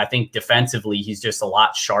here. And I think defensively, he's just a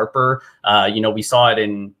lot sharper. We saw it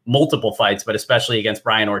in multiple fights, but especially against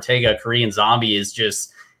Brian Ortega. Korean Zombie is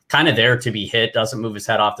just kind of there to be hit, doesn't move his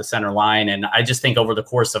head off the center line. And I just think over the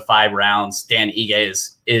course of 5 rounds, Dan Ige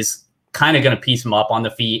is kind of going to piece him up on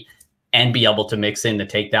the feet. and be able to mix in the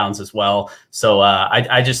takedowns as well. So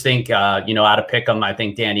I just think, out of Pick'em, I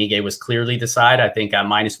think Dan Ige was clearly the side. I think at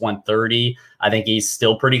minus 130, I think he's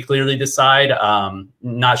still pretty clearly the side.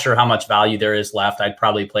 Not sure how much value there is left. I'd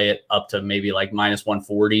probably play it up to maybe like minus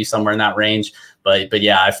 140, somewhere in that range. But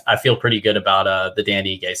yeah, I feel pretty good about the Dan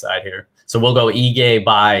Ige side here. So we'll go Ige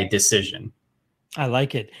by decision. I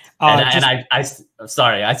like it.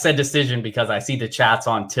 Sorry, I said decision because I see the chats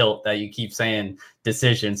on tilt that you keep saying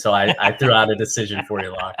decision. So I threw out a decision for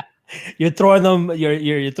you, Locke. You're throwing them.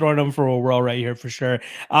 You're throwing them for a whirl right here for sure.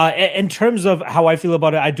 In terms of how I feel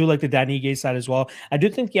about it, I do like the Dan Ige side as well. I do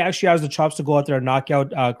think he actually has the chops to go out there and knock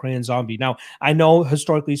out Korean Zombie. Now, I know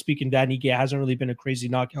historically speaking, Dan Ige hasn't really been a crazy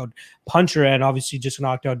knockout puncher, and obviously just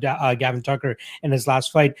knocked out Gavin Tucker in his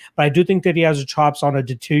last fight. But I do think that he has the chops on a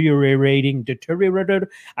deteriorated.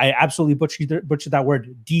 I absolutely butchered that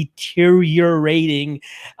word. Deteriorating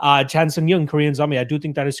Chan Sung Jung, Korean Zombie. I do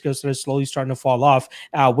think that his skill set is slowly starting to fall off,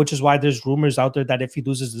 which is why there's rumors out there that if he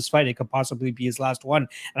loses this fight, it could possibly be his last one.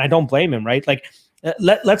 And I don't blame him, right? Like,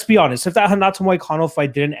 let's be honest. If that Renato Moicano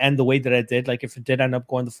fight didn't end the way that it did, like if it did end up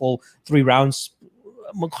going the full 3 rounds,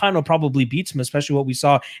 Moicano probably beats him, especially what we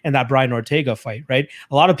saw in that Brian Ortega fight, right?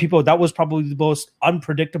 A lot of people, that was probably the most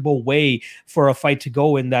unpredictable way for a fight to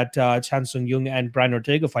go in that Chan Sung Jung and Brian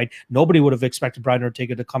Ortega fight. Nobody would have expected Brian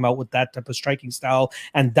Ortega to come out with that type of striking style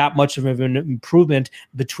and that much of an improvement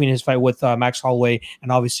between his fight with Max Holloway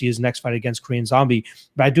and obviously his next fight against Korean Zombie.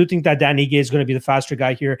 But I do think that Dan Ige is going to be the faster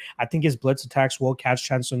guy here. I think his blitz attacks will catch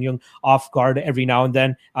Chan Sung Jung off guard every now and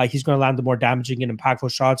then. He's going to land the more damaging and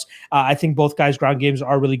impactful shots. I think both guys' ground games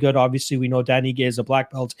are really good. Obviously, we know Dan Ige is a black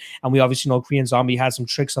belt, and we obviously know Korean Zombie has some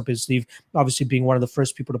tricks up his sleeve, obviously being one of the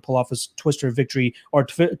first people to pull off a twister victory or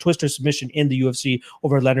twister submission in the UFC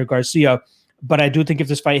over Leonard Garcia. But I do think if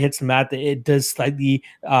this fight hits the mat, it does slightly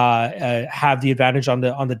have the advantage on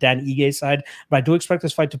the Dan Ige side. But I do expect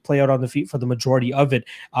this fight to play out on the feet for the majority of it.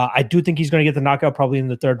 I do think he's going to get the knockout probably in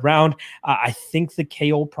the 3rd round. I think the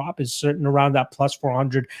KO prop is certain around that plus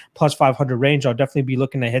 400, plus 500 range. I'll definitely be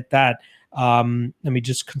looking to hit that. Let me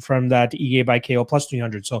just confirm that Ige by KO plus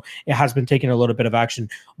 300. So it has been taking a little bit of action.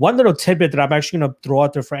 One little tidbit that I'm actually going to throw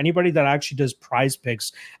out there for anybody that actually does prize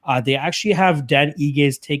picks, they actually have Dan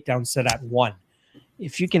Ige's takedown set at 1.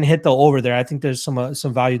 If you can hit the over there, I think there's some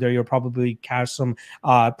value there. You'll probably cash some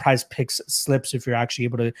prize picks slips if you're actually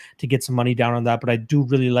able to get some money down on that. But I do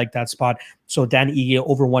really like that spot. So Dan Ige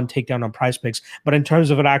over 1 takedown on prize picks. But in terms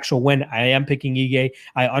of an actual win, I am picking Ige.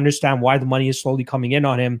 I understand why the money is slowly coming in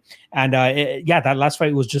on him. And that last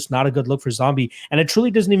fight was just not a good look for Zombie. And it truly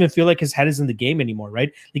doesn't even feel like his head is in the game anymore,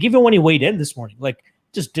 right? Like even when he weighed in this morning, like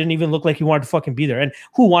just didn't even look like he wanted to fucking be there. And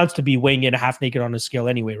who wants to be weighing in half naked on a scale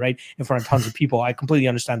anyway, right? In front of tons of people. I completely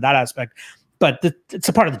understand that aspect. But it's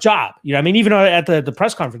a part of the job. You know, I mean, even at the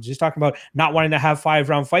press conference, he's talking about not wanting to have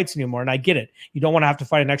 5-round fights anymore. And I get it. You don't want to have to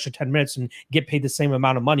fight an extra 10 minutes and get paid the same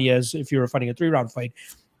amount of money as if you were fighting a 3-round fight.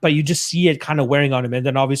 But you just see it kind of wearing on him. And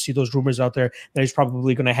then obviously those rumors out there that he's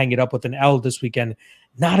probably going to hang it up with an L this weekend.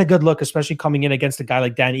 Not a good look, especially coming in against a guy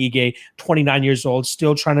like Dan Ige, 29 years old,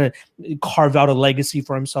 still trying to carve out a legacy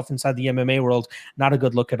for himself inside the MMA world. Not a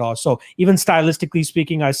good look at all. So even stylistically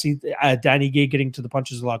speaking, I see Dan Ige getting to the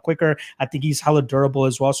punches a lot quicker. I think he's hella durable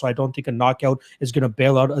as well. So I don't think a knockout is going to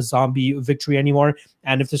bail out a Zombie victory anymore.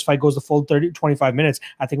 And if this fight goes the full 25 minutes,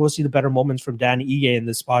 I think we'll see the better moments from Dan Ige in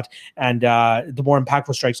this spot. And the more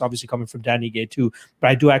impactful strikes obviously coming from Dan Ige too. But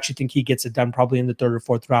I do actually think he gets it done probably in the 3rd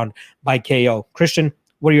or 4th round by KO. Christian,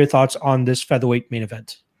 what are your thoughts on this featherweight main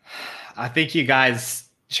event? I think you guys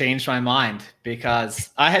changed my mind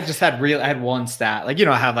because I had one stat. Like,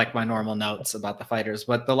 I have like my normal notes about the fighters,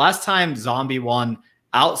 but the last time Zombie won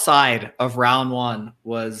outside of round 1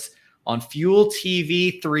 was on Fuel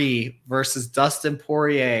TV 3 versus Dustin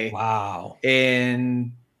Poirier. Wow.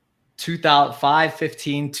 In 2005,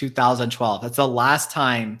 15, 2012. That's the last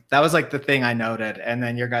time. That was like the thing I noted. And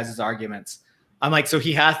then your guys' arguments. I'm like, so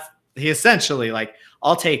he essentially, like,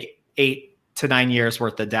 I'll take 8 to 9 years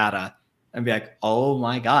worth of data and be like, oh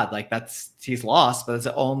my God, like he's lost, but it's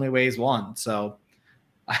the only way he's won. So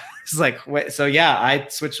I was like, wait, so yeah, I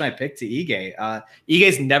switched my pick to Ige.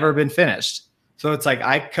 Ige's never been finished. So it's like,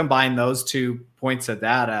 I combine those 2 points of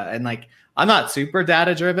data and like, I'm not super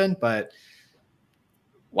data driven, but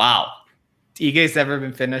wow, Ige's never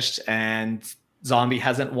been finished and Zombie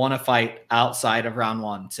hasn't won a fight outside of round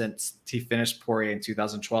 1 since he finished Poirier in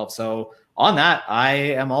 2012. So on that, I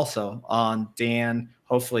am also on Dan,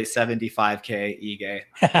 hopefully 75K Ige.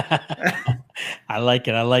 I like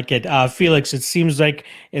it. Felix, it seems like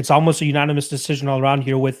it's almost a unanimous decision all around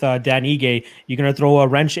here with Dan Ige. You going to throw a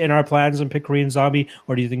wrench in our plans and pick Korean Zombie,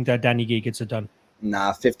 or do you think that Dan Ige gets it done?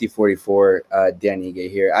 Nah, 50-44 Dan Ige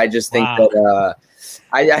here. I just think Wow. that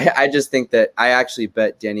I just think that I actually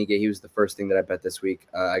bet Dan Ige. He was the first thing that I bet this week.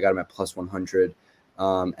 I got him at plus 100.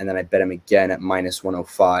 And then I bet him again at minus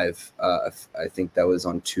 105. I think that was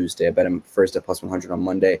on Tuesday. I bet him first at plus 100 on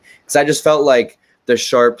Monday because I just felt like the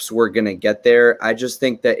sharps were going to get there. I just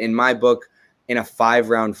think that in my book, in a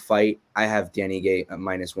 5-round fight, I have Dan Ige at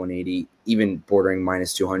minus 180, even bordering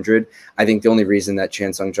minus 200. I think the only reason that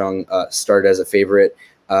Chan Sung Jung started as a favorite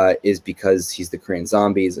is because he's the Korean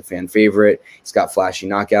Zombie. He's a fan favorite. He's got flashy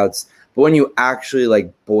knockouts. But when you actually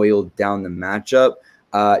like boil down the matchup,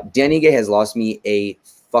 Dan Ige has lost me a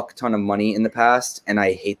fuck ton of money in the past, and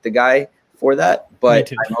I hate the guy for that.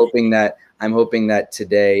 But I'm hoping that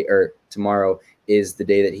today or tomorrow is the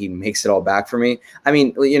day that he makes it all back for me. I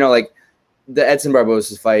mean, you know, like the Edson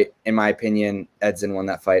Barboza fight, in my opinion, Edson won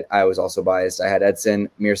that fight. I was also biased. I had Edson.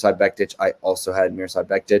 Mirsad Bektic, I also had Mirsad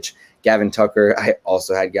Bektic. Gavin Tucker, I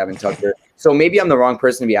also had Gavin Tucker. So maybe I'm the wrong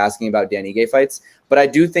person to be asking about Dan Ige fights, but I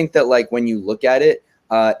do think that like when you look at it,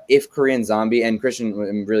 if Korean Zombie, and Christian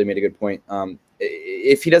really made a good point,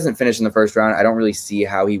 if he doesn't finish in the first round, I don't really see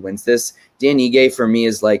how he wins this. Dan Ige for me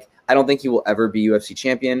is like, I don't think he will ever be UFC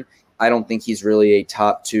champion. I don't think he's really a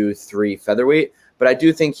top 2-3 featherweight, but I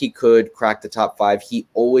do think he could crack the top 5. He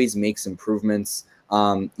always makes improvements.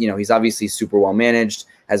 You know, he's obviously super well managed,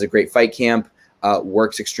 has a great fight camp,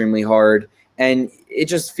 works extremely hard. And it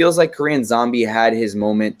just feels like Korean Zombie had his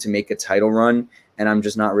moment to make a title run, and I'm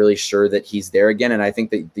just not really sure that he's there again. And I think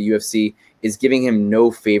that the UFC is giving him no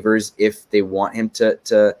favors if they want him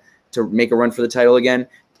to make a run for the title again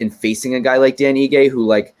in facing a guy like Dan Ige, who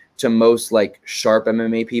like to most like sharp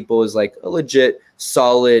MMA people is like a legit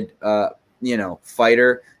solid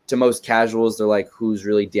fighter. To most casuals, they're like, who's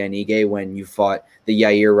really Dan Ige when you fought the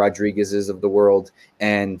Yair Rodriguez's of the world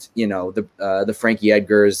and, you know, the Frankie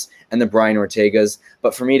Edgars and the Brian Ortegas.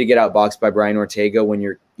 But for me to get outboxed by Brian Ortega when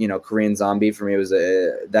you're, you know, Korean Zombie, for me,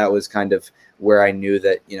 that was kind of where I knew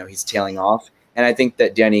that, you know, he's tailing off. And I think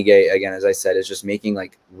that Dan Ige, again, as I said, is just making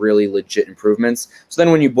like really legit improvements. So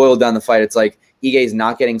then when you boil down the fight, it's like Ige's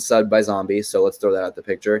not getting subbed by Zombie. So let's throw that out the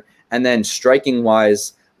picture. And then striking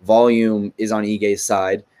wise, volume is on Ige's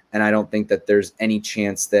side. And I don't think that there's any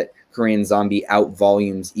chance that Korean Zombie out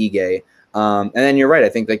volumes Ige. And then you're right. I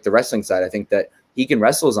think like the wrestling side, I think that he can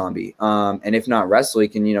wrestle Zombie. And if not wrestle, he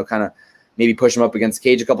can, you know, kind of maybe push him up against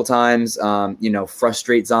cage a couple times, you know,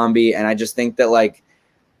 frustrate Zombie. And I just think that like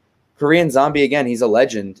Korean Zombie, again, he's a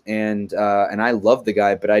legend and I love the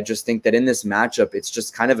guy, but I just think that in this matchup, it's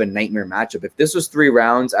just kind of a nightmare matchup. If this was 3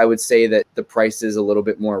 rounds, I would say that the price is a little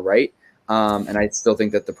bit more right. And I still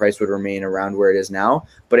think that the price would remain around where it is now.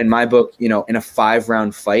 But in my book, you know, in a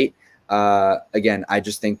 5-round fight, again, I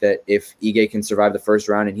just think that if Ige can survive the first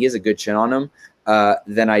round and he has a good chin on him,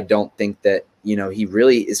 then I don't think that, you know, he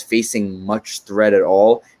really is facing much threat at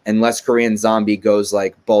all unless Korean Zombie goes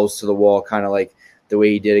like balls to the wall, kind of like the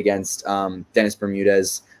way he did against Dennis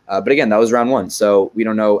Bermudez. But again, that was round 1. So we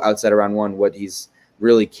don't know outside of round 1 what he's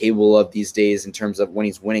really capable of these days in terms of when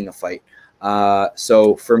he's winning a fight.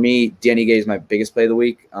 So for me, Dan Ige is my biggest play of the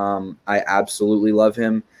week. I absolutely love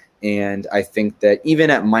him. And I think that even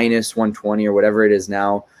at minus 120 or whatever it is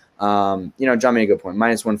now, you know, John made a good point,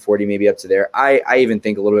 minus 140, maybe up to there. I even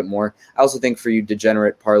think a little bit more. I also think for you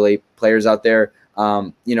degenerate parlay players out there,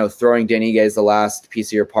 you know, throwing Dan Ige as the last piece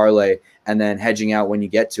of your parlay and then hedging out when you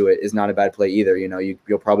get to it is not a bad play either. You know,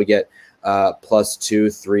 you'll probably get plus 2,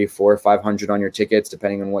 3, 4, 500 on your tickets,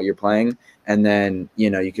 depending on what you're playing. And then, you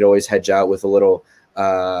know, you could always hedge out with a little,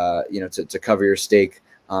 you know, to cover your stake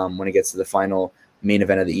when it gets to the final main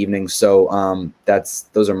event of the evening. So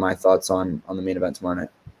those are my thoughts on the main event tomorrow night.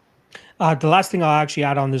 The last thing I'll actually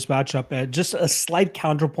add on this matchup, just a slight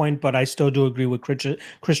counterpoint, but I still do agree with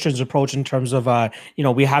Christian's approach in terms of, you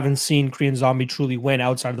know, we haven't seen Korean Zombie truly win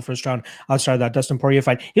outside of the first round, outside of that Dustin Poirier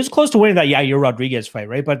fight. He was close to winning that Yair Rodriguez fight,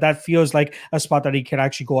 right? But that feels like a spot that he can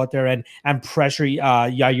actually go out there and pressure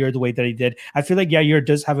Yair the way that he did. I feel like Yair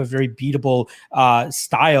does have a very beatable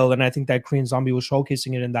style, and I think that Korean Zombie was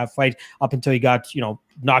showcasing it in that fight up until he got, you know,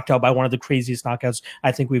 knocked out by one of the craziest knockouts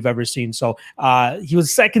I think we've ever seen. So he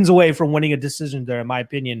was seconds away from winning a decision there, in my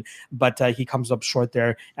opinion, but he comes up short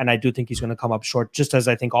there, and I do think he's going to come up short, just as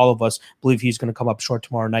I think all of us believe he's going to come up short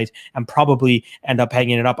tomorrow night and probably end up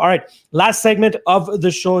hanging it up. All right, last segment of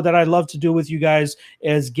the show that I love to do with you guys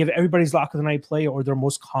is give everybody's lock of the night play or their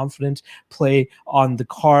most confident play on the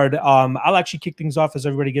card. I'll actually kick things off as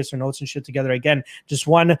everybody gets their notes and shit together. Again, just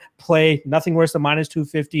one play, nothing worse than minus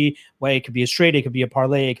 250. Well, it could be a straight, it could be a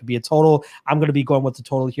parlay, it could be a total. I'm going to be going with the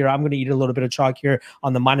total here. I'm going to eat a little bit of chalk here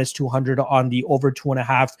on the minus 200 on the over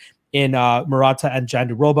 2.5 in Murata and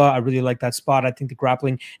Jandiroba. I really like that spot. I think the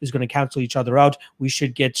grappling is going to cancel each other out. We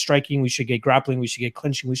should get striking, we should get grappling, we should get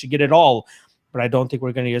clinching, we should get it all. But I don't think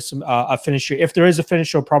we're going to get some a finisher. If there is a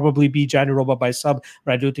finish, it'll probably be Jandiroba by sub.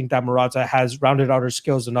 But I do think that Murata has rounded out her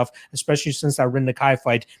skills enough, especially since that Rin Nakai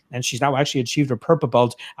fight. And she's now actually achieved her purple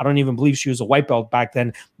belt. I don't even believe she was a white belt back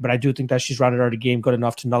then. But I do think that she's rounded out a game good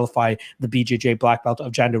enough to nullify the BJJ black belt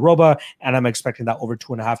of Jandiroba. And I'm expecting that over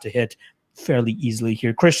 2.5 to hit fairly easily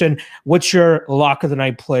here. Christian, what's your lock of the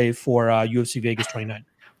night play for UFC Vegas 29?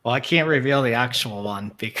 Well, I can't reveal the actual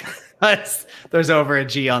one because there's over a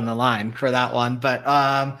G on the line for that one. But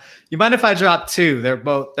you mind if I drop two?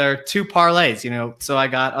 They're two parlays, you know. So I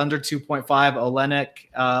got under 2.5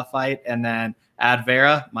 Olenek fight, and then add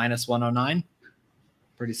Vera minus 109.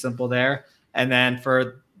 Pretty simple there. And then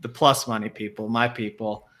for the plus money people, my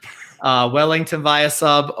people, Wellington via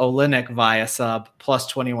sub, Olenek via sub plus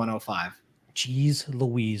 2105. Jeez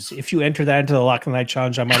Louise. If you enter that into the Lock of the Night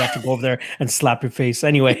challenge, I might have to go over there and slap your face.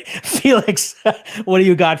 Anyway, Felix, what do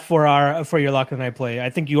you got for your Lock of the Night play? I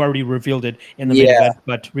think you already revealed it in the main event,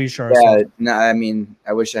 but reassure us. Yeah, no, I mean,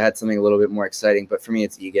 I wish I had something a little bit more exciting, but for me,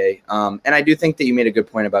 it's Ige. And I do think that you made a good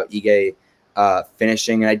point about Ige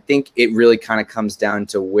finishing. And I think it really kind of comes down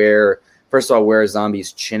to where, first of all, where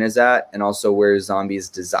Zombie's chin is at, and also where Zombie's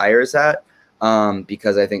desire is at.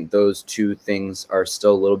 Because I think those two things are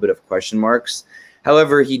still a little bit of question marks.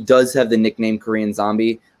 However, he does have the nickname Korean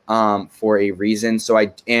Zombie for a reason.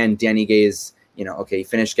 And Dan Ige is, okay, he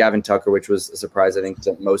finished Gavin Tucker, which was a surprise, I think,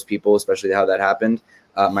 to most people, especially how that happened,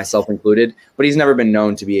 myself included. But he's never been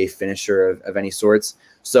known to be a finisher of any sorts.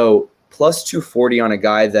 So plus 240 on a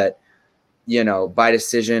guy that, by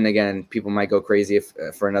decision, again, people might go crazy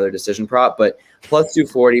for another decision prop, but plus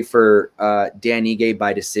 240 for Dan Ige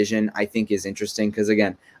by decision, I think is interesting because,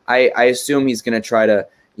 again, I assume he's going to try to,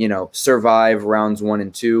 survive rounds 1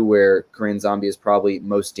 and 2 where Korean Zombie is probably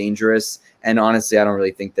most dangerous. And honestly, I don't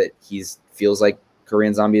really think that feels like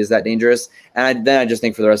Korean Zombie is that dangerous. And then I just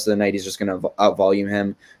think for the rest of the night, he's just going to out-volume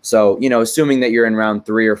him. So, assuming that you're in round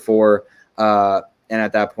 3 or 4, and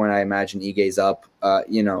at that point, I imagine Ige's up.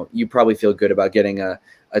 You probably feel good about getting a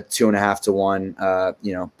 2.5 to 1,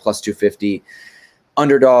 plus 250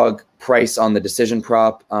 underdog price on the decision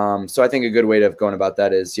prop. So I think a good way of going about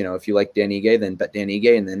that is, if you like Dan Ige, then bet Dan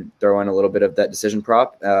Ige and then throw in a little bit of that decision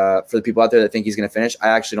prop. For the people out there that think he's going to finish, I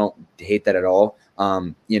actually don't hate that at all.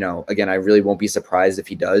 Again, I really won't be surprised if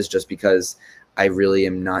he does, just because I really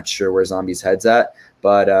am not sure where Zombie's head's at.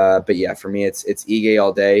 But yeah, for me, it's Ige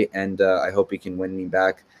all day, and I hope he can win me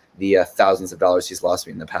back the thousands of dollars he's lost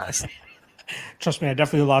me in the past. Trust me, I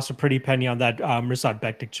definitely lost a pretty penny on that Mirsad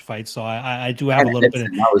Bektic fight, so I do have a little bit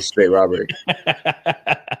of that was straight robbery.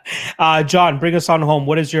 John, bring us on home.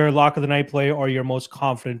 What is your Lock of the Night play or your most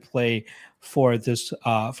confident play for this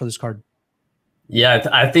card? Yeah,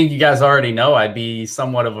 I think you guys already know I'd be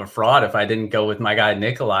somewhat of a fraud if I didn't go with my guy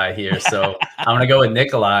Nikolai here. So I'm going to go with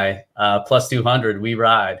Nikolai, plus 200. We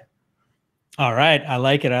ride. All right. I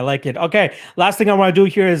like it. Okay. Last thing I want to do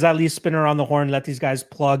here is at least spin around the horn, let these guys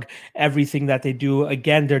plug everything that they do.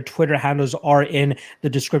 Again, their Twitter handles are in the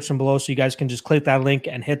description below, so you guys can just click that link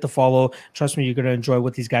and hit the follow. Trust me, you're going to enjoy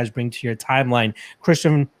what these guys bring to your timeline.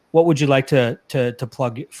 Christian, what would you like to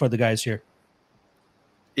plug for the guys here?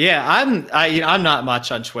 Yeah, I'm not much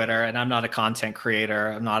on Twitter, and I'm not a content creator.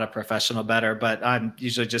 I'm not a professional bettor, but I'm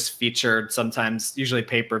usually just featured sometimes, usually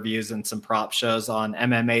pay-per-views and some prop shows on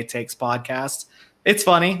MMA Takes podcast. It's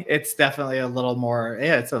funny. It's definitely a little more,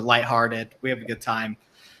 it's a lighthearted. We have a good time.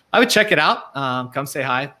 I would check it out. Come say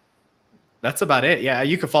hi. That's about it. Yeah,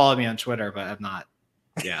 you can follow me on Twitter, but I'm not.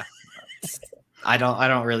 Yeah. I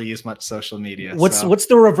don't really use much social media. What's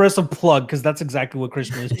the reverse of plug? Because that's exactly what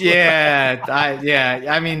Christian is.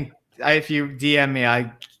 I mean, if you DM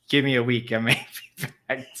me, give me a week. I may be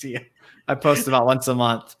back to you. I post about once a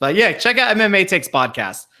month. But yeah, check out MMA Takes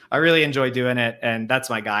podcast. I really enjoy doing it, and that's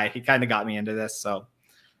my guy. He kind of got me into this. So,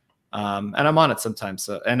 and I'm on it sometimes.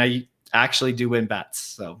 So, and I actually do win bets.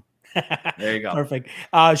 So. There you go. Perfect.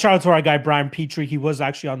 Shout out to our guy Brian Petrie. He was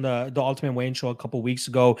actually on the Ultimate Weigh-In show a couple weeks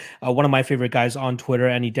ago. One of my favorite guys on Twitter,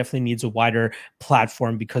 and he definitely needs a wider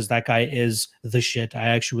platform because that guy is the shit. I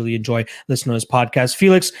actually really enjoy listening to his podcast.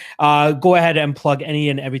 Felix, go ahead and plug any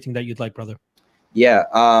and everything that you'd like, brother. Yeah.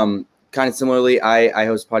 Kind of similarly, I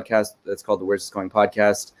host a podcast that's called the Where's This Going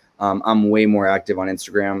podcast. I'm way more active on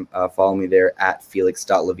Instagram. Follow me there at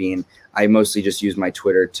felix.levine. I mostly just use my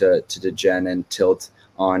Twitter to degen and tilt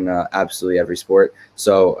on absolutely every sport.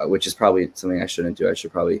 So, which is probably something I shouldn't do. I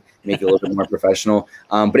should probably make it a little bit more professional.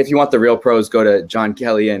 But if you want the real pros, go to John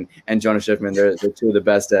Kelly and Jonah Schiffman. They're two of the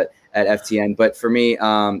best at FTN. But for me,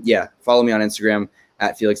 follow me on Instagram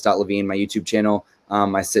at Felix.Levine, my YouTube channel.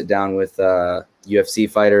 I sit down with UFC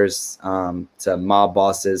fighters to mob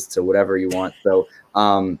bosses to whatever you want. So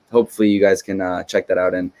hopefully you guys can check that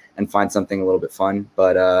out and find something a little bit fun.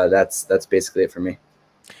 But that's basically it for me.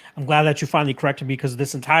 I'm glad that you finally corrected me, because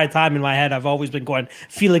this entire time in my head, I've always been going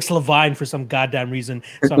Felix Levine for some goddamn reason.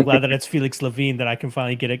 So I'm glad that it's Felix Levine, that I can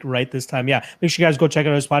finally get it right this time. Yeah, make sure you guys go check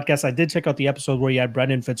out his podcast. I did check out the episode where he had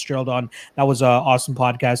Brendan Fitzgerald on. That was an awesome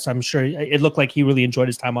podcast. I'm sure it looked like he really enjoyed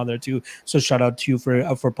his time on there too. So shout out to you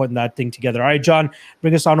for putting that thing together. All right, John,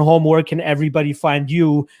 bring us on home. Where can everybody find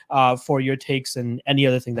you for your takes and any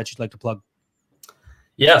other thing that you'd like to plug?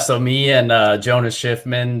 Yeah, so me and Jonas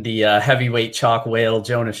Schiffman, the heavyweight chalk whale,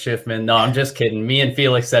 Jonas Schiffman. No, I'm just kidding. Me and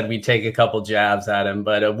Felix said we'd take a couple jabs at him,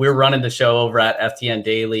 but we're running the show over at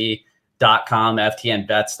ftndaily.com,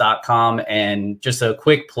 ftnbets.com. And just a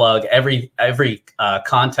quick plug, every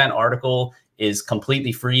content article is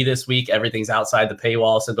completely free this week. Everything's outside the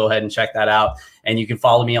paywall, so go ahead and check that out. And you can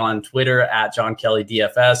follow me on Twitter at John Kelly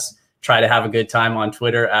DFS. Try to have a good time on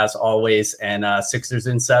Twitter as always, and Sixers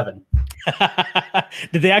in 7.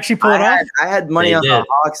 Did they actually pull it off? I had money on the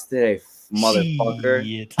Hawks today, motherfucker.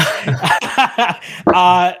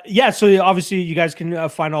 Yeah, so obviously you guys can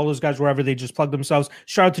find all those guys wherever they just plug themselves.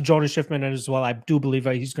 Shout out to Jonas Schiffman as well. I do believe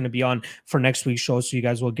he's going to be on for next week's show, so you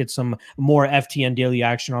guys will get some more FTN daily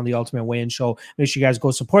action on the Ultimate Weigh-In show. Make sure you guys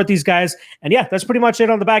go support these guys. And yeah, that's pretty much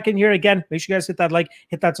it on the back end here. Again, make sure you guys hit that like,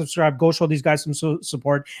 hit that subscribe, go show these guys some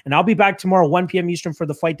support. And I'll be back tomorrow 1 p.m. Eastern for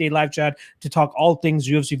the Fight Day live chat to talk all things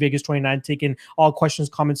UFC Vegas 29, taking all questions,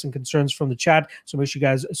 comments, and concerns from the chat. So make sure you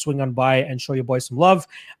guys swing on by and show your boys some love.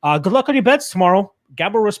 Good luck on your bets tomorrow.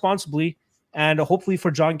 Gamble responsibly, and hopefully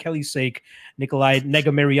for John Kelly's sake, Nikolai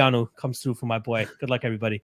Negamariano comes through for my boy. Good luck, everybody.